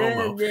 like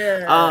slow-mo.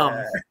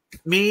 yeah.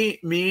 Me,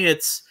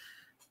 it's,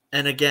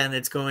 and again,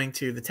 it's going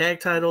to the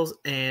tag titles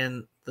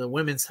and the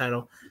women's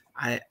title.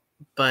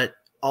 But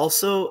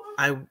also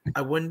I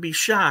wouldn't be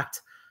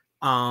shocked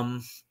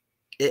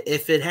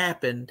if it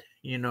happened.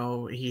 You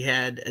know, he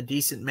had a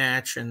decent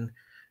match, and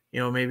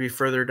maybe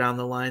further down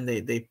the line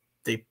they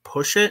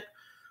push it,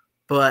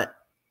 but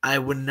I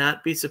would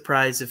not be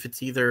surprised if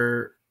it's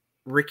either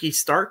Ricky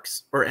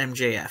Starks or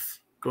MJF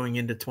going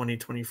into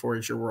 2024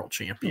 as your world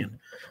champion.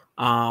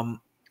 And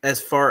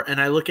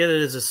I look at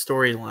it as a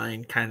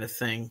storyline kind of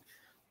thing.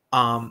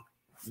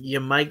 You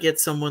might get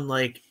someone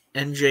like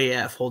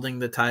MJF holding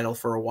the title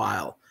for a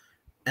while,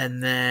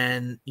 and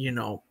then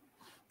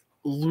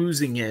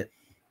losing it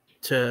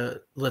to,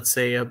 let's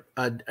say, a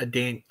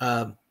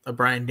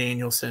Bryan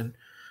Danielson,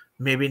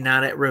 maybe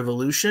not at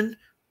Revolution,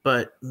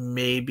 but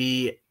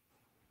maybe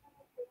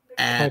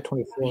at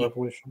 2024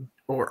 Revolution,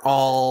 or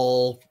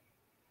all,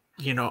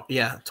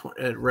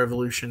 at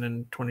Revolution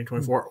in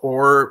 2024,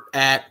 or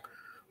at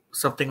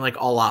something like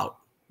All Out,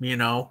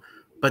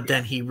 but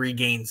then he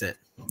regains it,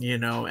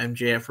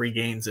 MJF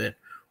regains it,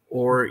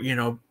 or,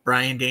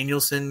 Bryan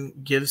Danielson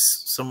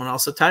gives someone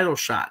else a title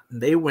shot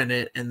and they win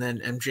it, and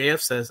then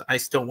MJF says, I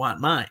still want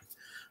mine.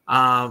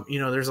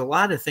 There's a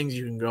lot of things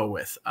you can go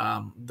with.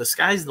 The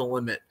sky's the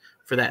limit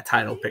for that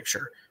title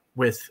picture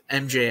with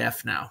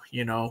MJF now.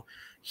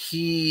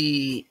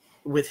 He,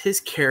 with his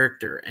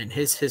character and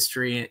his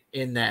history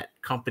in that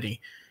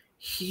company,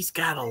 he's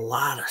got a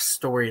lot of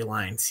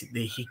storylines that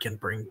he can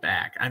bring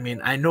back. I mean,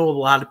 I know a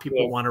lot of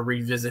people want to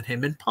revisit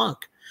him in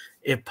Punk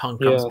if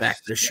Punk comes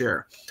back this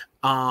year.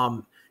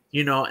 And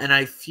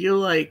I feel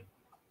like,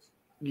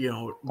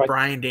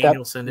 Bryan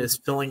Danielson is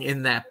filling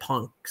in that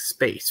Punk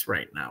space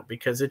right now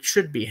because it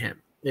should be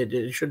him.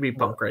 It should be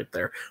Punk right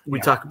there.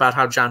 We talk about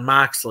how Jon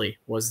Moxley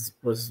was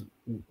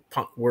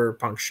Punk, where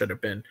Punk should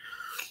have been.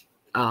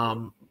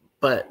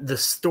 But the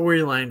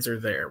storylines are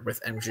there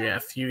with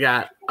MJF. You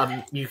got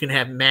you can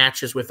have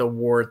matches with a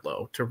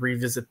Wardlow to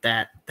revisit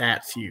that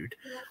feud.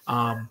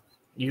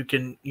 You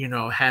can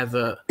have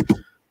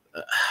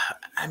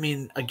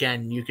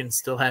again, you can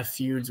still have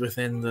feuds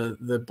within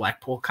the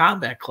Blackpool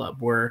Combat Club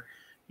where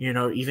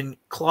even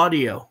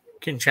Claudio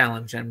can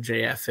challenge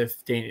MJF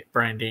if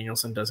Bryan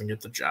Danielson doesn't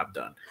get the job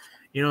done.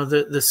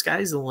 The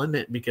sky's the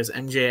limit because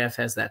MJF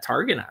has that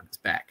target on his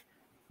back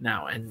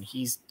now, and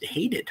he's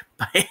hated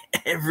by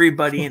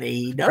everybody in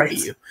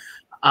AEW.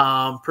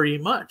 Pretty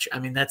much. I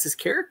mean, that's his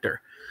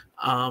character.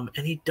 And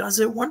he does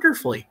it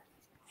wonderfully.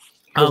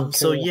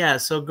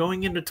 So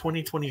going into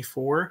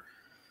 2024,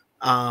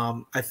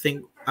 I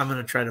think I'm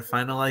going to try to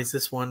finalize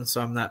this one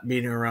so I'm not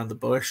beating around the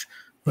bush.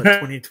 But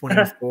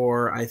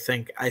 2024, I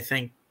think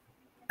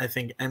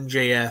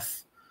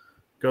MJF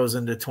goes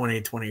into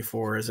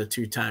 2024 as a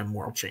 2-time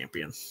world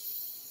champion.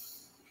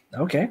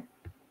 Okay.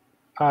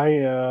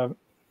 I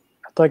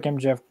think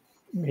MJF,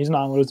 he's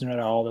not losing it at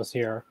all this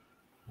year.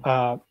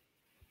 I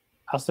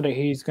said that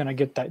he's going to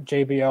get that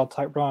JBL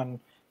type run.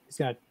 He's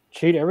going to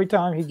cheat every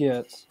time he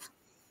gets.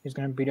 He's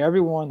going to beat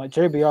everyone like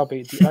JBL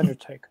beat The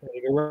Undertaker.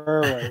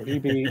 He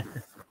beat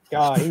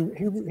God.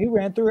 He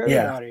ran through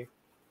everybody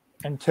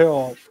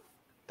until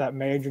that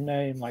major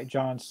name like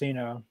John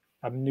Cena,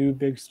 a new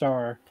big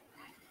star,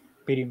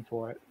 beat him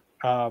for it.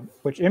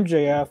 Which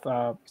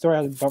MJF, he's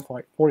already had the belt for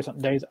like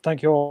 40-something days. I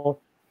think he'll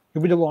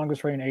be the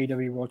longest reigning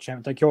AEW world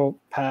champion. I think he'll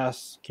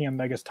pass King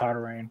Omega's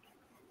title reign.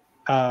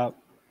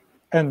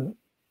 And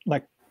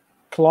like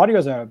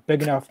Claudio's a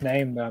big enough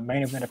name, the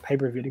main event of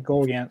pay-per-view, to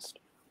go against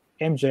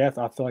MJF.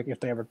 I feel like if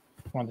they ever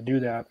wanted to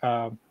do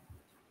that,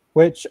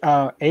 which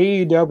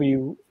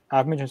AEW,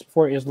 I've mentioned this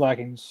before, is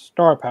lacking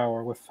star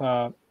power with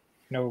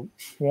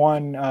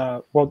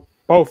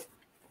both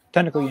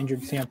technically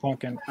injured CM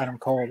Punk and Adam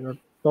Cole. They're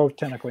both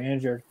technically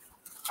injured.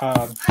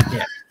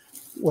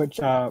 Which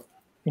the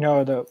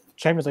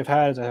champions they've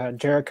had is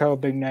Jericho,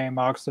 big name,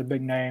 Moxley,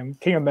 big name,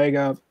 King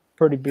Omega,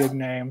 pretty big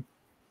name.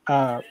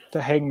 The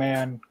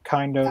Hangman,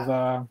 kind of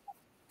a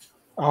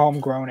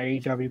homegrown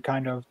AEW,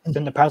 kind of.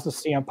 Then the past the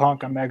CM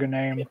Punk, a mega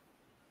name.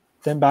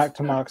 Then back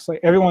to Moxley.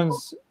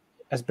 Everyone's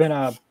has been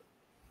a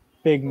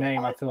big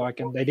name, I feel like,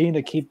 and they need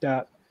to keep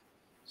that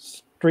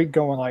streak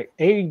going. Like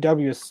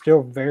AEW is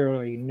still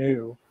very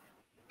new.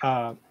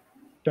 They're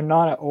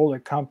not an older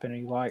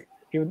company. Like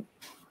even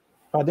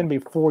by then, be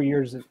 4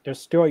 years. They're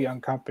still a young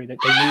company that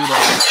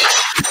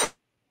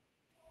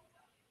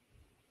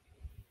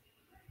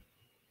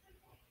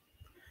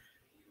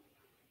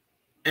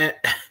they need.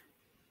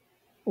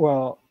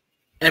 Well,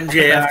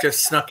 MJF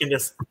just snuck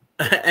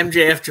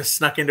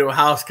into a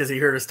house because he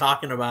heard us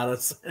talking about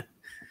us.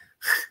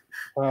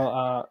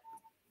 Well,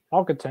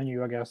 I'll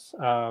continue, I guess.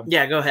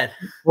 Yeah, go ahead.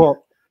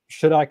 Well,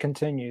 should I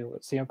continue?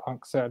 What CM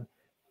Punk said.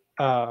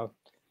 Where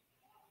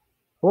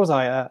was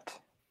I at?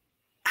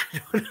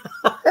 I don't know.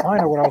 I don't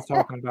know what I was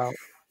talking about.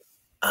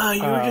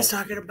 You were just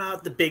talking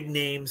about the big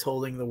names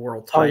holding the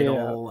world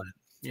title.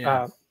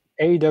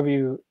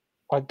 AEW,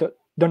 like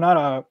they're not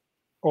a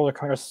older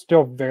company. They're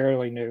still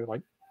very new.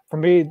 Like for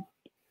me,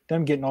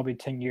 them getting all be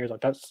 10 years.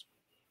 Like that's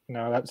a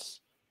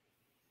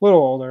little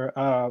older.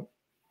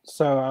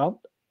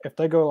 If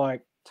they go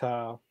like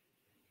to,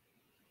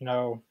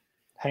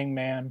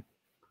 Hangman,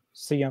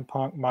 CM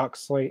Punk,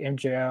 Moxley,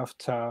 MJF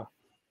to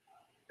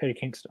Eddie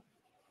Kingston.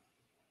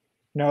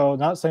 No,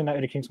 not saying that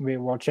Eddie Kingston will be a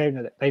world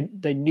champion.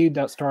 They need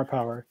that star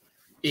power.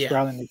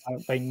 Yeah.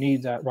 They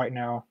need that right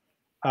now.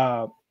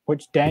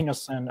 Which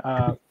Danielson,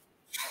 I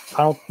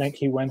don't think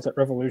he wins at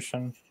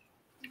Revolution.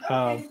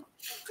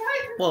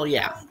 Well,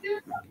 yeah.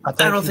 I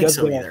don't think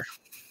so either.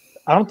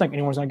 I don't think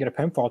anyone's going to get a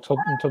pinfall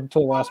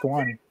until the last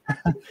one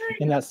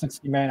in that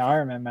 60-man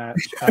Ironman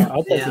match.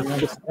 I think he's going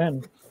to get the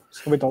pin. It's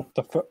going to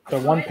be the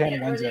one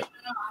pin wins it.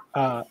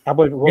 I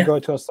believe it will go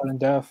to a sudden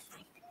death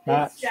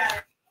match.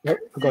 Yep,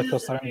 we'll go to a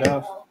sudden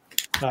death.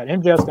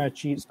 MJF's going to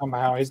cheat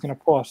somehow. He's going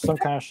to pull off some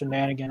kind of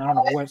shenanigan. I don't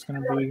know what it's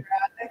going to be.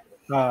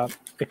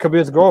 It could be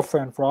his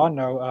girlfriend, for all I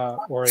know,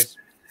 or his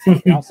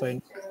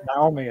fiance,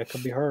 Naomi. It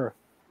could be her.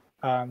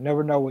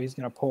 Never know what he's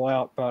going to pull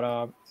out.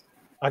 But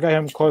I got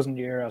him closing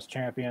the year as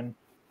champion.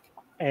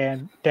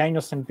 And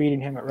Danielson beating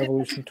him at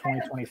Revolution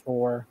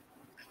 2024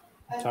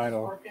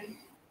 title.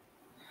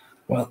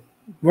 Well,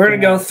 we're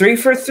going to go 3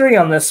 for 3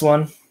 on this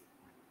one.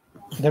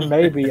 Then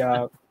maybe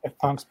if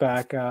Punk's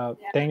back,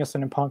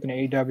 Danielson and Punk in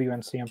AEW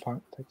and CM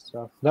Punk takes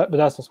stuff. But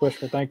that's a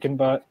wishful thinking.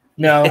 But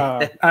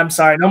no, I'm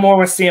sorry, no more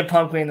with CM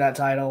Punk winning that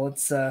title.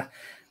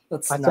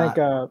 I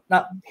think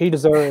he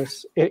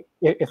deserves it.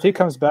 If he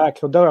comes back,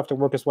 he'll have to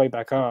work his way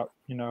back up.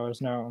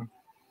 There's no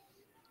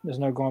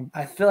going.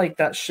 I feel like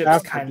that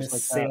ship's kind of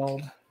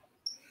sailed.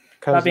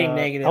 Not being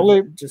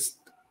negative, just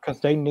because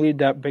they need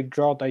that big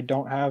draw. They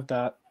don't have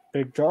that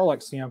big draw like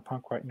CM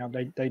Punk right now.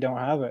 They don't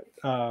have it.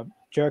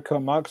 Jericho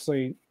and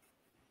Moxley,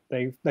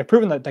 they've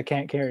proven that they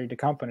can't carry the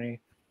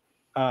company.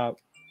 When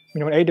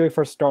AEW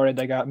first started,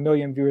 they got 1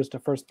 million viewers the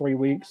first 3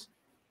 weeks.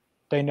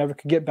 They never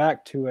could get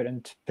back to it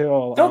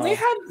until. No, they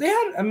had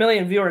 1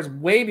 million viewers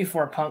way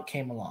before Punk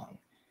came along.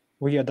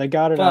 Well, yeah, they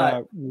got it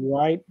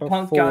right before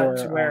Punk got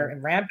to where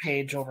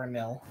Rampage over 1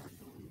 mil.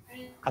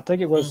 I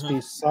think it was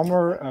the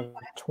summer of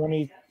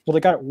 20. Well, they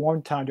got it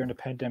one time during the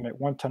pandemic.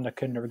 One time they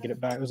could never get it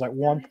back. It was like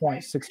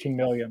 1.16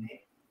 million.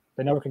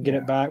 They never could get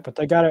it back, but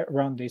they got it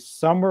around the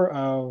summer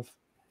of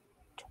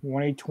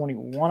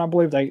 2021, I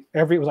believe. It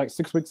was like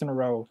 6 weeks in a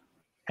row,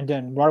 and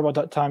then right about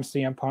that time,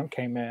 CM Punk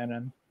came in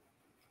and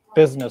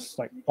business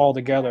like all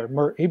together.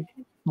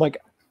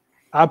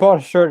 I bought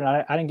a shirt and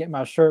I didn't get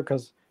my shirt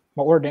because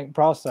my order didn't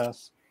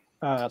process.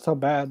 That's how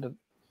bad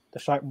the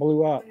site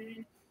blew up.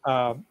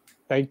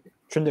 They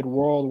trended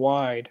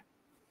worldwide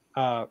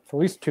for at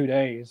least 2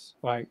 days,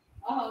 like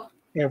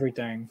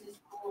everything.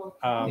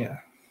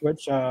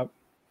 Which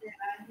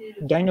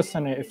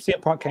Danielson, if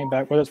CM Punk came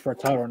back, whether it's for a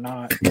title or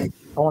not, I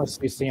want to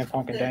see CM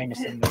Punk and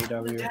Danielson in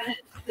AEW.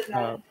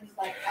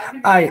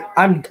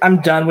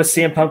 I'm done with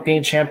CM Punk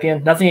being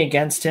champion. Nothing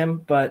against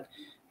him, but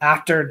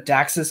after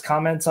Dax's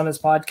comments on his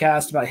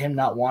podcast about him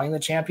not wanting the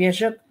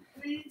championship,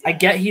 I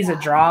get he's a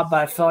draw, but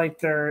I feel like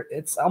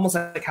it's almost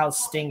like how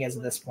Sting is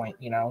at this point.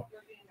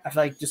 I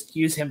feel like just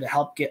use him to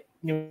help get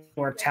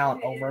newer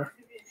talent over.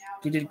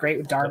 He did great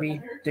with Darby,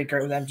 did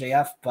great with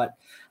MJF, but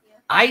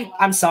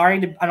I'm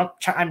sorry.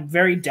 I'm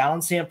very down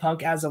CM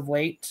Punk as of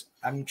late.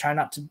 I'm trying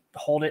not to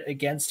hold it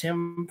against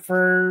him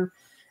for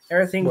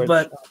everything,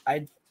 but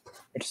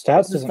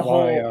stats doesn't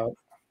lie.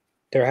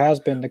 There has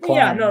been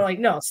decline.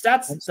 Yeah,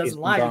 stats doesn't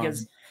lie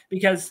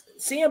because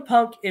CM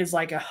Punk is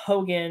like a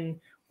Hogan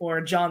or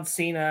a John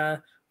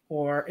Cena,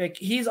 or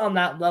he's on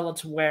that level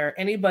to where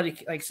anybody,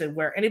 like I said,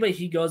 where anybody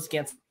he goes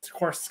against, of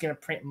course, is going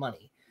to print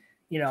money.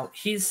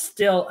 He's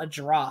still a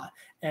draw,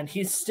 and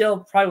he's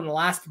still probably one of the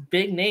last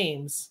big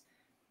names.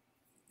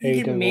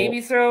 You can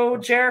maybe throw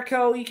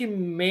Jericho. You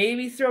can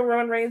maybe throw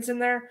Roman Reigns in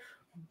there.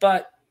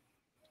 But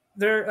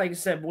they're, like I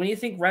said, when you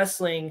think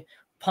wrestling,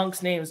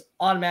 Punk's name's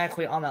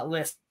automatically on that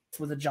list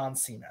with a John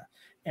Cena.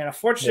 And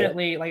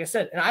unfortunately, like I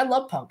said, and I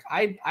love Punk.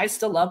 I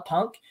still love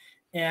Punk.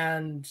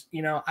 And,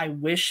 I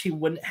wish he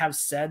wouldn't have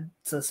said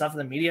the stuff in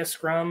the media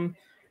scrum.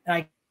 And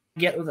I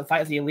get with the fight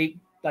with the Elite,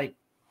 like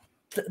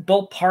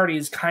both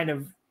parties kind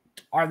of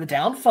are the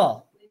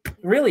downfall.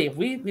 Really, if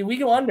we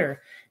go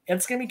under,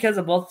 it's going to be because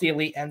of both the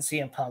Elite and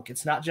CM Punk.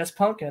 It's not just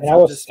Punk, and it's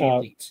not just the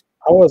Elite.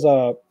 I was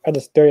at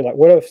this theory, like,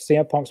 what if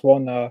CM Punk's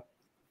won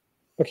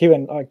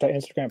even like the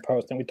Instagram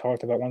post that we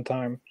talked about one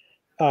time.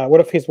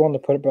 What if he's willing to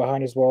put it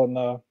behind his wall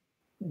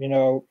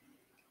and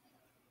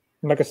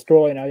make a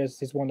story, and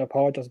he's willing to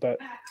apologize? But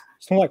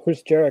someone like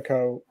Chris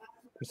Jericho,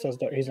 who says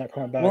that he's not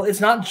coming back. Well,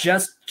 it's not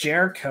just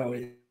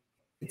Jericho.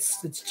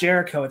 it's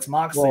Jericho, it's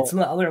Moxley, Well, it's some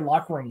of the other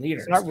locker room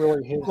leaders. It's not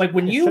really his. Like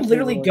when it you shouldn't be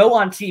literally really- go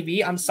on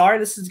TV, I'm sorry,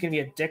 this is going to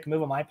be a dick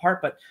move on my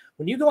part, but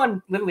when you go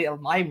on literally a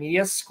live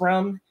media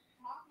scrum,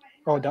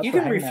 Oh, that's you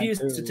what can Hangman refuse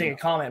too. to take a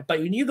comment. But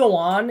when you go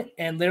on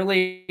and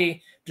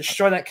literally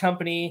destroy that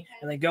company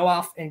and then go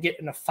off and get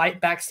in a fight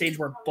backstage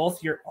where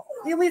both your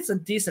the Elite's a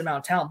decent amount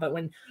of talent, but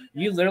when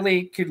you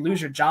literally could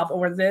lose your job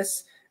over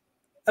this,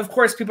 of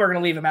course people are going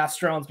to leave him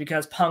Master Thrones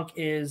because Punk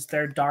is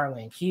their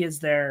darling. He is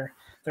their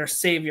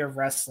savior of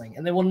wrestling,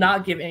 and they will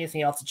not give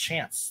anything else a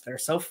chance. They're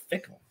so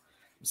fickle.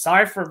 I'm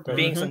sorry for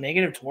being so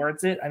negative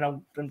towards it. I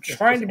know I'm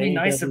trying to be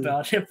nice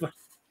about it, but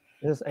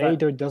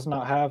AEW does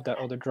not have that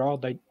other draw.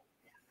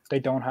 They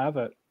don't have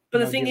it. But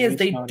the thing is,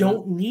 they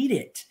don't need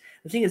it.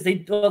 The thing is, they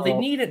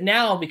need it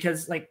now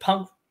because like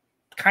Punk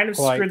kind of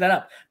screwed that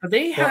up. But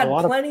they had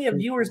plenty of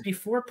viewers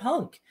before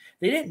Punk.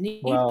 They didn't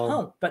need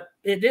Punk, but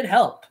it did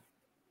help.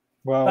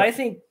 Well, but I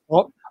think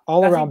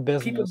all around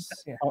business.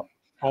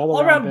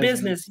 All around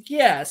business,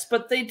 yes,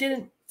 but they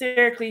didn't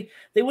theoretically.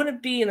 They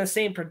wouldn't be in the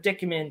same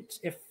predicament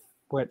if,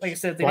 like I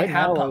said, they didn't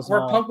have Punk.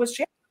 Where Punk was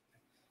champion.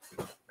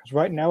 Because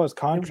right now, as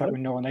contract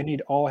renewal, and they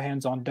need all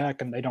hands on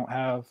deck, and they don't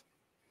have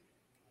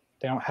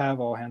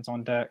all hands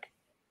on deck.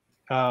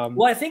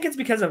 Well, I think it's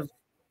because of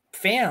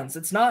fans.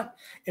 It's not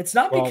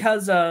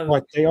because of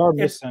like they are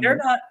missing. They're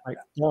not like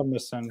they are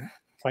missing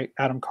like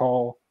Adam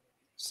Cole,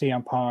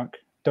 CM Punk.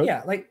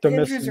 Like the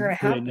injuries are going to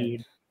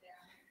happen.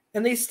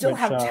 And they still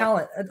have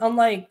talent.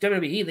 Unlike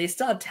WWE, they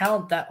still have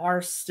talent that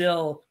are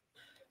still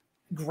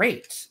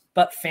great,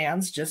 but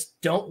fans just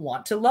don't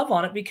want to love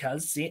on it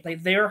because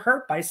they are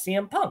hurt by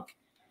CM Punk.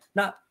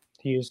 Not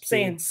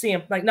saying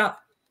CM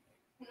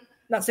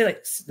not saying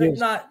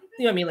not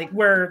you know what I mean, like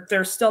where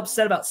they're still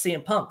upset about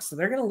CM Punk, so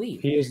they're going to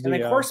leave. And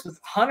of course, with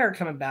Hunter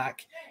coming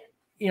back,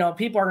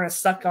 people are going to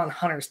suck on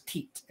Hunter's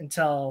teat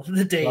until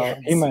the day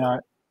ends.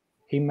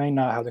 He may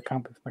not have the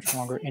company for much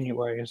longer,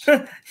 anyways.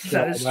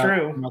 That is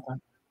true.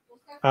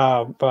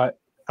 But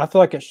I feel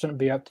like it shouldn't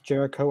be up to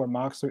Jericho or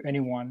Moxley or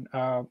anyone.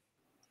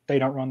 They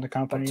don't run the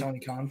company. Tony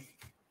Khan.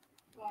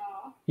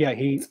 Yeah,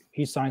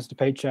 he signs the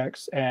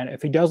paychecks, and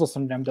if he does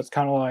listen to them, that's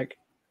kind of like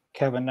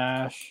Kevin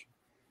Nash,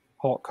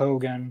 Hulk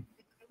Hogan,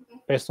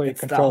 basically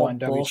controlling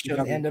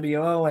WCW,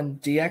 NWO,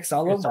 and DX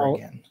all over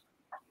again.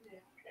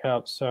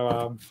 Yeah.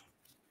 So,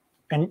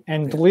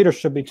 and the leader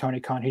should be Tony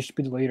Khan. He should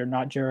be the leader,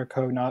 not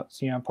Jericho, not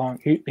CM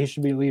Punk. He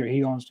should be the leader.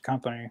 He owns the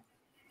company.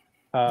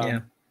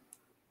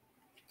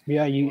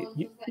 Yeah,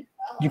 you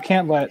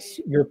can't let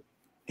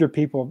your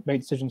people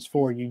make decisions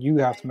for you. You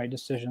have to make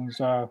decisions.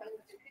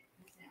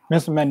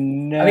 Mr.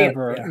 Man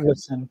never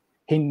listened.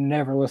 He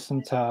never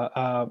listened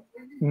to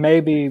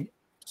maybe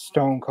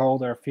Stone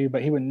Cold or a few,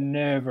 but he would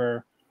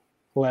never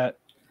let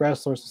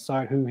wrestlers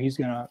decide who he's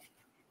gonna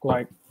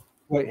what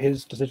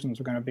his decisions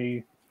are gonna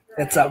be.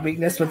 It's that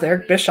weakness with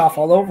Eric Bischoff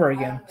all over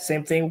again.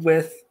 Same thing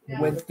with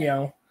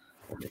Paul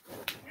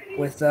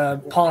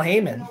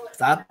Heyman.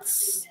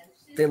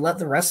 They let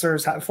the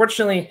wrestlers have.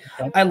 Fortunately,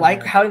 I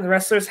like having the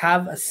wrestlers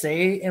have a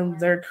say in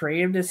their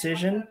creative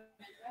decision.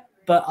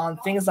 But on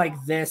things like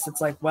this,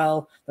 it's like,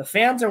 well, the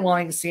fans are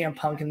wanting to see CM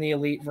Punk in the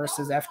Elite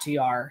versus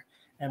FTR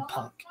and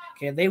Punk.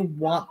 Okay, they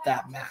want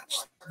that match.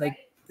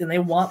 And they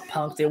want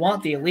Punk. They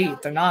want the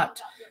Elite. They're not,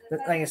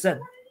 like I said,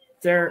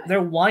 they're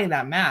wanting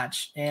that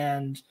match.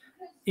 And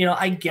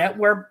I get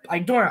where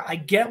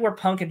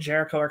Punk and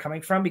Jericho are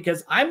coming from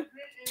because I'm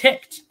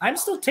ticked. I'm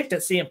still ticked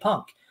at CM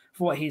Punk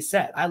for what he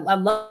said. I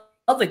love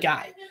the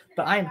guy,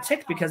 but I am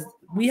ticked because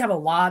we have a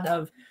lot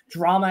of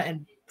drama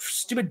and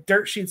stupid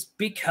dirt sheets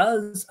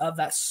because of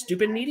that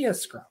stupid media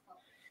scrum.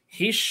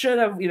 He should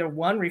have either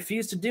one,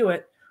 refused to do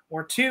it,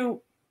 or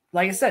two,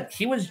 like I said,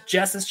 he was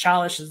just as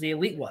childish as the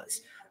Elite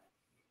was.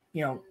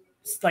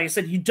 Like I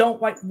said,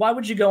 why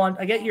would you go on?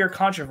 I get you're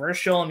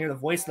controversial and you're the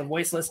voice of the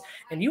voiceless,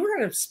 and you were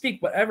going to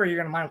speak whatever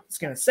you're going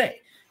to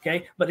say.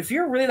 Okay. But if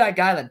you're really that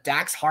guy that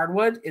Dax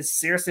Hardwood is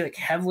seriously like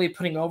heavily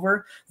putting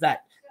over,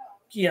 that,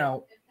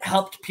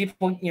 helped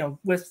people,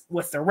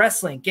 with their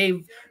wrestling,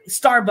 gave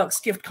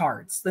Starbucks gift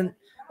cards, then,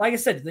 like I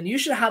said, then you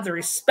should have the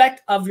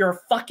respect of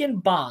your fucking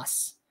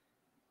boss.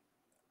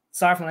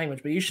 Sorry for the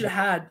language, but you should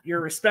have had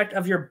your respect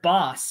of your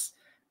boss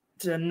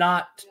to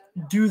not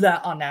do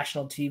that on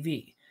national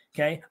TV.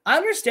 Okay. I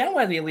understand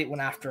why the Elite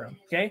went after him.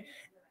 Okay.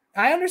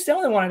 I understand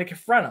why they wanted to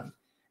confront him.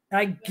 And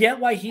I get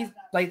why he's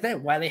like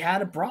that, why they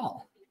had a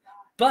brawl.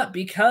 But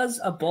because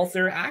of both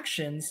their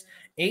actions,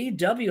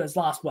 AEW has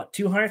lost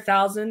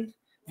 200,000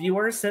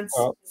 viewers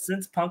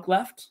since Punk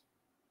left?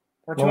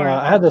 Or 200,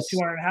 I had this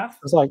 200 and a half?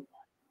 It's like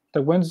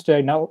the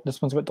Wednesday, not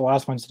this one's but the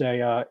last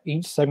Wednesday,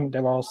 each segment they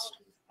lost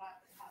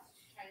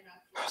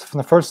from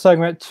the first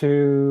segment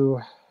to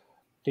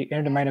the end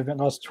of the main event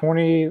lost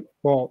 20.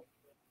 Well,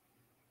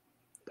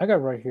 I got it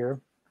right here.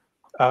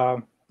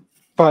 But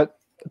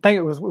I think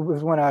it was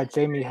when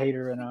Jamie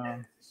Hayter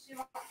and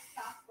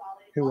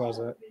who was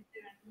it?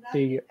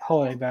 The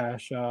Holiday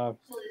Bash.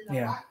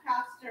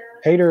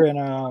 Hayter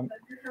and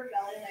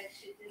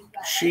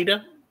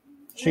Sheeta.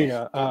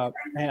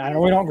 And I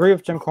know we don't agree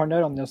with Jim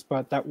Cornette on this,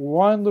 but that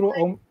one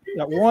little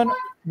that 1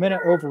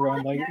 minute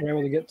overrun they were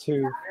able to get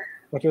to,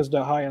 like it was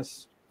the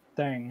highest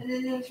thing.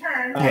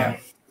 Yeah.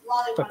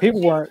 But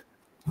people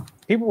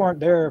weren't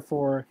there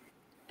for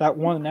that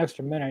one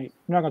extra minute.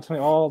 You're not going to tell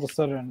me all of a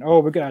sudden, oh,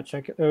 we got to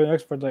check it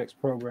next for the next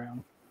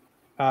program.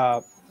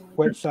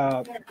 Which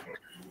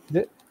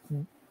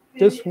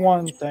this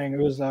one thing, it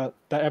was that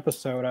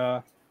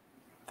episode,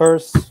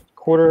 first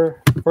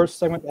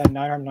segment at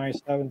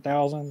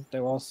 997,000. They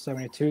lost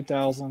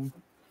 72,000.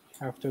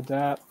 After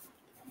that,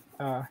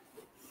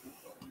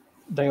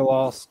 they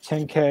lost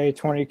 10K,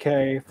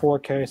 20K,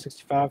 4K,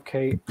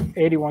 65K,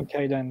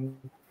 81K, then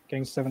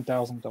getting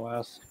 7,000 the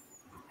last.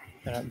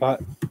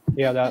 But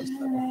yeah, that's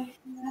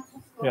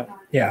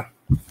Yeah.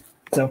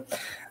 So,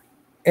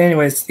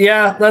 anyways,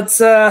 yeah, let's.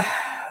 Sorry,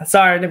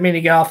 I didn't mean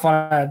to get off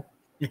on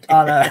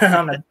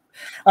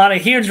a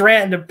huge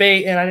rant and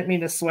debate, and I didn't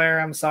mean to swear.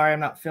 I'm sorry, I'm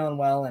not feeling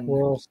well, and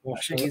I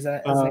should use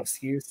that as an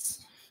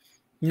excuse.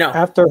 No,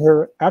 after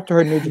her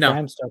New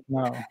Japan stuff,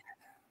 no.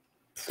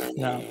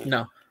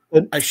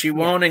 She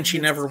won't, and she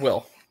never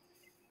will.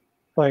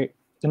 Like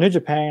the New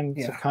Japan,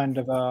 Yeah. kind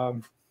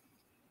of.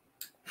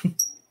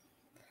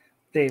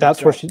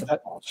 That's where she's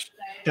gonna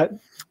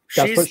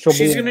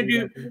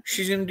do.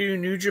 She's gonna do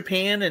New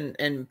Japan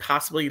and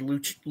possibly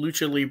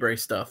Lucha Libre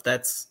stuff.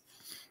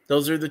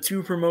 Those are the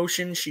two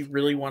promotions she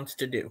really wants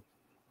to do.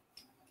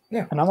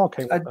 Yeah, and I'm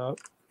okay with that.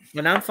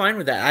 And I'm fine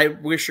with that. I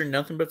wish her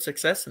nothing but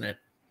success in it.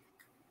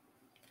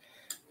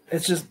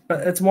 It's just,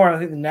 but it's more, I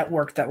think, the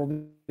network that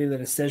will be the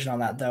decision on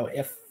that, though.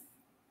 Because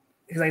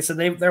like I said,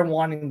 they're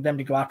wanting them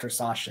to go after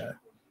Sasha.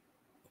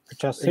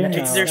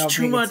 There's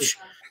too much.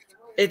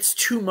 It's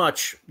too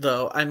much,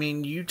 though. I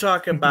mean, you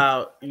talk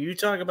about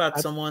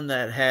someone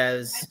that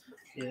has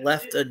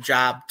left a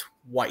job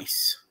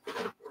twice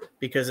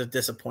because of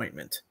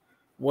disappointment.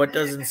 What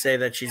doesn't say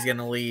that she's going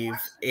to leave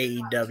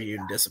AEW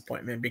in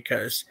disappointment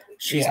because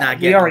she's not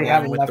getting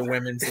along with the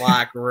women's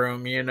locker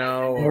room,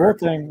 or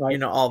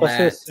all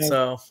that.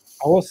 So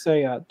I will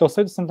say they'll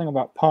say something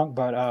about Punk,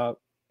 but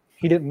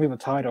he didn't move a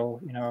title.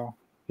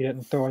 He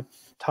didn't throw a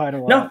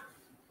title. No,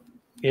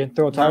 he didn't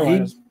throw a title.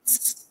 He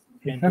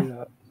didn't do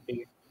that.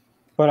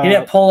 But he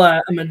didn't pull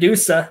a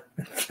Medusa,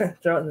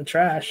 throw it in the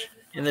trash.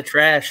 In the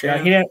trash, yeah.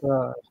 He didn't.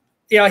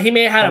 He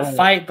may have had a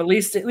fight, but at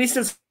least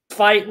his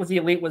fight with the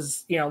Elite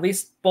was, at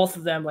least both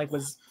of them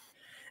was,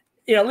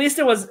 at least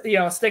it was,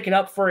 sticking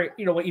up for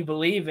what you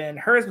believe in.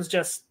 Hers was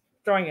just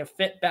throwing a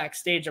fit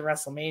backstage at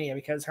WrestleMania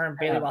because her and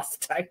Bayley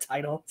lost the tag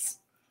titles.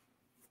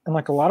 And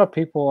a lot of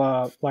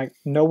people,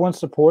 no one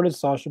supported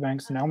Sasha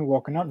Banks and Naomi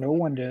walking out. No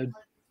one did.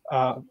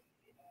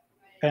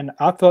 And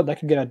I thought they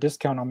could get a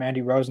discount on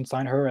Mandy Rose and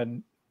sign her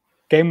and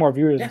gain more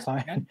viewers and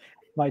sign.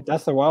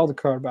 That's a wild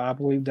card, but I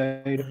believe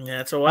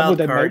it's a wild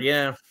card,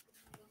 yeah.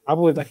 I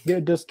believe they could get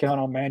a discount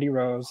on Mandy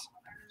Rose,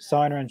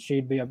 sign her, and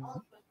she'd be a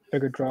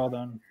bigger draw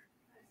than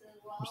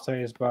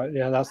Mercedes. But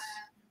yeah,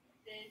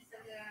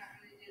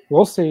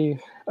 we'll see.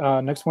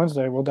 Next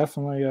Wednesday, we'll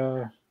definitely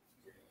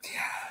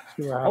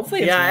see what happens.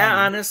 Hopefully,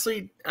 I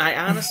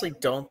honestly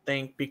don't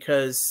think,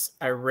 because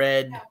I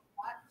read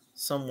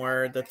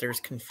somewhere that there's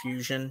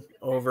confusion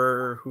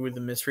over who the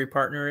mystery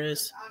partner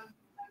is.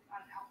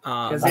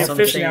 Because the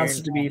official announced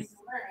it to be,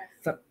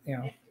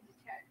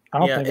 I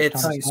don't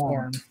think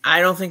Storm.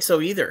 I don't think so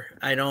either.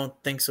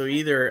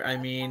 I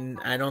mean,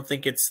 I don't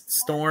think it's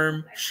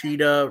Storm,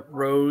 Sheeta,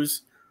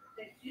 Rose.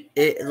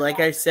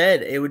 Like I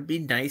said, it would be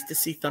nice to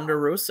see Thunder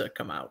Rosa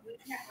come out.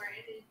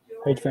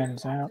 Paige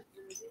fans out.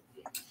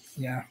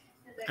 Yeah.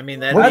 I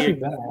mean,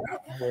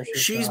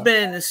 she's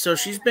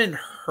been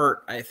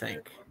hurt, I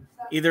think.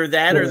 Either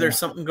that or there's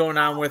something going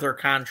on with her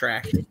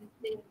contract.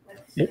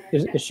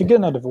 Is she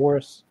getting a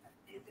divorce?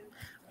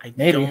 I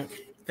don't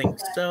think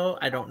so.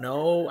 I don't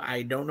know.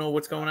 I don't know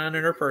what's going on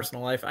in her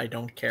personal life. I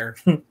don't care.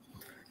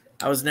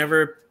 I was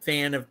never a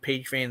fan of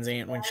Paige Van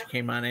Zandt when she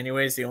came on.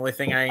 Anyways, the only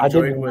thing I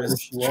enjoyed was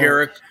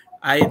Jericho.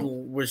 I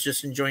was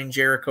just enjoying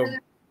Jericho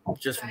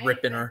just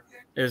ripping her.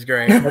 It was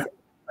great.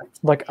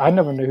 I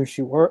never knew who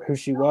she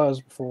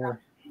was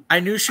before. I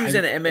knew she was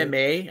an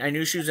MMA. I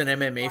knew she was an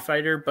MMA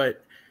fighter,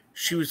 but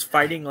she was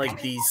fighting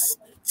these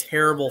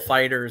terrible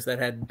fighters that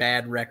had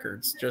bad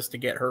records just to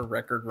get her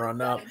record run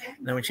up.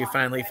 And then when she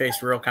finally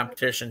faced real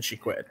competition, she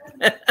quit.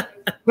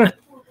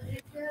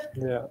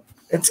 Yeah.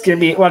 It's gonna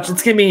be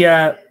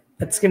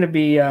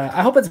I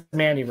hope it's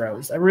Mandy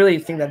Rose. I really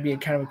think that'd be a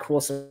kind of a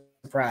cool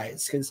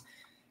surprise because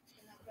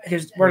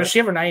where does she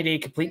have her 90-day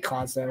complete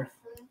clause though?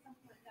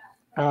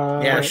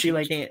 She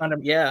I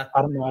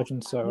don't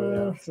imagine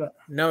so.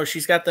 No,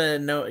 she's got the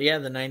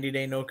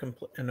 90-day no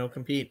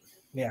compete.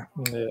 Yeah.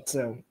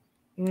 So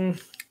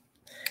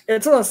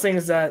it's one of those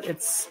things that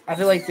I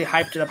feel like they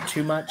hyped it up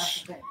too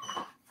much.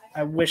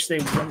 I wish they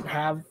wouldn't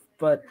have,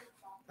 but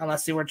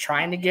unless they were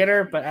trying to get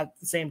her, but at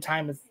the same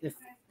time, if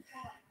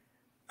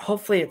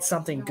hopefully it's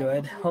something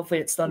good. Hopefully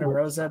it's Thunder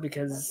Rosa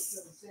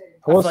because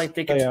I feel like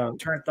they could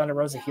turn Thunder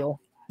Rosa heel.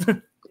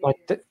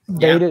 They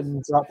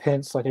didn't drop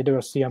hints like they do a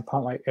CM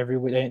Punk every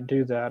week. They didn't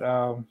do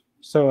that.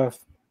 So if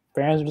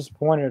fans are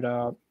disappointed,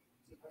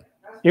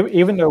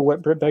 even though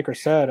what Britt Baker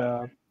said,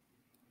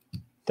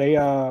 they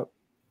haven't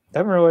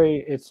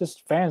really. It's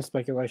just fan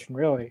speculation,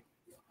 really.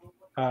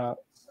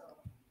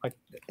 Like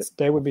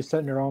they would be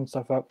setting their own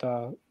stuff up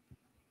to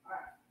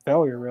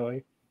failure,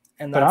 really.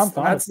 And But I'm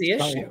fine. that's the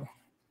if it's issue.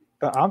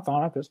 But I'm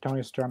fine if it's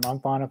Tony Storm. I'm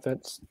fine if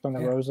it's Thunder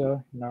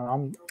Rosa.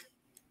 I'm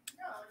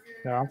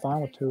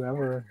fine with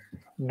whoever.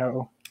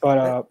 No,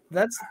 but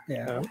that's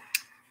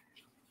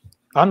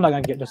I'm not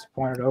gonna get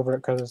disappointed over it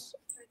because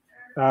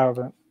I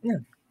haven't. Yeah.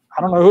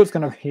 I don't know who it's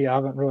gonna be. I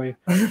haven't really.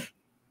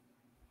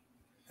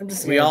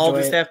 We all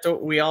just have to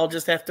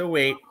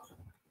wait.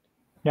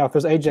 Yeah, if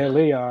it's AJ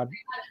Lee,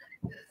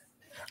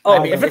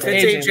 if it's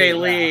AJ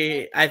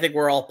Lee, I think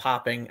we're all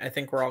popping. I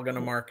think we're all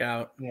gonna mark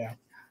out. Yeah.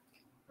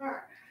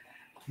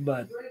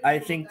 But I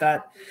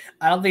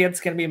don't think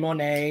it's gonna be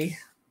Monet.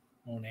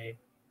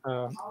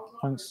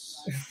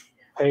 Once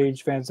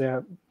Paige Van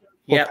Zant,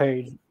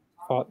 Paige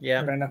fought.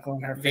 Yeah. Bare knuckle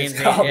in her face.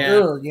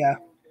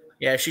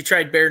 Yeah, she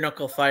tried bare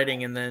knuckle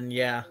fighting, and then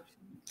that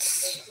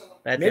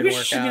maybe didn't she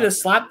work should out. do the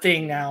slap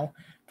thing now.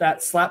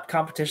 That slap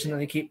competition that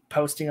they keep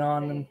posting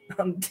on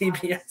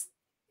TBS.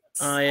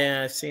 Oh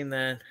yeah, I've seen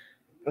that.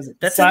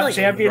 That's slap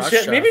championship.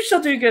 Russia. Maybe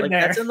she'll do good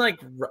there. That's in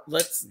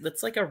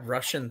that's like a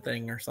Russian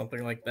thing or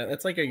something like that.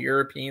 That's like a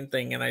European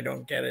thing, and I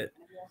don't get it.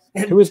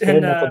 Who was Bare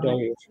Knuckle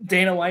Dave?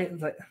 Dana White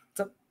was like, what's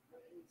up?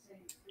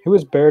 Who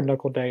was Bare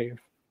Knuckle Dave?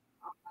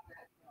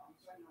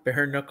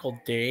 Bare Knuckle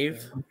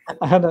Dave.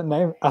 I had that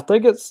name. I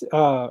think it's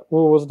what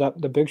was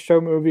that? The Big Show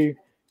movie,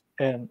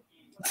 and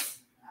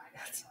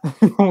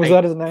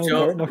that his name?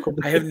 Bare Knuckle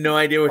Dave. I have no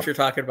idea what you're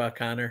talking about,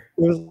 Connor.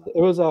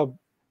 It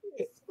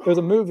was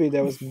a movie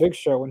that was Big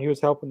Show when he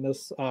was helping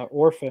this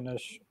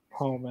orphanage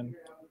home, and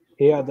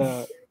he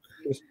was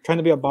trying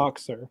to be a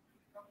boxer.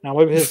 Now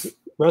maybe his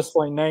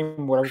wrestling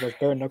name, whatever, was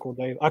Bare Knuckle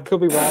Dave. I could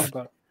be wrong,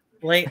 but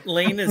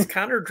Lane, is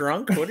Connor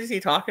drunk? What is he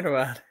talking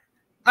about?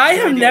 I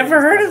have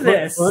never heard of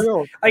this.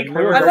 I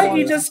thought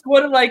you just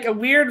quoted like a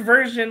weird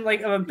version,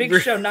 like of a Big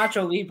Show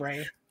Nacho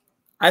Libre.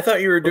 I thought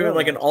you were doing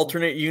like an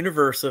alternate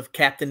universe of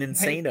Captain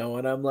Insano,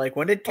 and I'm like,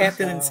 when did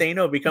Captain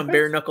Insano become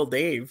Bare Knuckle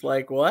Dave?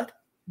 Like what?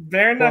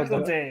 Bare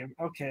Knuckle Dave.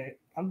 Okay,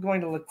 I'm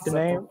going to look this up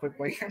real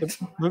quickly.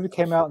 The movie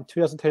came out in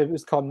 2010. It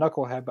was called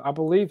Knucklehead, but I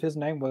believe his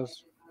name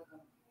was.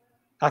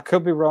 I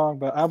could be wrong,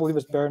 but I believe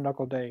it's Bare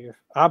Knuckle Dave.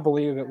 I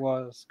believe it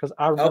was because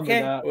I remember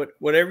that.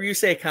 Whatever you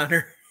say,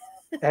 Connor.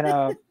 And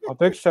a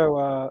Big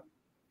Show,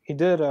 he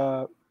did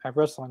have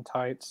wrestling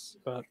tights,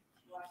 but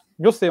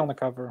you'll see on the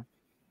cover.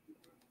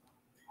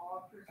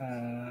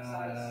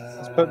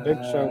 Let's put Big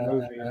Show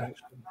movie.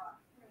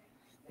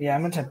 Yeah,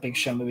 I'm gonna type Big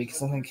Show movie because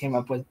something came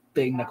up with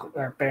Bare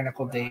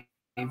Knuckle Dave.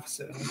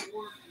 So,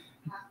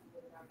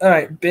 all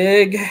right,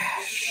 Big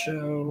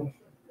Show.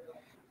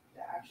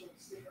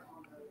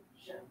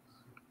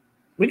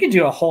 We could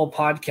do a whole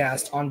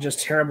podcast on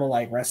just terrible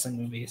like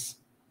wrestling movies.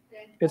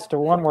 It's the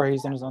one where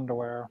he's in his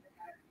underwear.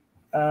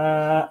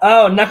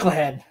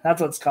 Knucklehead.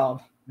 That's what it's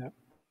called. Yep.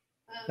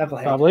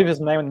 Knucklehead. I believe his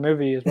name in the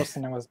movie is what's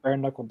the name was Bare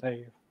Knuckle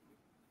Dave.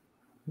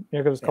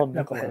 Yeah, it was called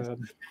Knucklehead.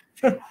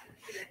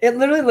 It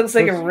literally looks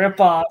like a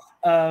ripoff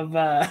of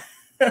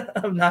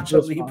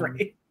Nacho Libre. Fun.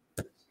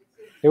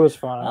 It was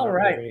fun. All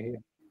right. Movie.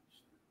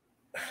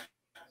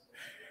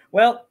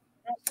 Well,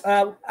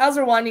 as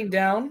we're winding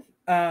down,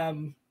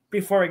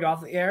 before we go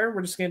off the air,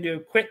 we're just going to do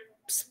a quick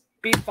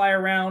speed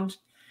fire round.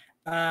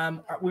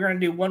 We're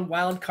going to do one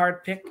wild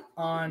card pick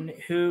on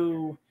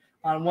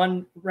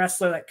one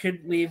wrestler that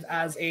could leave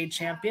as a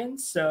champion.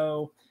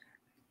 So,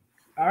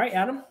 all right,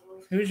 Adam,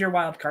 who's your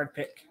wild card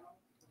pick?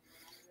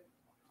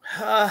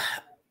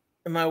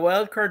 My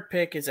wild card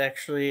pick is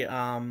actually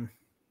going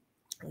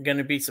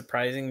to be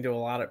surprising to a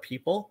lot of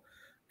people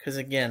because,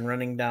 again,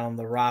 running down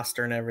the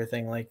roster and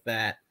everything like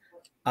that.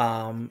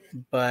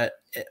 But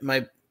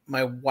my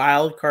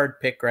wild card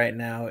pick right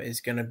now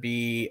is going to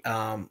be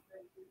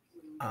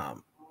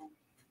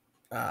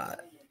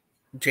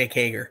Jake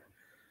Hager.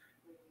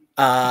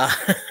 I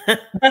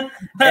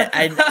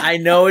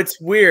know it's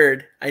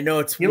weird. You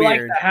weird.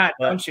 like the hat,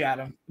 don't you,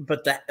 Adam?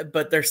 But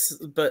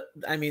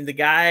I mean, the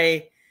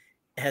guy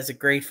has a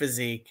great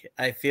physique.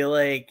 I feel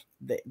like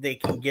they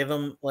can give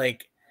him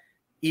like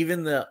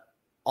even the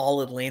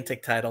All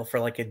Atlantic title for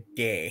like a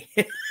day.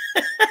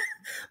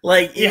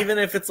 Even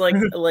if it's like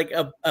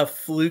a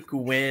fluke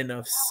win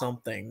of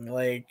something,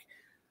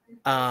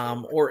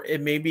 or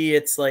maybe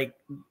it's like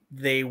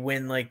they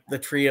win like the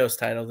trios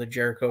title, the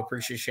Jericho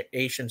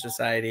Appreciation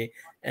Society,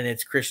 and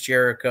it's Chris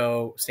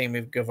Jericho, Sammy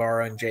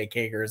Guevara, and Jake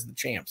Hager as the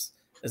champs,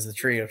 as the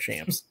trio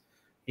champs.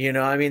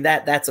 I mean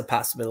that's a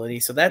possibility.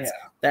 So that.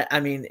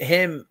 I mean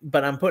him,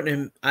 but I'm putting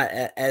him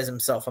as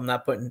himself. I'm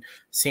not putting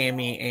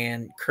Sammy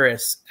and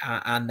Chris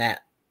on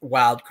that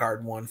wild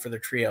card one for the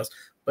trios.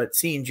 But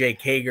seeing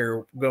Jake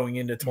Hager going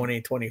into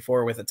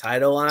 2024 with a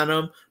title on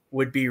him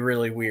would be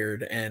really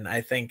weird, and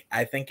I think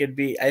it'd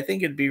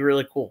be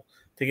really cool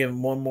to give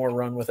him one more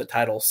run with a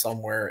title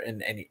somewhere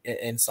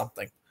in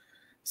something.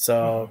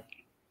 So,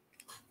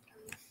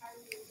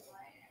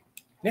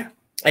 yeah,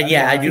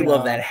 I do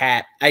love that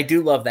hat. I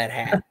do love that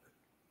hat.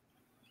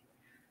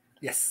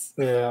 Yes.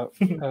 Yeah.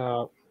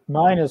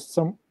 Mine is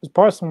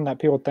probably someone that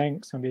people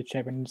think is going to be a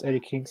champion. It's Eddie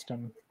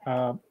Kingston.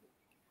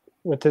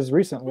 With his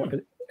recent,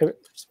 it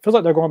feels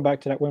like they're going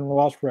back to that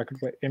win-loss record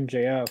with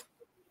MJF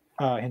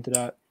hinted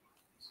at,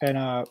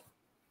 and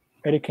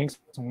Eddie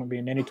Kingston won't be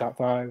in any top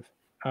 5.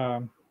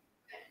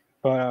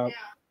 But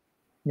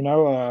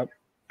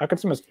I could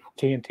see him as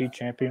TNT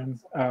champion.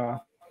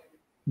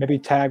 Maybe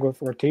tag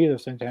with Ortiz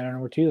if Santana and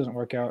Ortiz doesn't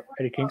work out.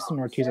 Eddie Kingston,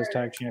 Ortiz as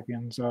tag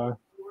champions.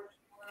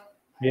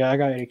 Yeah, I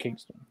got Eddie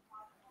Kingston.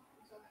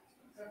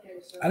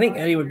 I think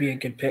Eddie would be a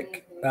good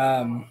pick.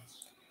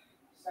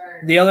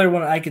 The other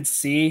one I could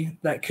see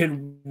that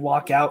could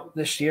walk out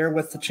this year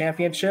with the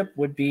championship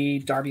would be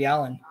Darby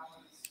Allin,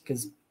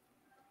 because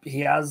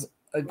he has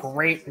a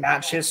great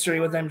match history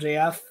with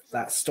MJF.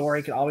 That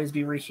story could always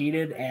be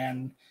reheated,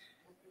 and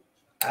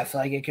I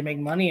feel like it could make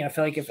money. I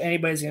feel like if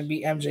anybody's going to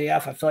beat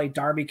MJF, I feel like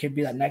Darby could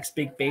be that next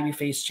big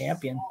babyface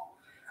champion.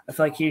 I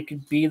feel like he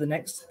could be the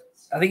next.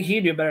 I think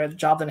he'd do a better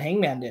job than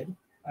Hangman did.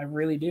 I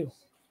really do.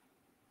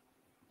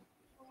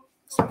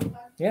 So,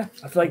 yeah,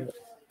 I feel like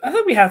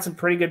we had some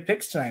pretty good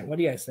picks tonight. What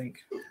do you guys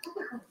think?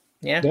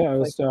 Yeah, it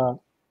was.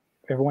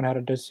 Everyone had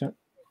a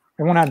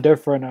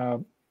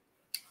different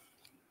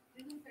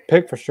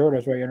pick for sure. It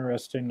was very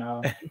interesting.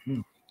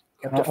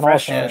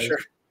 Fresh, sure.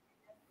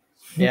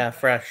 Yeah,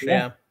 fresh.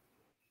 Yeah.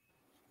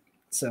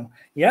 So,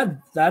 yeah,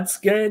 that's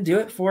going to do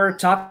it for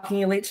Talking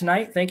Elite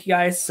tonight. Thank you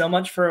guys so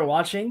much for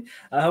watching.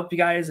 I hope you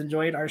guys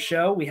enjoyed our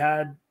show. We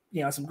had,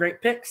 some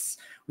great picks.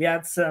 We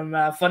had some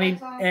funny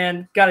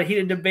and got a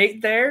heated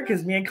debate there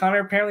because me and Connor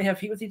apparently have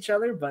heat with each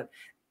other, but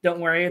don't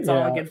worry. It's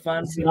all good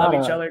fun. We love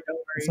each other. Don't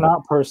worry. It's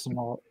not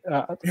personal.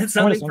 It's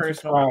nothing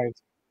personal.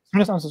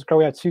 Someone unsubscribed.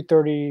 We had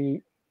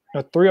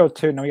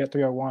 302. Now we got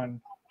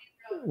 301.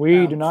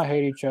 We do not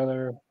hate each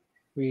other.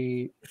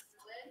 It's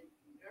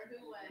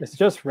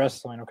just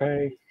wrestling,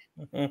 okay?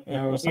 Some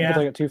people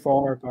take it too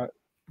far, but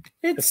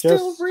it's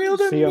still real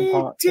to me,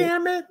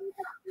 damn it.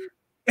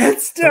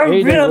 It's still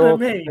real to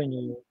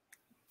me.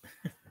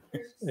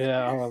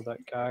 Yeah, I love that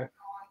guy.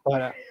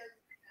 But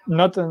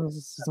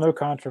there's no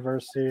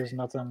controversies,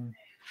 nothing.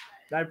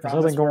 There's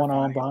nothing going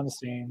on behind the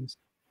scenes.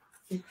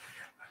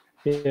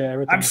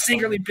 Yeah, I'm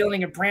secretly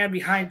building a brand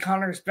behind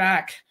Connor's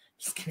back.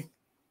 Just kidding.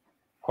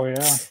 Oh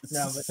yeah.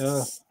 No, but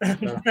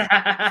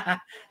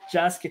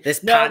just kidding. This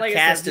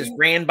podcast is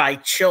ran by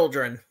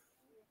children.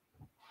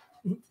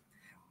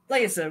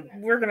 Like I said,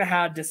 we're gonna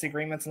have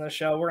disagreements on the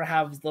show. We're gonna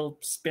have little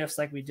spiffs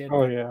like we did.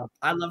 Oh yeah.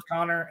 I love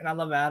Connor and I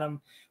love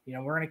Adam.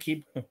 We're gonna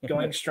keep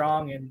going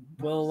strong, and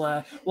we'll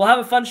have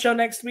a fun show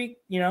next week.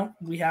 I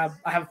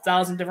have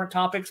 1,000 different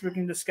topics we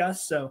can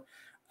discuss. So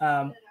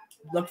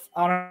look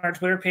on our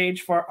Twitter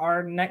page for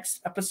our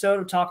next episode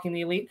of Talking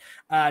the Elite.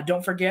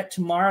 Don't forget,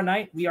 tomorrow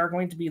night we are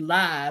going to be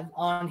live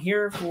on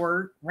here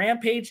for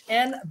Rampage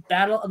and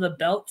Battle of the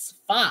Belts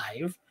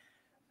 5.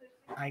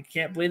 I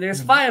can't believe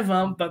there's 5 of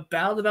them, but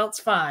Battle of the Belts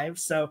 5.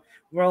 So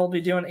we'll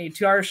be doing a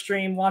 2-hour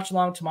stream watch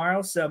along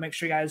tomorrow. So make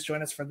sure you guys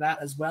join us for that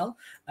as well.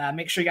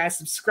 Make sure you guys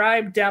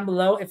subscribe down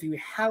below if you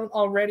haven't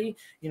already.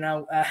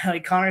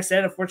 Like Connor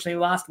said, unfortunately,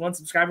 we lost 1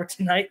 subscriber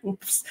tonight.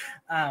 Oops.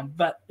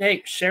 But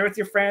hey, share with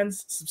your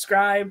friends,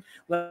 subscribe.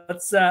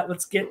 Let's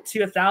get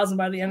to 1,000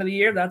 by the end of the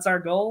year. That's our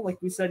goal.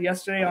 Like we said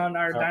yesterday on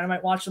our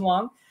Dynamite watch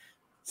along.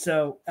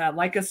 So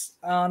like us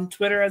on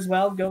Twitter as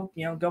well. Go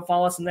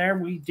follow us in there.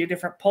 We do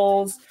different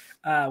polls.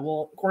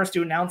 We'll of course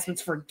do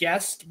announcements for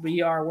guests.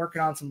 We are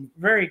working on some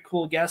very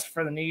cool guests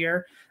for the new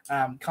year.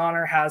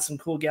 Connor has some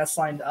cool guests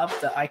lined up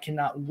that I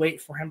cannot wait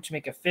for him to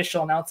make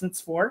official announcements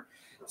for.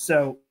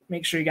 So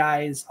make sure you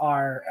guys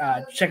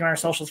are checking our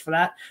socials for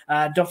that.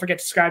 Don't forget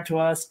to subscribe to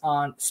us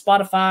on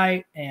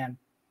Spotify and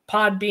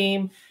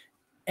Podbeam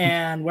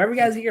and wherever you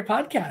guys get your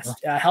podcast.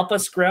 Help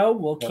us grow.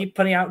 We'll keep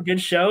putting out good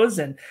shows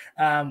and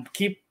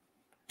keep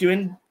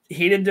doing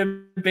heated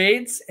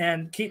debates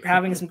and keep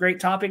having some great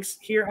topics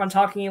here on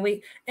Talking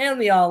Elite and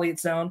the All Elite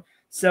Zone.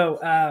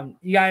 So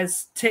you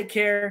guys take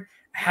care.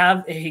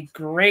 Have a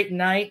great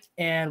night,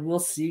 and we'll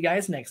see you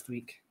guys next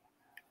week.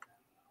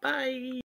 Bye.